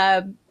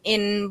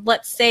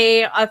let's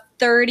say a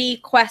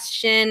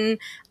 30-question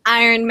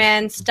Iron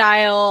Man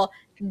style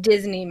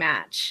Disney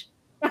match?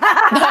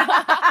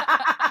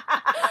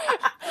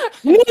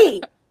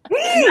 Me.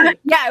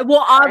 Yeah,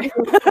 well,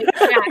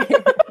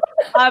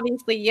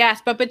 obviously,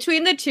 yes. But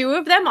between the two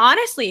of them,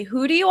 honestly,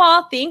 who do you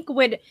all think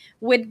would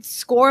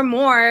score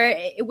more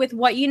with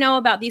what you know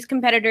about these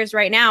competitors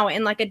right now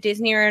in like a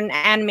Disney or an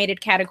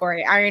animated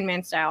category, Iron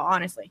Man style?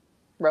 Honestly,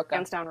 Rocha.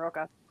 Hands down,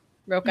 Rocha.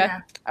 Rocha. Yeah.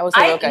 I would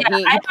say Rocha. Yeah,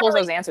 He pulls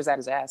those answers out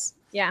his ass.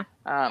 Yeah.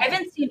 I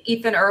haven't seen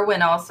Ethan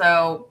Irwin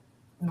also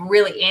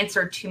really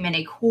answer too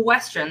many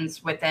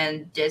questions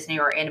within Disney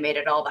or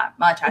animated all that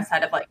much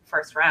outside of like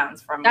first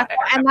rounds from what I And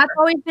remember. that's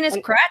always been his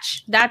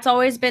crutch. That's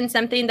always been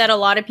something that a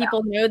lot of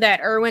people know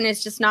that Irwin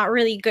is just not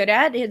really good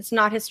at. It's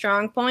not his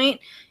strong point.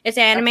 It's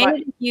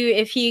animated.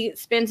 If he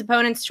spins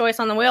opponent's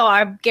choice on the wheel,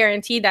 I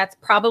guarantee that's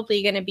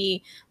probably going to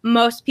be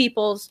most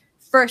people's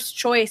first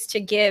choice to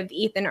give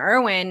Ethan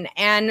Irwin.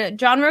 And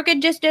John Rocha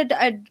just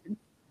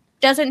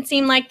doesn't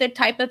seem like the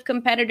type of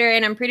competitor,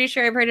 and I'm pretty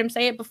sure I've heard him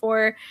say it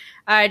before,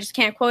 I just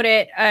can't quote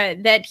it,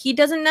 that he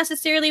doesn't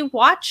necessarily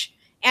watch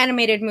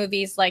animated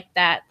movies like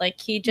that. Like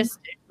he just,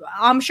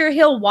 I'm sure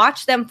he'll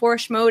watch them for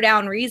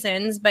Schmodown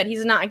reasons, but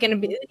he's not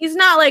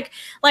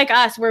like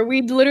us where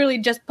we literally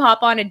just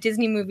pop on a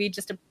Disney movie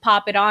just to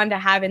pop it on to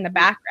have in the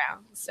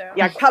background. So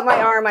Yeah, cut my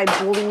arm, I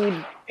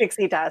bleed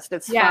pixie dust.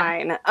 It's Yeah.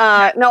 fine.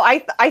 No,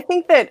 I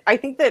think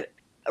that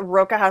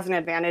Rocha has an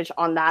advantage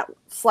on that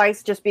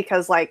slice just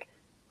because like,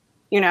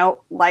 you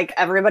know, like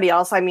everybody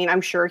else, I mean,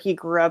 I'm sure he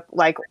grew up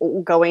like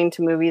going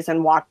to movies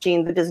and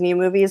watching the Disney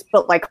movies,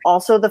 but like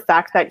also the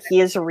fact that he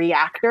is a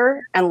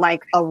reactor and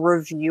like a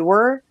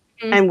reviewer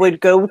and would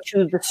go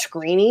to the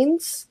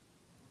screenings.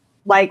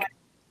 Like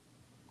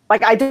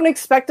I didn't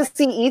expect to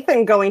see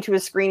Ethan going to a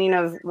screening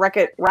of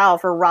Wreck-It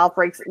Ralph or Ralph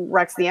Breaks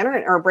the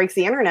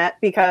Internet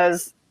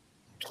because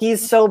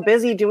he's so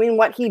busy doing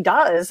what he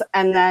does.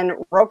 And then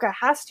Rocha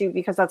has to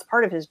because that's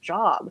part of his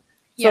job.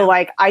 So,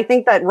 like, I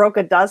think that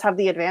Rocha does have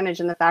the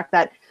advantage in the fact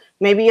that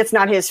maybe it's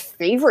not his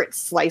favorite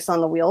slice on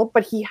the wheel,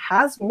 but he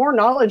has more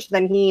knowledge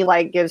than he,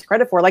 like, gives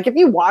credit for. Like, if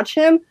you watch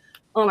him,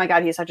 oh, my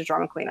God, he's such a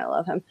drama queen. I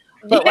love him.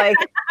 But, like,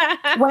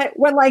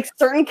 when like,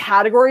 certain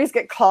categories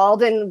get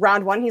called in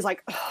round one, he's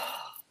like, oh.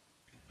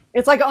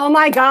 It's like, oh,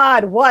 my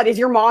God, what? Is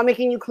your mom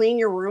making you clean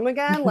your room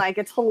again? Like,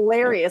 it's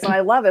hilarious, and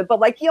I love it.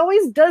 But, like, he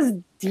always does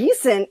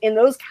decent in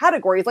those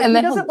categories. Like, and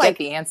then he doesn't, he'll like,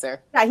 get the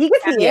answer. Yeah, he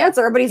gets the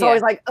answer, but he's Yeah.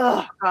 always like,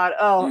 oh, God,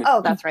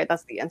 oh, that's right,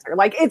 that's the answer.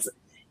 Like,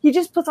 he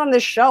just puts on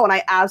this show, and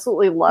I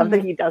absolutely love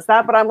that he does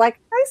that, but I'm like,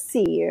 I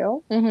see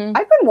you. I've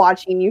been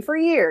watching you for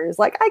years.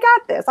 Like, I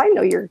got this. I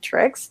know your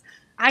tricks.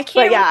 I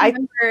can't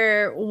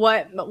remember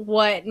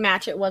what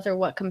match it was or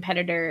what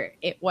competitor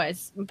it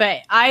was, but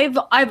I've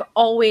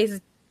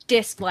always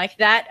disliked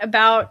that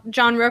about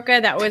John Rocha.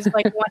 That was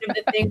like one of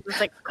the things. Was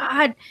like,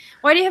 God,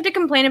 why do you have to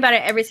complain about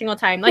it every single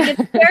time? Like, it's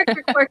a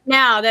character quirk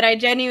now that I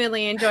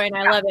genuinely enjoy and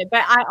I love it.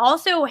 But I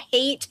also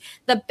hate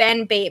the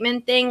Ben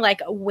Bateman thing,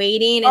 like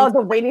waiting. Oh,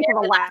 the waiting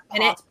for the last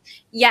minute.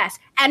 Yes,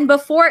 and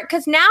before,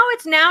 because now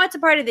it's a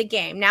part of the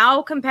game.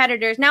 Now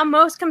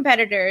most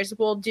competitors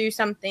will do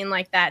something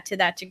like that to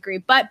that degree.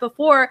 But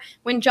before,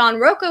 when John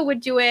Rocha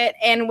would do it,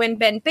 and when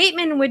Ben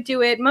Bateman would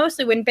do it,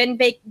 mostly when Ben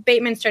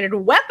Bateman started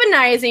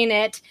weaponizing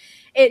it,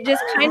 it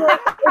just kind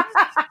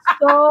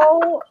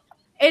of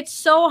it's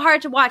so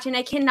hard to watch, and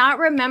I cannot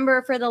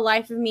remember for the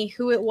life of me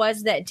who it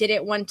was that did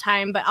it one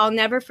time, but I'll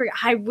never forget.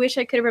 I wish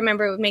I could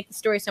remember. It would make the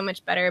story so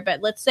much better.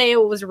 But let's say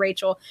it was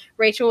Rachel.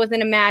 Rachel was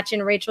in a match,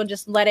 and Rachel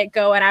just let it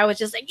go, and I was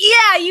just like,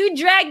 yeah, you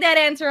dragged that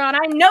answer on.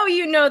 I know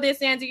you know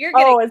this answer. You're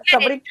going to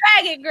drag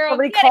it, girl.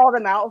 Somebody called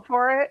him out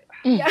for it?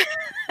 Yeah.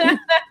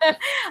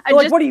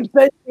 What are you,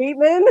 Ben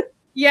Bateman?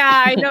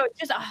 Yeah, I know.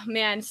 Just, oh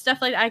man,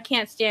 stuff like that I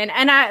can't stand.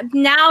 And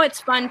now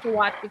it's fun to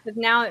watch because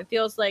now it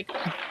feels like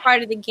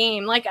part of the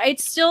game. Like,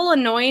 it's still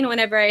annoying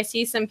whenever I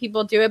see some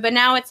people do it, but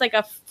now it's like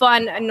a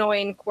fun,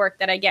 annoying quirk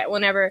that I get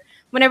whenever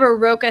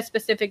Rocha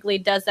specifically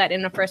does that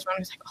in the first one.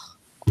 It's like, oh,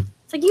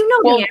 it's like,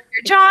 the answer,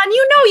 John.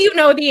 You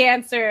know the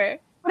answer.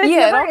 But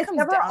it's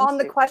never on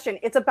the question.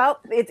 It's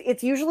about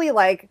it's usually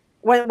like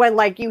when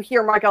like you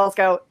hear Mark Ellis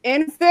go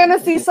in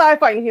fantasy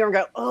sci-fi, and you hear him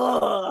go,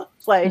 ugh,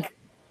 like.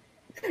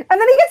 And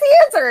then he gets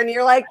the answer, and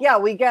you're like, yeah,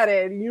 we get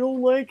it. You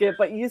don't like it,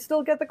 but you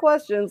still get the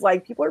questions.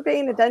 Like, people are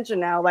paying attention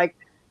now. Like,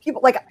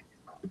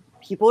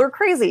 people are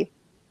crazy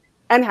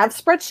and have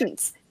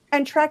spreadsheets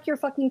and track your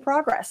fucking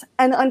progress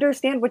and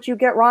understand what you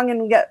get wrong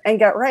and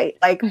get right.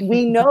 Like,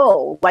 we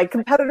know, like,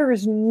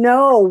 competitors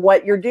know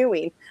what you're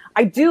doing.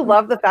 I do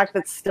love the fact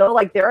that still,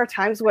 like, there are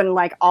times when,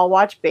 like, I'll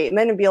watch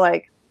Bateman and be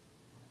like,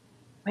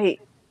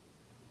 wait,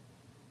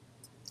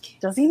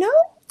 does he know?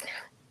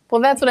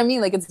 Well, that's what I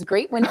mean. Like, it's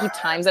great when he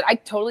times it. I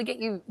totally get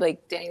you,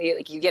 like, Danny,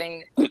 like, you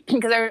getting,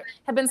 because there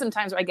have been some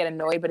times where I get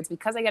annoyed, but it's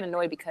because I get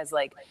annoyed because,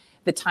 like,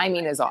 the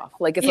timing is off.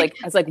 Like, it's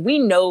like, we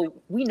know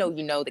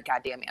you know the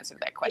goddamn answer to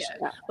that question.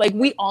 Yeah. Like,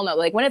 we all know,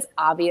 like, when it's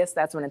obvious,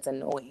 that's when it's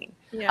annoying.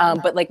 Yeah.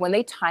 But, like, when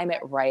they time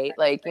it right,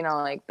 like, you know,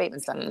 like,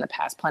 Bateman's done in the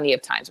past plenty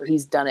of times where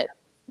he's done it,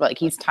 like,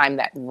 he's timed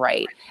that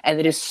right. And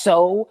it is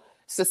so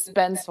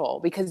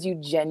suspenseful because you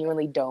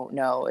genuinely don't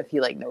know if he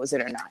like knows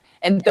it or not,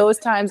 and those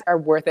times are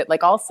worth it.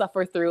 Like, I'll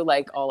suffer through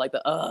like all like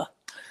the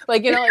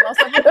like, you know, like I'll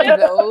suffer through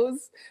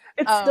those.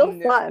 It's still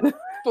fun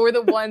for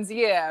the ones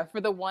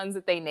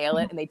that they nail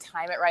it and they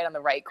time it right on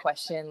the right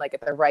question, like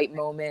at the right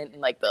moment,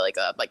 and like the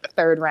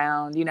third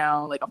round, you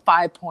know, like a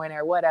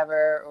 5-pointer,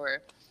 whatever,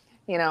 or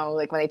you know,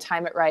 like when they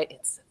time it right,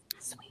 it's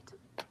sweet.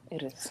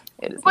 It is.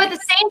 But at the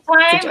same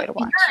time,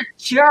 you're a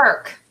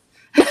jerk.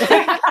 As a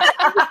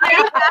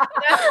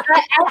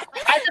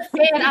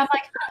fan, I'm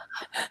like,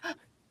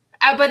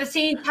 but at the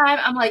same time,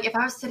 I'm like, if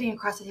I was sitting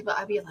across the table,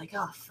 I'd be like,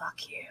 oh, fuck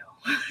you.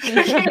 You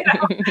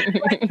know?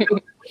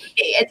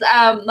 It's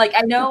like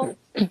I know,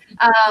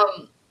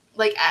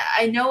 like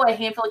I know a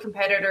handful of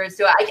competitors,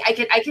 so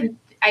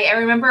I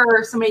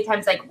remember so many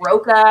times like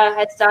Roca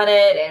has done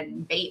it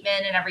and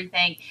Bateman and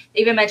everything. They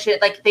even mentioned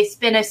it, like they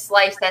spin a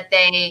slice that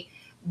they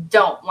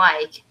don't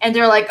like, and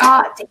they're like,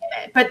 oh damn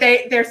it, but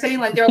they're sitting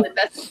like they're like,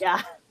 that's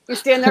yeah, you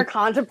stand there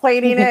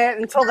contemplating it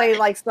until they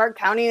like start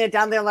counting it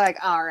down. They're like,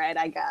 all right,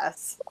 I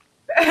guess.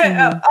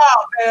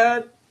 Oh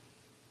man,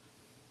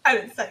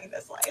 I've been studying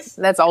this slice.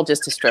 That's all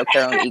just to stroke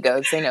their own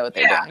egos. They know what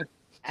they're doing.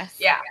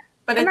 Yeah,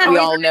 but we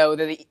all know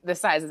the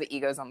size of the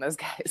egos on those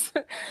guys.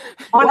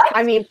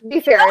 I mean, to be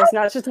fair, it's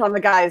not just on the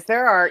guys.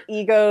 There are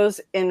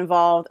egos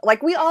involved.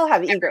 Like, we all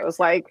have egos.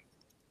 Like,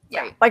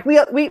 yeah, like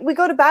we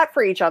go to bat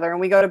for each other, and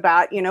we go to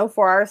bat, you know,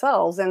 for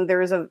ourselves. And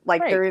there's a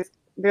like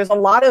there's a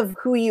lot of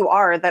who you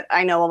are that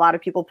I know a lot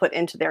of people put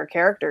into their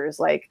characters,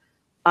 like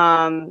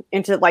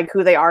into like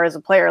who they are as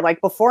a player. Like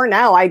before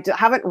now, I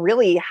haven't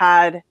really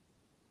had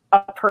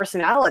a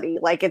personality.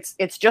 Like it's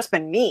just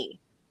been me,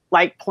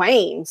 like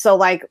playing. So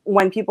like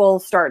when people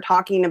start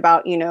talking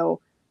about, you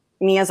know,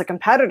 me as a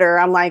competitor,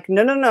 I'm like,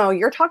 no,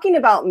 you're talking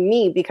about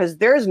me, because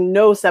there's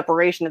no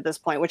separation at this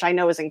point, which I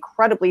know is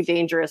incredibly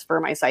dangerous for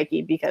my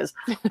psyche, because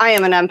I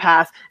am an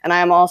empath and I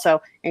am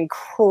also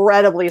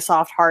incredibly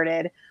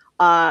soft-hearted.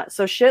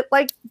 So shit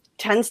like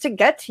tends to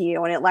get to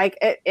you, and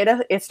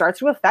it starts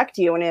to affect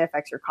you, and it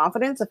affects your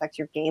confidence, affects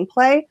your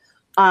gameplay.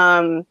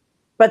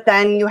 But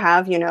then you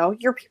have, you know,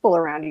 your people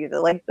around you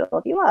that like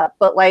build you up.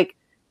 But like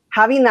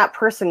having that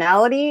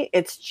personality,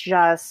 it's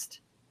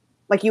just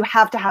like you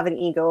have to have an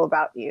ego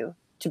about you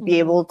to be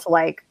able to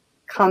like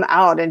come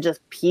out and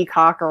just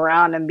peacock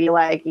around and be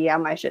like, yeah,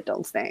 my shit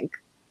don't stink.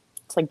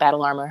 It's like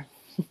battle armor.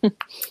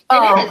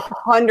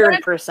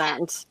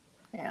 100%.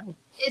 Yeah.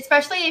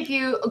 Especially if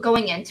you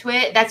going into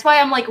it. That's why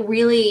I'm like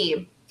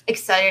really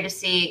excited to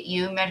see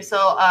you,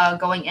 Marisol,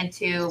 going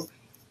into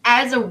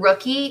as a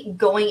rookie,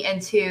 going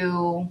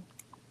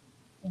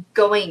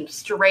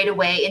straight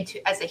away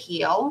into as a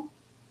heel.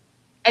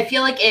 I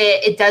feel like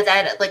it does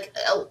add like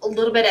a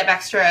little bit of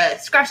extra,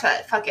 scratch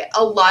that, fuck it,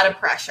 a lot of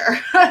pressure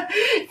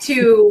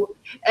to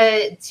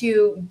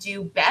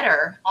do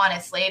better,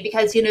 honestly,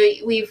 because, you know,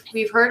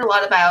 we've heard a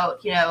lot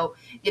about, you know,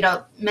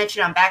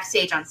 mentioned on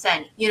Backstage on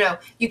Sen, you know,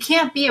 you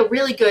can't be a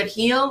really good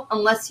heel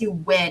unless you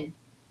win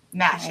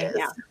matches.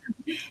 Yeah.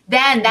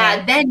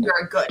 Then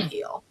you're a good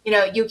heel. You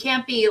know, you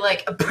can't be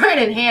like a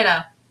Brennan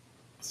Hanna,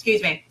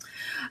 excuse me,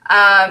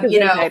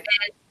 you know, and,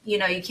 you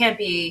know, you can't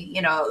be,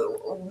 you know,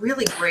 a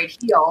really great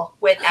heel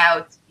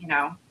without, you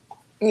know.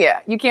 Yeah,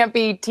 you can't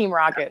be Team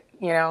Rocket,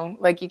 you know,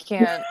 like you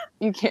can't.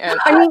 I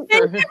mean,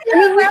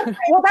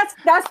 well,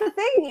 that's the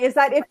thing, is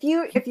that if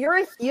you're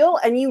a heel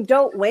and you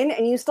don't win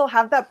and you still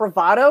have that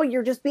bravado,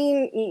 you're just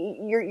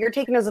you're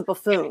taken as a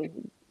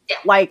buffoon. Yeah.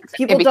 Like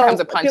people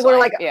are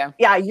like,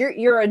 yeah,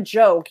 you're a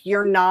joke.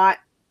 You're not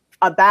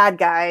a bad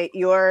guy.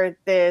 You're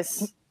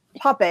this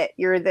puppet,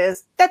 you're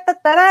this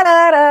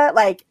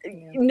like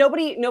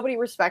nobody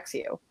respects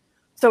you.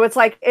 So it's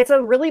like it's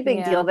a really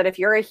big deal that if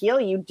you're a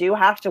heel, you do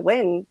have to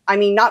win. I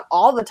mean, not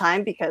all the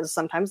time, because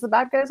sometimes the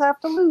bad guys have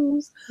to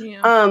lose.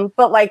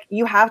 But like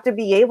you have to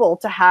be able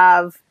to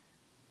have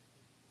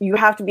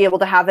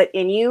it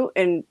in you,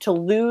 and to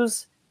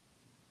lose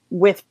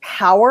with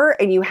power,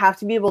 and you have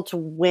to be able to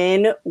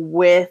win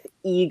with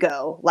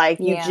ego. Like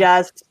you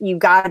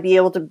got to be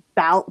able to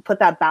put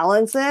that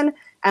balance in,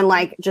 and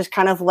like just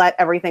kind of let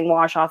everything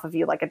wash off of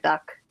you like a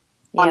duck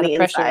on the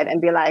inside, and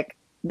be like,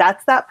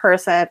 that's that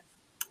person.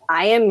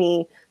 I am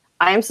me.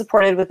 I am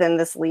supported within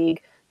this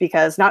league,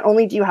 because not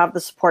only do you have the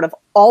support of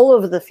all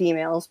of the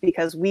females,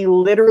 because we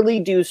literally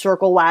do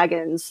circle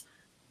wagons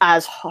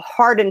as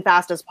hard and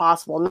fast as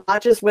possible,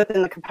 not just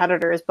within the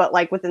competitors, but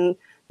like within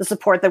the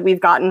support that we've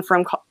gotten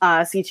from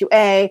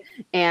C2A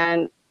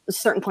and a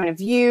certain point of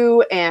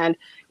view. And,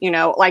 you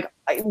know, like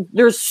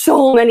there's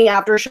so many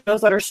after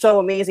shows that are so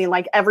amazing.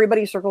 Like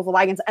everybody circles the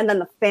wagons, and then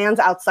the fans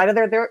outside of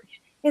there,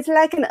 it's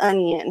like an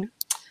onion.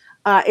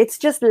 It's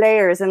just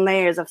layers and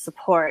layers of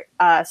support.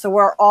 So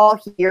we're all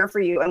here for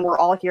you, and we're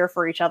all here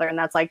for each other. And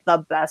that's like the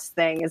best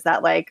thing is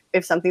that like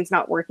if something's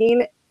not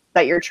working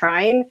that you're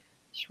trying,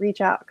 just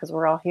reach out because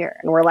we're all here.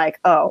 And we're like,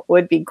 oh, it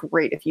would be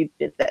great if you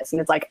did this.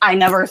 And it's like, I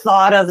never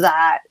thought of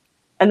that.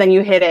 And then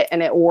you hit it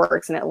and it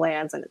works and it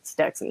lands and it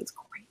sticks and it's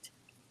great.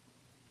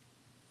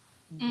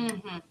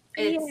 Mm-hmm.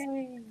 It's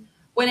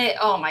when it,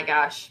 oh my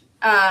gosh.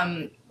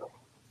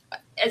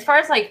 As far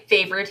as like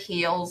favorite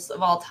heels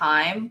of all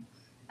time,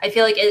 I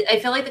feel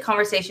like the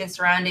conversation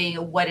surrounding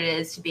what it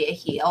is to be a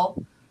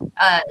heel,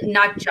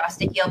 not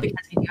just a heel,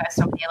 because we do have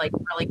so many like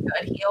really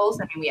good heels.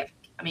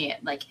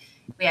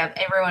 We have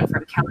everyone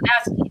from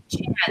Kalinowski,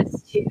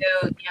 Chance to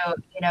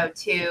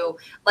to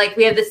like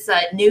we have this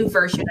new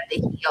version of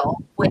the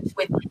heel with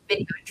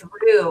Video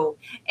Drew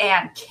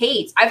and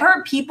Kate. I've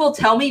heard people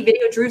tell me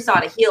Video Drew's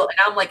not a heel, and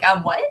I'm like,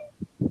 what?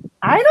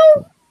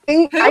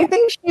 I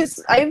think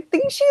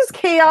she's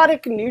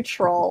chaotic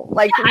neutral,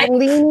 like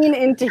leaning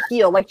into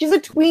heel. Like she's a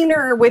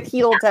tweener with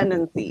heel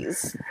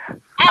tendencies.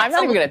 I'm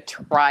not even gonna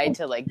try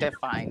to like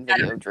define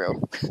Video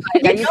Drew.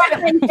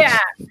 Yeah.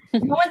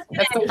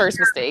 That's the first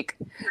mistake.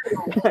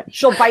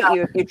 She'll bite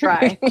you if you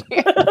try.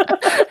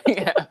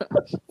 Yeah.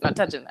 Not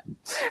touching that.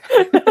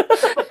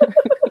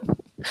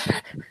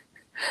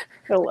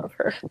 I love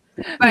her.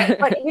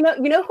 But you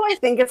know who I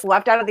think gets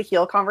left out of the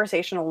heel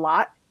conversation a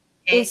lot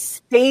is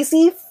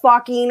Stacey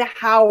fucking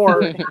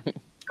Howard.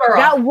 Girl.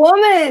 That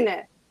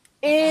woman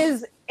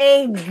is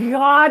a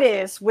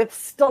goddess with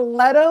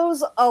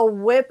stilettos, a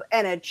whip,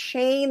 and a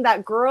chain.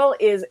 That girl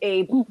is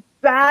a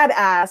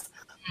badass.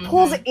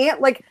 Pulls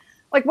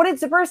like what did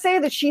Zipper say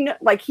that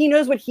he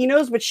knows what he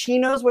knows, but she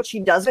knows what she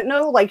doesn't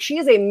know. Like she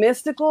is a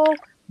mystical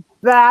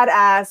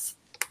badass.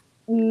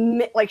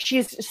 Like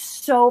she's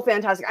so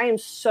fantastic. I am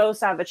so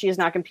sad that she is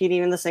not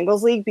competing in the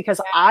singles league because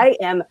I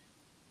am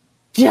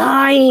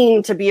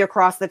dying to be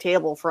across the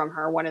table from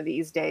her one of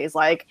these days.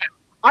 Like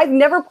I've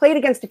never played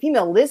against a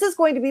female. Liz is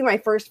going to be my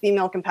first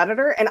female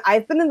competitor, and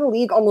I've been in the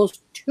league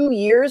almost 2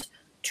 years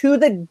to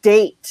the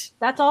date.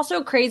 That's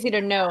also crazy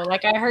to know.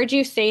 Like I heard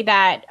you say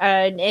that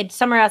it's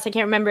somewhere else. I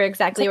can't remember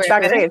exactly where.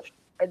 Backstage.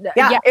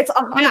 Yeah, it's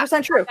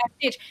 100% true.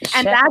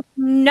 And that's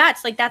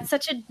nuts. Like that's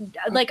such a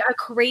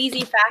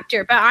crazy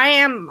factor. But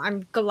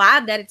I'm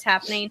glad that it's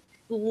happening.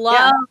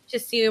 Love to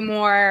see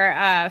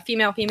more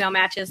female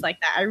matches like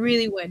that. I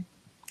really would.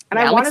 And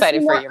yeah, I'm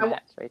excited for your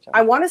match, Rachel.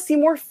 I want to see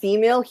more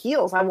female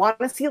heels. I want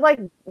to see like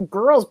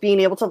girls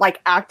being able to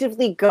like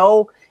actively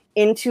go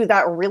into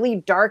that really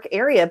dark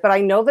area. But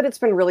I know that it's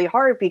been really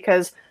hard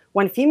because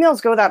when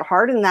females go that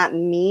hard and that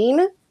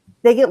mean,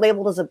 they get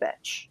labeled as a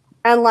bitch.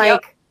 And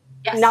like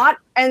not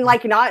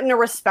in a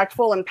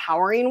respectful,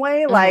 empowering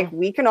way. Mm-hmm. Like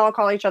we can all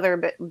call each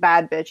other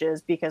bad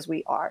bitches because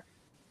we are.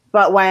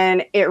 But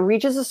when it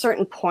reaches a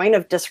certain point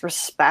of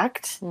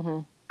disrespect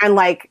and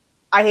like,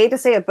 I hate to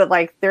say it, but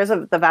like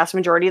the vast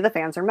majority of the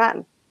fans are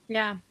men.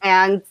 Yeah.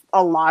 And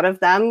a lot of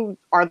them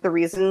are the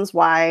reasons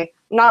why,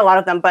 not a lot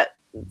of them, but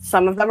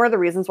some of them are the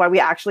reasons why we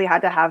actually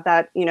had to have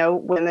that,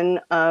 women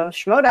of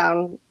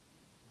Schmoedown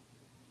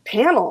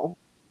panel,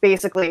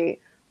 basically.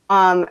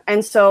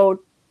 And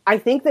so I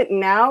think that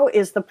now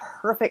is the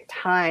perfect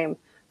time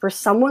for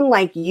someone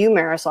like you,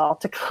 Marisol,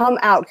 to come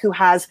out who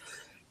has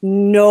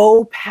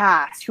no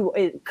past, who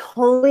is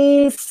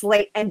clean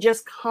slate, and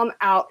just come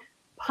out,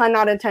 pun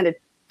not intended,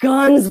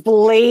 guns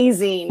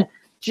blazing,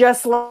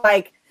 just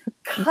like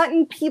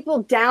cutting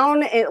people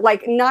down and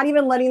like not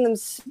even letting them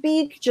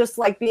speak, just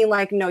like being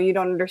like, no, you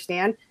don't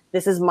understand.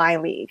 This is my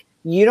league.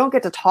 You don't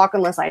get to talk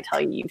unless I tell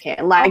you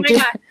can. Like,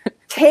 just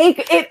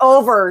take it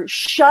over.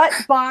 Shut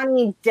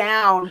Bonnie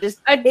down.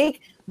 Just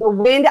take the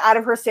wind out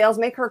of her sails.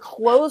 Make her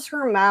close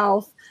her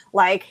mouth.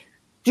 Like,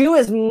 do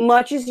as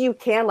much as you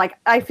can. Like,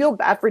 I feel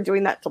bad for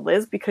doing that to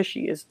Liz because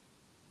she is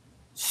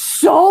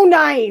so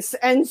nice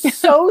and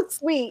so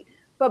sweet.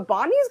 But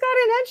Bonnie's got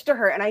an edge to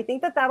her, and I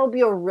think that that'll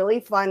be a really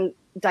fun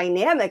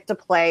dynamic to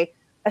play,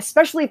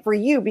 especially for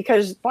you,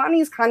 because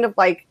Bonnie's kind of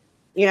like,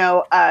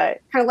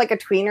 kind of like a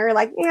tweener,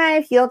 like, I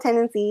have heel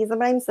tendencies,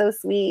 but I'm so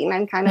sweet, and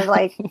I'm kind of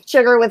like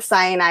sugar with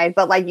cyanide.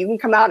 But like, you can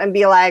come out and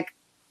be like,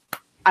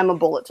 I'm a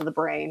bullet to the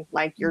brain.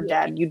 Like, you're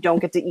dead. You don't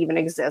get to even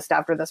exist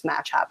after this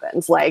match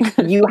happens. Like,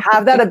 you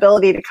have that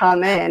ability to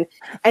come in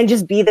and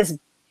just be this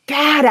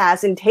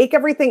badass and take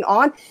everything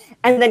on.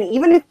 And then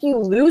even if you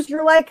lose,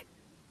 you're like,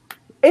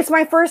 it's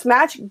my first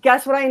match.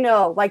 Guess what I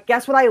know? Like,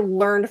 guess what I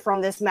learned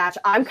from this match?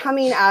 I'm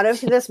coming out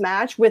of this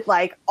match with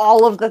like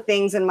all of the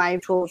things in my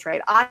tool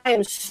trade. I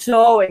am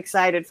so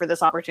excited for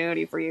this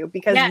opportunity for you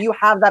because you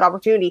have that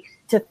opportunity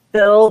to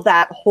fill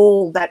that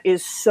hole that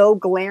is so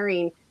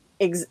glaring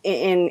in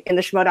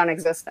the Schmoedown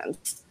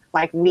existence.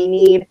 Like, we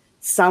need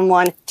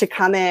someone to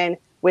come in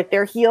with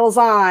their heels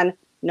on,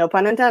 no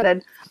pun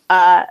intended,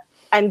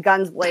 and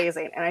guns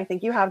blazing. And I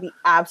think you have the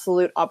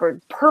absolute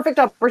perfect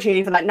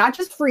opportunity for that, not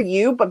just for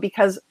you, but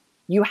because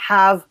you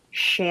have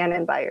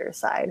Shannon by your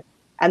side.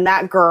 And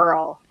that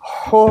girl,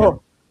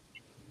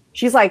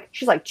 she's like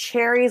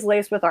cherries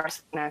laced with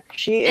arsenic.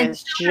 She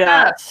is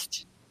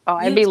just... Oh,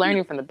 I'd be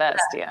learning from the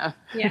best, yeah.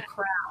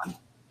 Crown.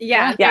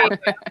 Yeah. Yeah.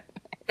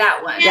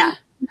 That one. Yeah.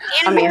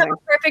 And we have a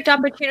perfect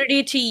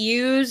opportunity to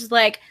use,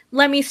 like,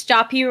 let me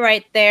stop you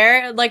right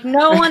there. Like,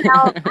 no one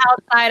else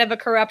outside of a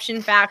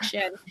corruption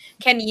faction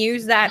can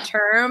use that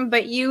term,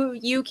 but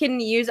you can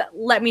use,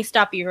 let me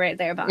stop you right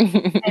there,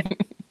 Bonnie.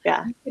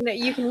 Yeah.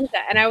 You can use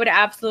that, and I would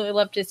absolutely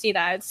love to see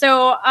that.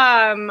 So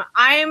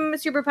I'm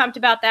super pumped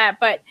about that,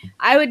 but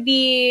I would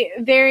be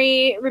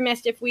very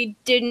remiss if we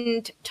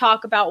didn't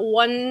talk about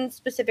one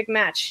specific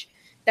match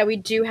that we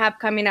do have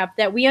coming up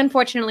that we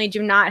unfortunately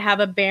do not have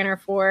a banner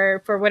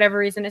for whatever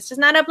reason. It's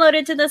just not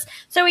uploaded to this,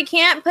 so we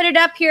can't put it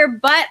up here,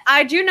 but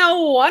I do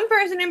know one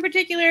person in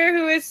particular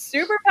who is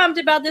super pumped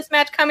about this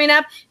match coming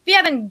up. If you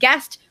haven't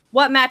guessed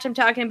what match I'm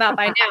talking about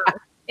by now,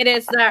 it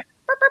is the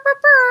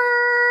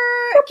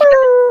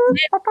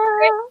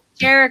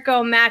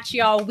Jericho match,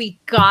 y'all. We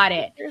got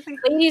it.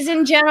 Ladies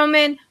and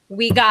gentlemen,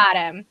 we got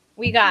him.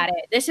 We got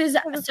it. This is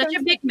such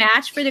a big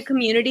match for the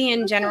community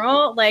in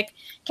general. Like,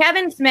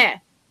 Kevin Smith,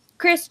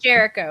 Chris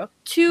Jericho,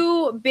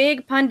 two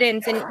big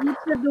pundits in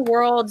each of the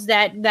worlds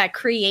that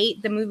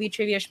create the movie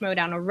Trivia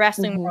Schmodown, a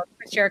wrestling world,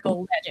 Chris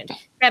Jericho, legend.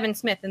 Kevin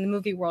Smith in the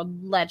movie world,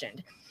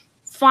 legend.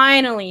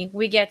 Finally,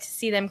 we get to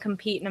see them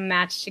compete in a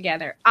match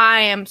together.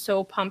 I am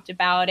so pumped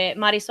about it.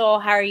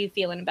 Marisol, how are you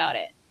feeling about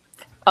it?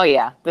 Oh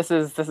yeah, this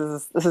is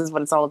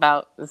what it's all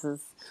about. This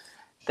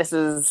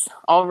is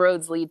all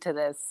roads lead to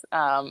this.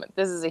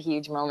 This is a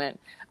huge moment.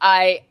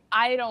 I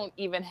don't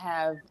even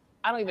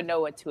know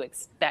what to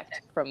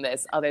expect from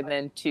this other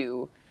than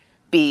to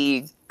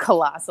be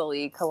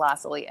colossally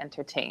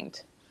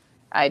entertained.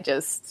 I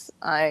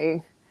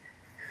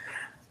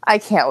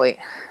can't wait.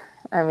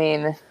 I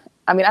mean,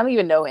 I don't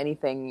even know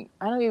anything.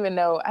 I don't even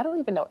know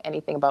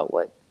anything about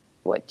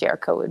what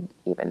Jericho would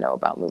even know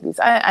about movies.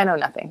 I know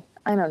nothing.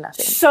 I know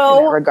nothing. So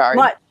in that regard.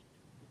 much.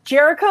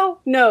 Jericho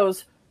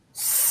knows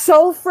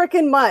so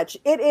freaking much.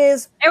 It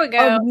is there we go.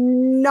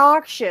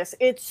 Obnoxious.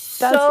 It's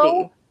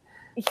Does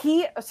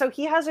he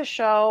has a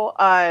show.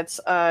 It's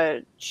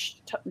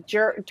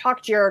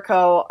Talk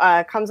Jericho.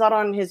 Comes out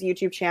on his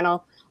YouTube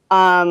channel.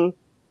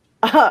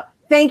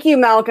 Thank you,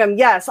 Malcolm.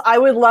 Yes, I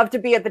would love to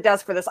be at the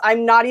desk for this.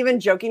 I'm not even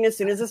joking. As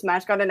soon as this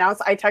match got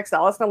announced, I text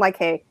Alice and I'm like,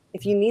 hey,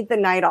 if you need the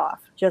night off,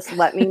 just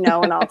let me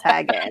know and I'll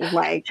tag in.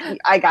 Like,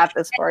 I got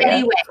this for you.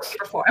 Anyway,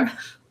 perform.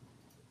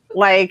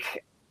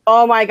 Like,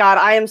 oh my God,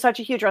 I am such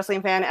a huge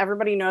wrestling fan.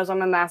 Everybody knows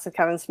I'm a massive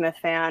Kevin Smith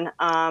fan.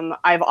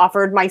 I've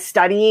offered my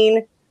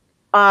studying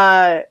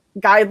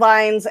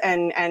guidelines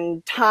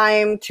and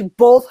time to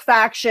both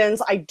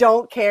factions. I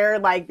don't care.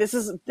 Like, this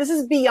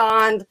is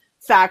beyond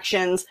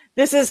factions.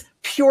 This is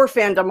pure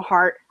fandom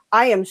heart.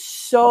 I am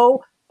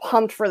so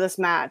pumped for this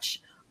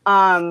match.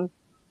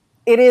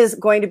 It is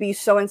going to be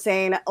so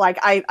insane. Like,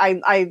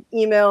 I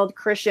emailed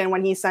Christian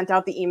when he sent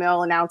out the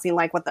email announcing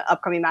like what the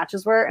upcoming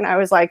matches were, and I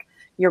was like,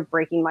 you're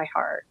breaking my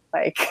heart.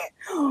 Like,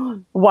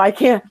 why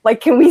can't, like,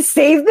 can we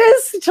save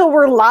this till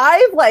we're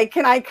live? Like,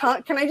 can I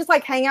just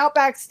like hang out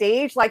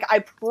backstage? Like, I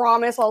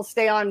promise I'll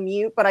stay on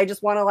mute, but I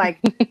just want to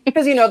like,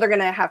 because they're going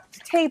to have to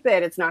tape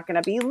it. It's not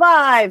going to be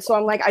live. So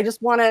I'm like, I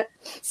just want to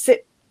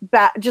sit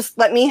back. Just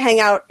let me hang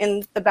out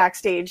in the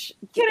backstage.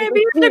 Can I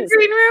be in the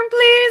green room,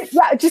 please?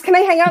 Yeah. Just, can I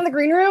hang out in the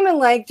green room and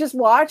like, just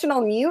watch and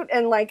I'll mute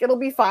and like, it'll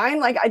be fine.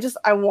 Like, I just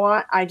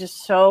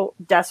so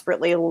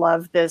desperately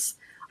love this.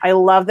 I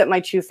love that my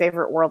two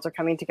favorite worlds are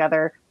coming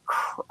together.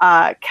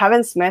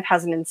 Kevin Smith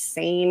has an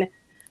insane.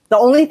 The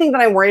only thing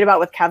that I'm worried about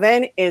with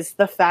Kevin is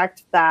the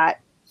fact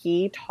that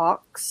he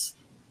talks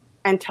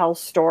and tells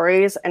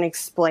stories and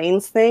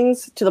explains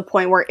things to the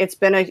point where it's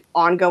been an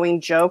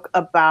ongoing joke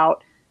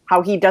about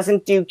how he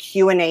doesn't do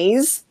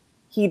Q&As.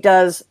 He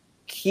does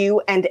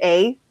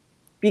Q&A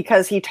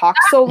because he talks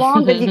so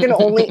long that he can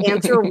only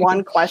answer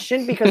one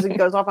question because it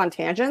goes off on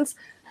tangents.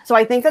 So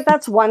I think that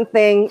that's one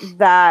thing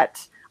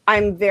that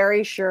I'm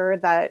very sure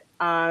that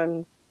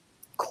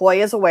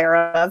Coy is aware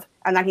of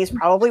and that he's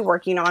probably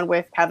working on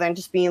with Kevin,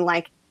 just being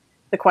like,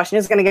 the question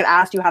is going to get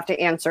asked, you have to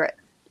answer it.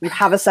 You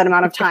have a set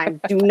amount of time.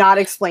 Do not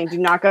explain. Do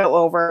not go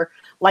over.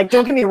 Like,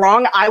 don't get me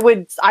wrong. I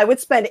would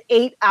spend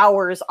 8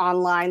 hours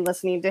online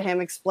listening to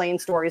him explain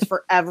stories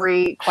for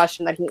every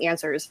question that he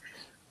answers.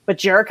 But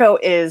Jericho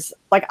is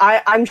like,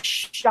 I'm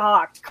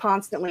shocked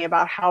constantly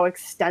about how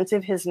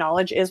extensive his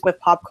knowledge is with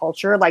pop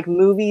culture, like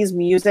movies,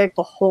 music,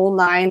 the whole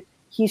nine.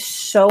 He's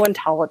so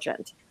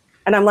intelligent.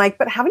 And I'm like,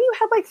 but haven't you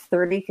had like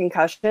 30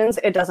 concussions?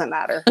 It doesn't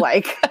matter.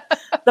 Like,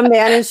 the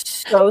man is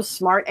so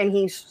smart and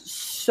he's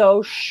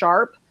so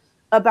sharp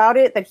about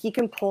it that he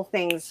can pull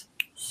things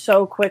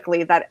so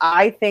quickly that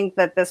I think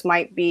that this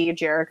might be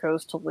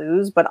Jericho's to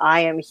lose, but I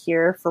am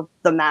here for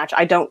the match.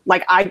 I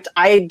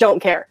don't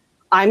care.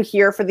 I'm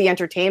here for the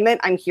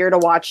entertainment. I'm here to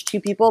watch two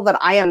people that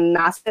I am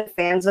massive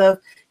fans of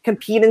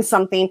compete in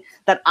something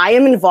that I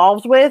am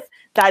involved with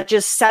that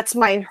just sets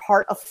my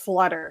heart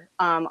aflutter.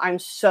 I'm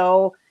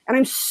so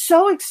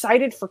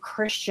excited for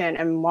Christian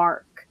and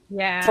Mark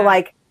to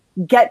like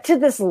get to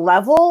this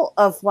level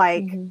of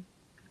like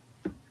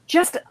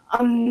just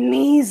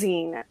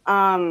amazing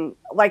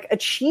like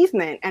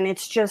achievement. And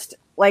it's just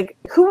like,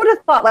 who would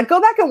have thought, like, go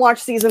back and watch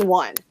season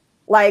 1.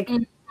 Like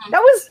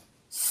That was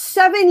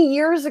 7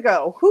 years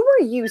ago. Who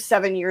were you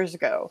 7 years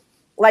ago?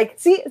 Like,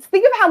 see,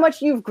 think of how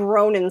much you've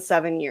grown in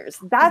 7 years.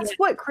 That's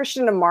what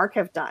Christian and Mark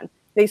have done.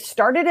 They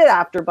started at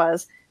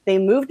AfterBuzz. They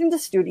moved into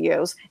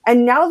studios,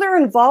 and now they're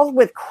involved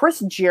with Chris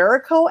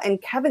Jericho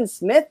and Kevin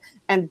Smith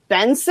and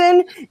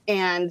Benson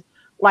and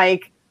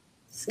like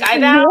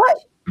Skybound.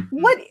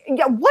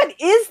 What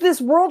is this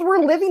world we're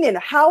living in?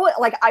 How,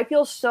 like, I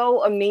feel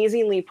so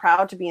amazingly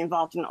proud to be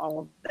involved in all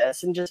of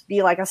this and just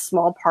be like a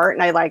small part.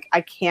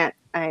 And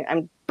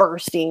I'm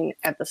bursting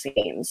at the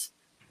seams.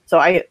 So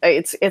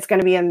it's going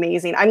to be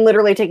amazing. I'm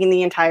literally taking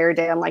the entire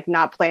day. I'm like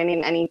not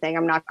planning anything.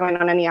 I'm not going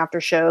on any after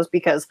shows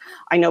because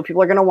I know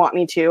people are going to want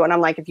me to. And I'm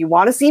like, if you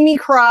want to see me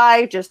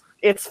cry,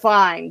 it's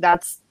fine.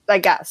 That's, I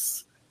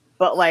guess.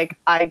 But like,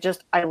 I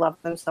love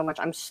them so much.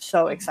 I'm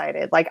so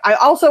excited. Like, I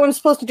also am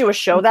supposed to do a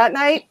show that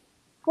night.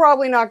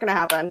 Probably not going to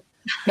happen.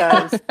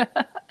 Because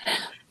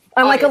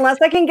I'm like, unless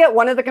I can get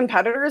one of the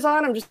competitors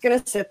on, I'm just going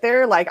to sit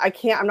there. Like, I'm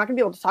not going to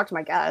be able to talk to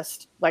my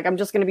guest. Like, I'm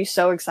just going to be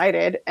so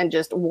excited and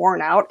just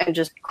worn out and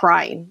just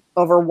crying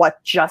over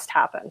what just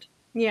happened.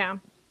 Yeah.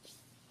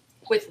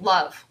 With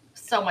love.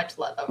 So much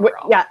love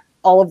overall. Yeah,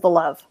 all of the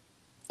love.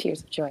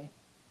 Tears of joy.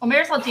 Well,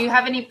 Marisol, do you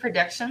have any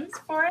predictions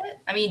for it?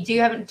 I mean, do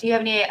you have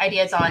any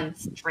ideas on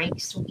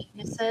strengths,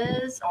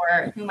 weaknesses,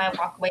 or who might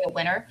walk away a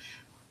winner?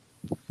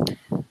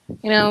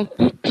 You know,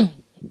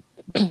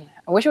 I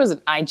wish it was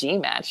an IG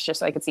match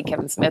just so I could see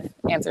Kevin Smith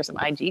answer some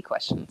IG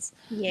questions.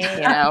 Yeah.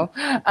 You know,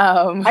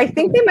 I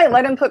think they might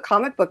let him put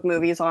comic book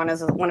movies on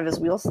as one of his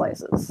wheel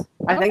slices.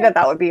 I think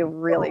that would be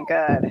really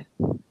good.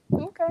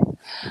 Okay.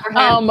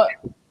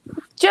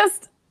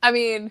 I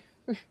mean,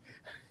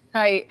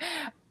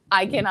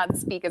 I cannot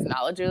speak as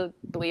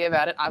knowledgeably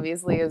about it,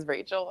 obviously, as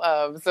Rachel.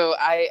 So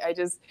I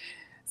just,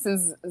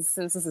 since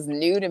this is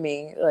new to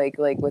me, like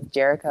with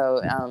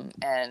Jericho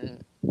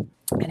and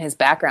his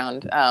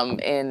background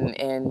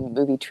in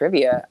movie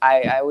trivia,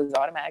 I was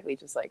automatically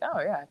just like,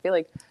 oh yeah, I feel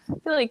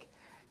like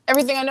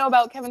everything I know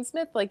about Kevin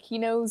Smith, like he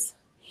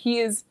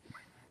is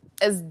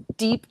as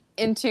deep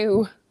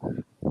into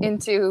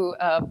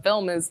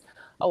film as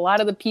a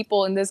lot of the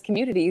people in this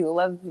community who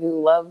love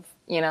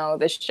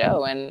this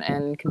show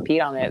and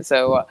compete on it.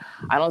 So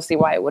I don't see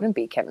why it wouldn't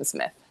be Kevin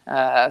Smith.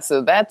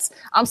 So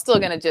I'm still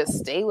gonna just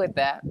stay with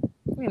that,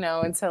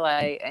 until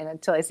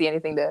I see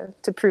anything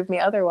to prove me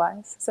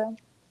otherwise. So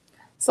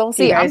we'll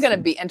see. I'm gonna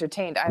be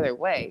entertained either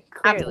way.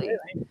 Clearly.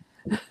 Absolutely.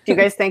 Do you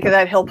guys think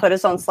that he'll put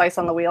his own slice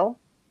on the wheel?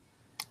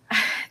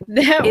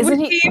 Isn't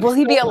he? Will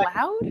he be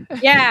allowed?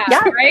 Yeah.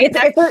 Right.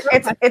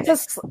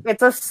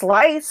 It's a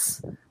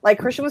slice. Like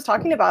Christian was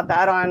talking about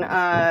that on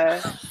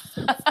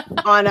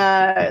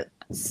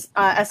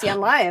SEN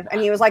Live,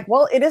 and he was like,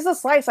 "Well, it is a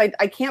slice. I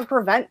can't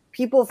prevent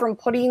people from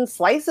putting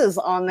slices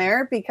on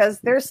there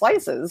because they're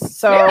slices."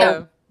 So,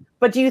 yeah.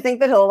 But do you think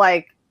that he'll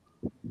like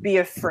be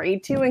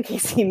afraid to in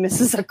case he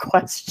misses a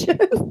question?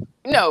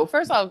 No.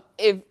 First off,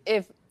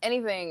 if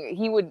anything,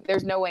 he would.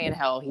 There's no way in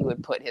hell he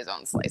would put his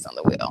own slice on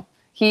the wheel.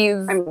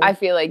 I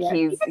feel like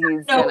he's gonna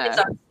his own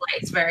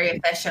slice very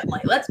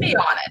efficiently. Let's be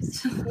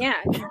honest. Yeah.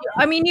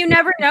 I mean, you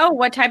never know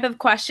what type of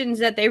questions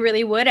that they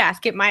really would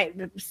ask. It might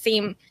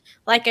seem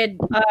like an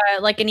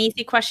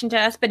easy question to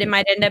us, but it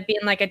might end up being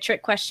like a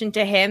trick question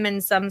to him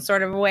in some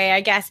sort of way,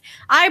 I guess.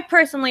 I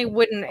personally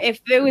wouldn't, if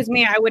it was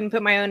me, I wouldn't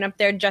put my own up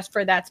there just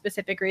for that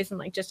specific reason,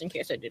 like just in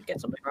case I did get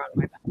something wrong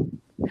with my back.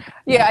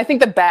 Yeah, I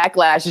think the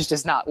backlash is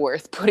just not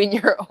worth putting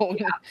your own.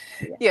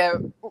 Yeah,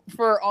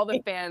 for all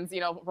the fans,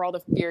 for all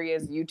the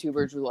furious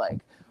YouTubers who like,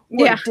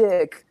 what a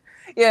dick.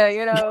 Yeah,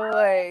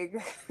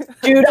 like.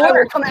 Dude, I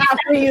will come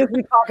after you if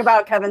you talk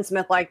about Kevin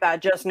Smith like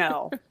that. Just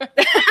know.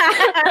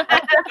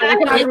 Don't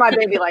come after my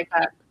baby like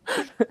that.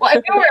 Well,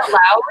 if you were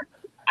allowed,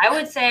 I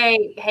would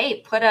say,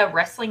 hey, put a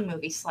wrestling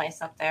movie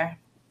slice up there.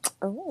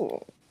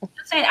 Oh.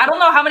 Saying, I don't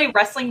know how many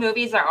wrestling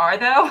movies there are,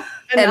 though.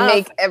 And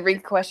make every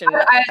question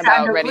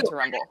about Ready to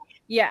Rumble.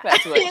 Yeah,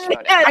 that's what it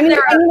showed. I mean,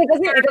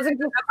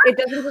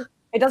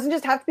 it doesn't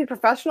just have to be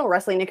professional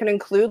wrestling. It can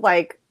include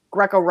like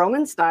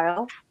Greco-Roman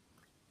style.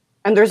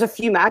 And there's a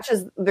few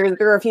matches. There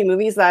are a few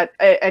movies that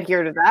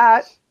adhere to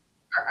that.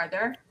 Are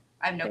there?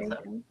 I have no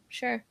clue.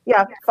 Sure.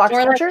 Yeah,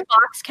 Foxcatcher.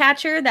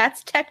 Foxcatcher.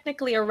 That's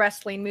technically a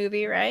wrestling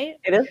movie, right?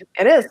 It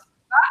is.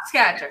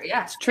 Foxcatcher.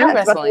 Yes. True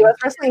wrestling.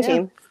 It's wrestling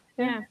team.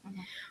 Yeah.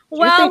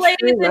 Well,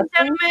 ladies and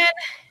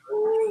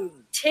gentlemen,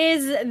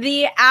 'tis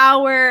the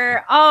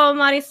hour. Oh,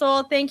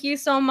 Marisol, thank you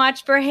so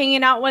much for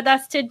hanging out with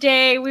us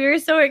today. We are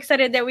so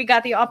excited that we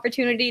got the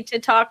opportunity to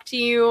talk to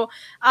you.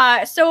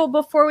 So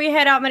before we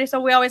head out,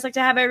 Marisol, we always like to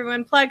have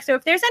everyone plug. So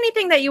if there's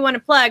anything that you want to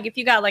plug, if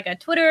you got like a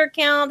Twitter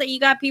account that you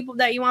got people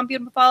that you want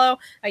people to follow,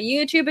 a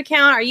YouTube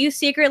account, are you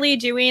secretly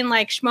doing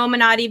like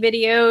Schmominati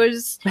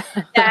videos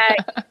that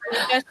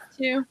just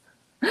to?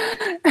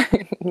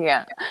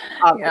 Yeah.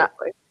 Obviously.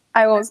 Yeah.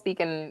 I won't speak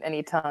in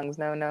any tongues.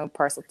 No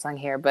parcel tongue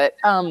here. But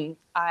you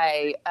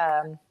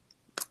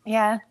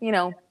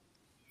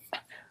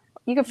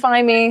can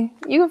find me.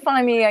 You can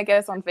find me, I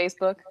guess, on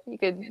Facebook. You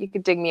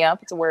could dig me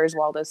up. It's a Where's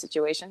Waldo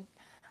situation.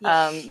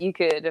 You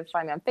could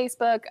find me on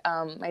Facebook,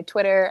 my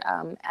Twitter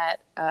at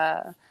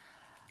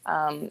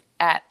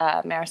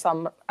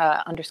Marisol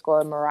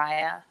 _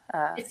 Mariah.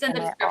 It's in the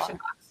description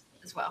box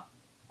as well.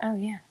 Oh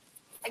yeah,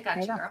 I got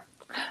you, girl.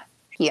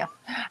 Yeah,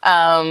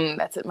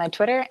 that's it. My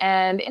Twitter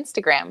and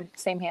Instagram,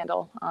 same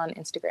handle on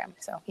Instagram.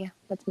 So yeah,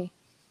 that's me.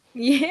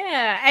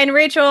 Yeah, and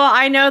Rachel,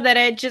 I know that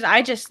I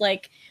just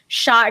like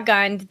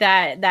shotgunned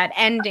that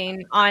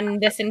ending on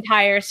this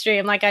entire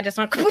stream. Like I just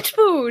went poosh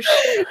poosh.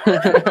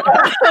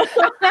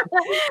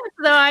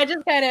 So I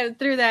just kind of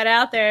threw that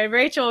out there.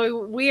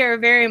 Rachel, we are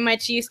very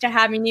much used to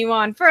having you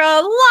on for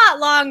a lot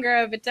longer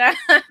of a time.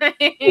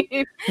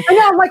 I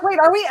know. I'm like, wait,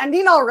 are we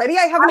ending already?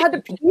 I haven't had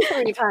to pee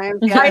 3 times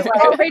yet. I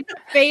saw Rachel's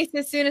face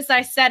as soon as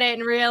I said it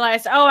and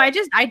realized,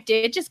 I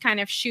did just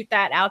kind of shoot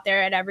that out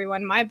there at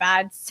everyone. My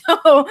bad.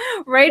 So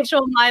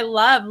Rachel, my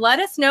love, let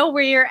us know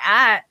where you're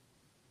at.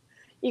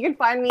 You can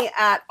find me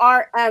at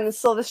RM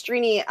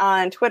Silvestrini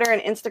on Twitter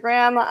and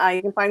Instagram.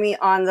 You can find me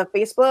on the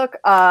Facebook.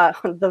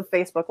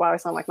 Wow, I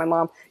sound like my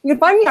mom. You can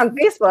find me on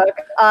Facebook.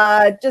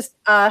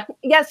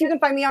 Yes, you can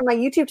find me on my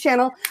YouTube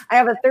channel. I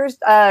have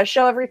a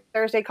show every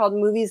Thursday called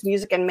Movies,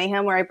 Music, and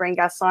Mayhem, where I bring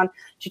guests on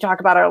to talk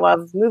about our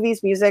love of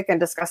movies, music, and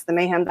discuss the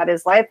mayhem that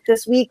is life.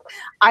 This week,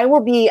 I will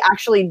be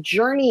actually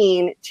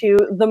journeying to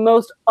the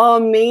most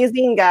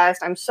amazing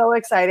guest. I'm so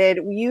excited.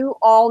 You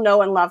all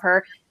know and love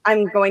her.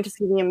 I'm going to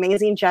see the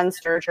amazing Jen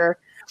Sturger.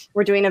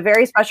 We're doing a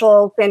very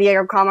special San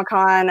Diego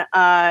Comic-Con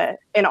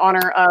in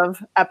honor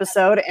of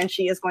episode, and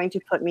she is going to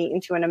put me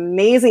into an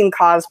amazing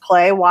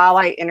cosplay while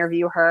I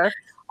interview her.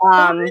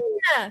 It's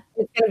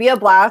going to be a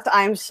blast.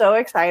 I'm so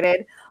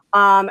excited.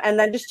 And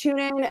then just tune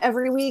in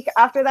every week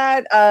after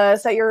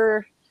that. Set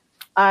your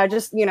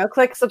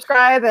click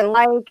subscribe and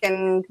like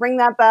and ring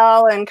that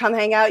bell and come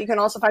hang out. You can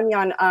also find me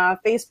on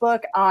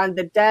Facebook on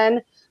the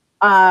Den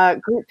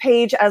group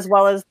page, as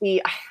well as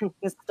this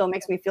still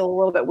makes me feel a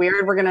little bit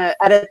weird. We're going to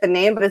edit the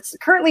name, but it's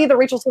currently the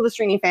Rachel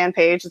Silvestrini fan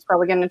page. It's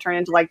probably going to turn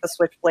into like the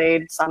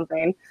Switchblade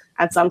something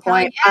at some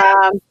point.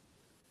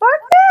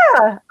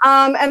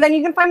 And then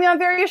you can find me on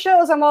various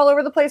shows. I'm all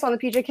over the place on the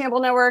PJ Campbell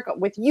Network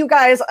with you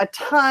guys a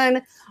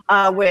ton,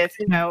 with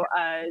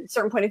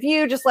certain point of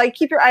view. Just like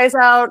keep your eyes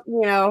out,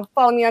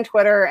 follow me on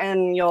Twitter,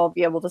 and you'll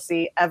be able to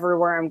see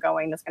everywhere I'm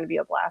going. It's going to be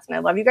a blast, and I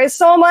love you guys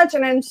so much,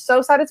 and I'm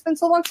so sad it's been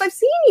so long since I've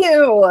seen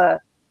you.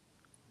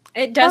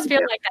 It does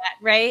feel like that,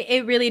 right?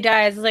 It really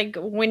does. Like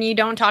when you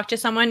don't talk to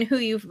someone who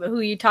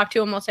you talk to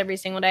almost every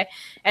single day,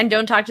 and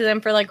don't talk to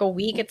them for like a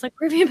week, it's like,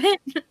 where have you been?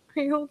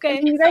 Are you okay?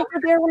 And you guys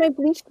were there when I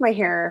bleached my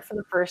hair for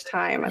the first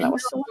time, and that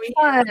was so much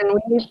fun. And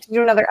we need to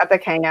do another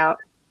epic hangout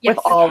with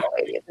all the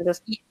ladies and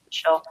just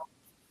chill.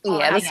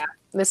 Yeah,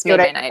 this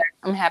Monday night,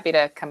 I'm happy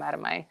to come out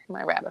of my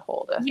rabbit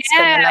hole to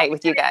spend the night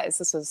with you guys.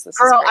 This was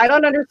Girl, I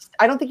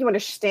don't think you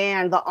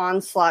understand the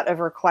onslaught of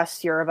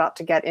requests you're about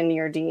to get in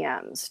your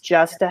DMs.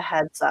 Just a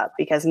heads up,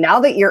 because now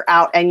that you're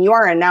out and you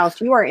are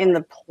announced, you are in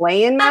the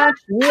play-in match.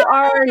 You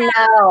are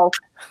now.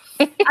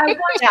 I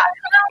want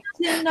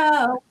to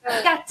know.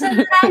 Got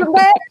to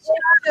let you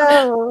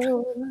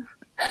know.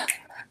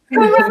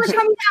 Remember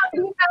coming out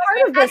and being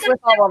part of this with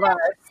all of us.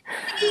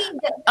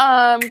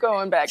 I'm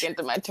going back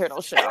into my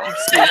turtle shell. I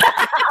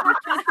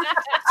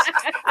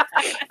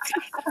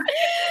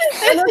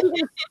don't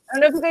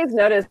know if you guys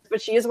noticed,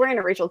 but she is wearing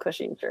a Rachel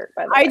Cushing shirt,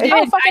 by the way. I did.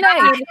 Oh, fucking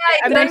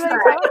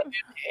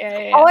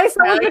All I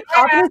saw was the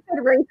top that said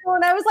Rachel,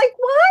 and I was like,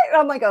 what?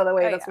 I'm like, oh,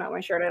 wait, that's not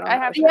my shirt. I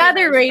have the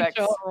other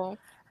Rachel.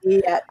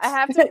 Yeah. I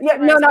have to.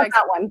 No, not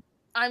that one.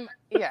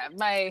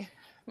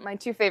 My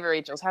 2 favorite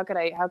Rachels. How could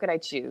I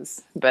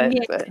choose? But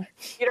you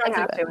don't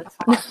have to.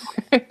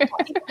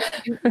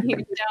 You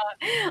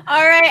don't.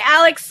 All right,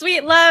 Alex,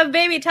 sweet love,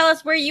 baby, tell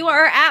us where you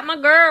are at, my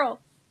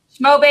girl.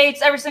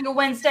 Schmobates every single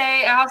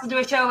Wednesday. I also do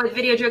a show with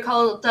Video Drew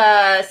called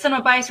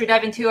Cinema Bias. We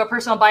dive into our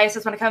personal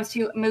biases when it comes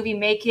to movie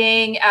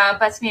making.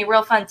 But it's going to be a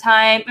real fun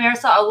time.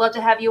 Marisol, I'd love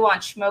to have you on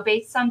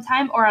Schmobates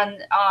sometime, or on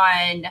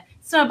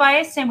Cinema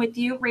Bias. Same with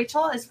you,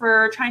 Rachel, as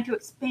we're trying to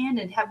expand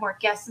and have more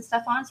guests and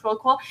stuff on. It's real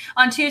cool.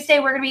 On Tuesday,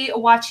 we're going to be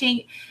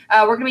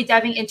we're going to be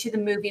diving into the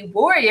movie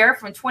Warrior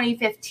from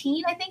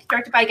 2015, I think,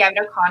 directed by Gavin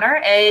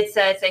O'Connor. It's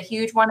a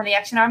huge one in the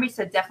Action Army,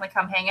 so definitely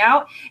come hang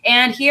out.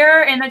 And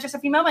here in just a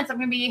few moments, I'm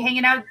going to be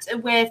hanging out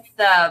with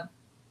a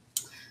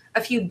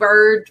few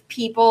bird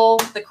people,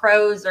 the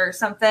crows or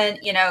something,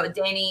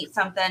 Danny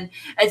something,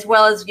 as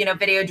well as,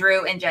 Video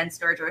Drew and Jen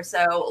Sturger.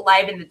 So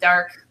live in the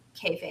dark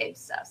kayfabe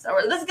stuff. So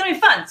this is going to be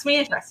fun. It's going to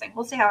be interesting.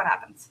 We'll see how it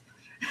happens.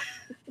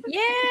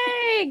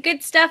 Yay!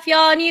 Good stuff,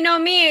 y'all. And you know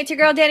me, it's your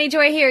girl Danny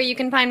Joy here. You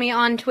can find me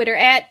on Twitter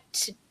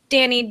at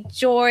Danny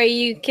Joy.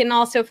 You can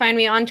also find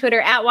me on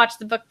Twitter at Watch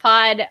the Book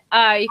Pod.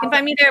 You can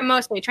find me there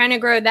mostly, trying to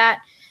grow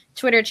that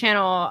Twitter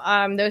channel.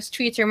 Those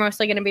tweets are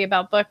mostly going to be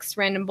about books,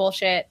 random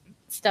bullshit,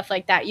 stuff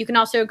like that. You can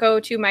also go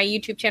to my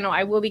YouTube channel.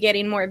 I will be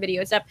getting more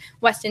videos up.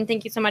 Weston,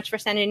 thank you so much for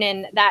sending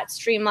in that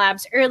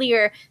Streamlabs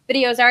earlier.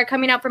 Videos are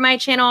coming out for my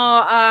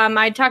channel.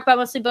 I talk about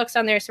mostly books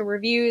on there, so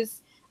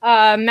reviews,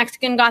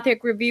 Mexican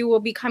Gothic review will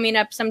be coming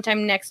up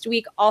sometime next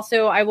week.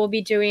 Also, I will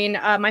be doing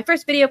my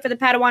first video for the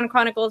Padawan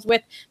Chronicles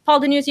with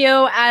Paul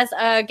Denuzio as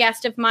a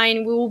guest of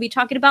mine. We will be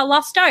talking about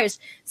Lost Stars.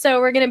 So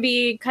we're going to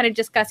be kind of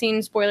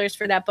discussing spoilers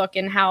for that book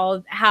and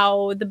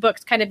how the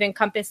books kind of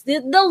encompass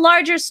the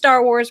larger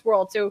Star Wars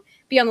world. So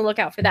be on the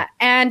lookout for that.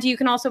 And you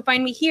can also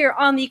find me here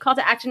on the Call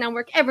to Action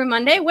Network every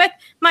Monday with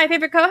my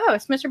favorite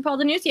co-host, Mr. Paul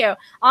Denuzio.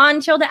 On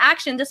Chill to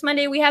Action this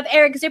Monday, we have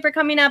Eric Zipper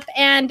coming up,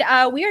 and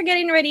we are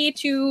getting ready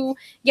to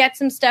get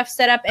some stuff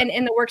set up and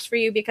in the works for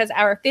you because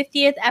our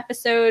 50th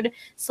episode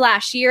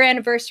 / year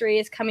anniversary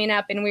is coming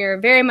up, and we are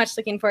very much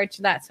looking forward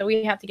to that. So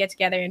we have to get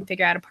together and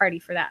figure out a party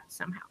for that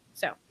somehow.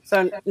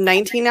 So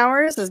 19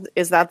 hours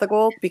is that the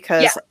goal?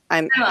 Because yeah.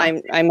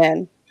 I'm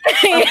in.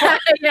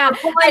 yeah.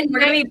 We're going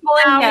to be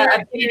pulling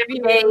a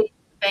big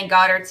Van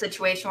Goddard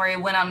situation where he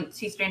went on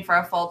C-SPAN for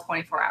a full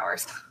 24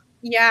 hours.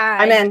 Yeah.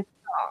 I'm in.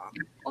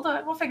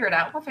 We'll figure it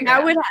out.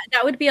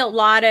 That would be a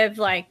lot of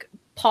like,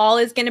 Paul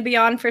is going to be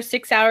on for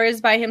 6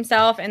 hours by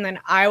himself, and then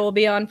I will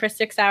be on for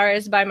 6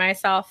 hours by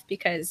myself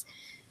because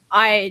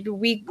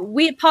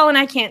Paul and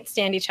I can't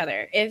stand each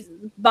other. If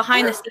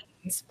behind the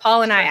scenes,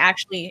 Paul and I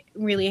actually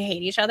really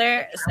hate each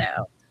other.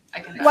 So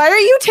why are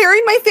you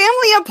tearing my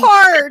family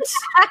apart?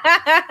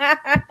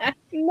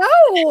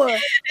 No.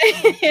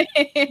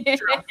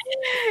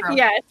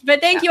 Yes,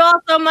 but thank you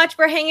all so much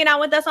for hanging out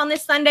with us on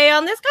this Sunday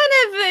on this kind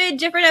of a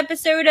different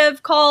episode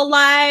of Call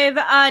Live.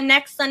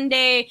 Next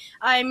Sunday,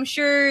 I'm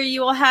sure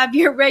you will have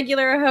your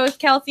regular host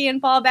Kelsey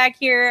and Paul back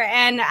here,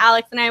 and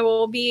Alex and I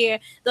will be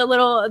the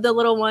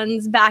little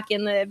ones back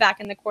in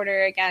the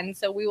quarter again.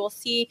 So we will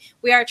see.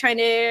 We are trying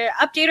to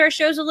update our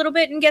shows a little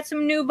bit and get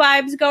some new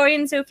vibes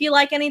going. So if you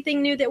like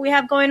anything new that we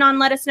have going on,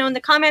 let us know in the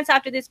comments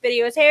after this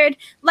video is aired.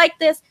 Like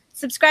this.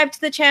 Subscribe to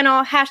the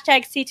channel,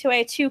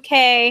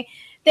 #C2A2K.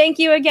 Thank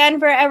you again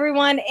for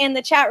everyone in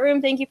the chat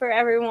room. Thank you for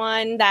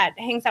everyone that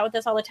hangs out with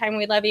us all the time.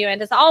 We love you. And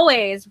as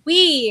always,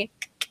 we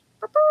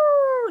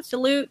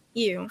salute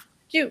you.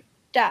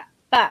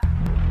 Bye.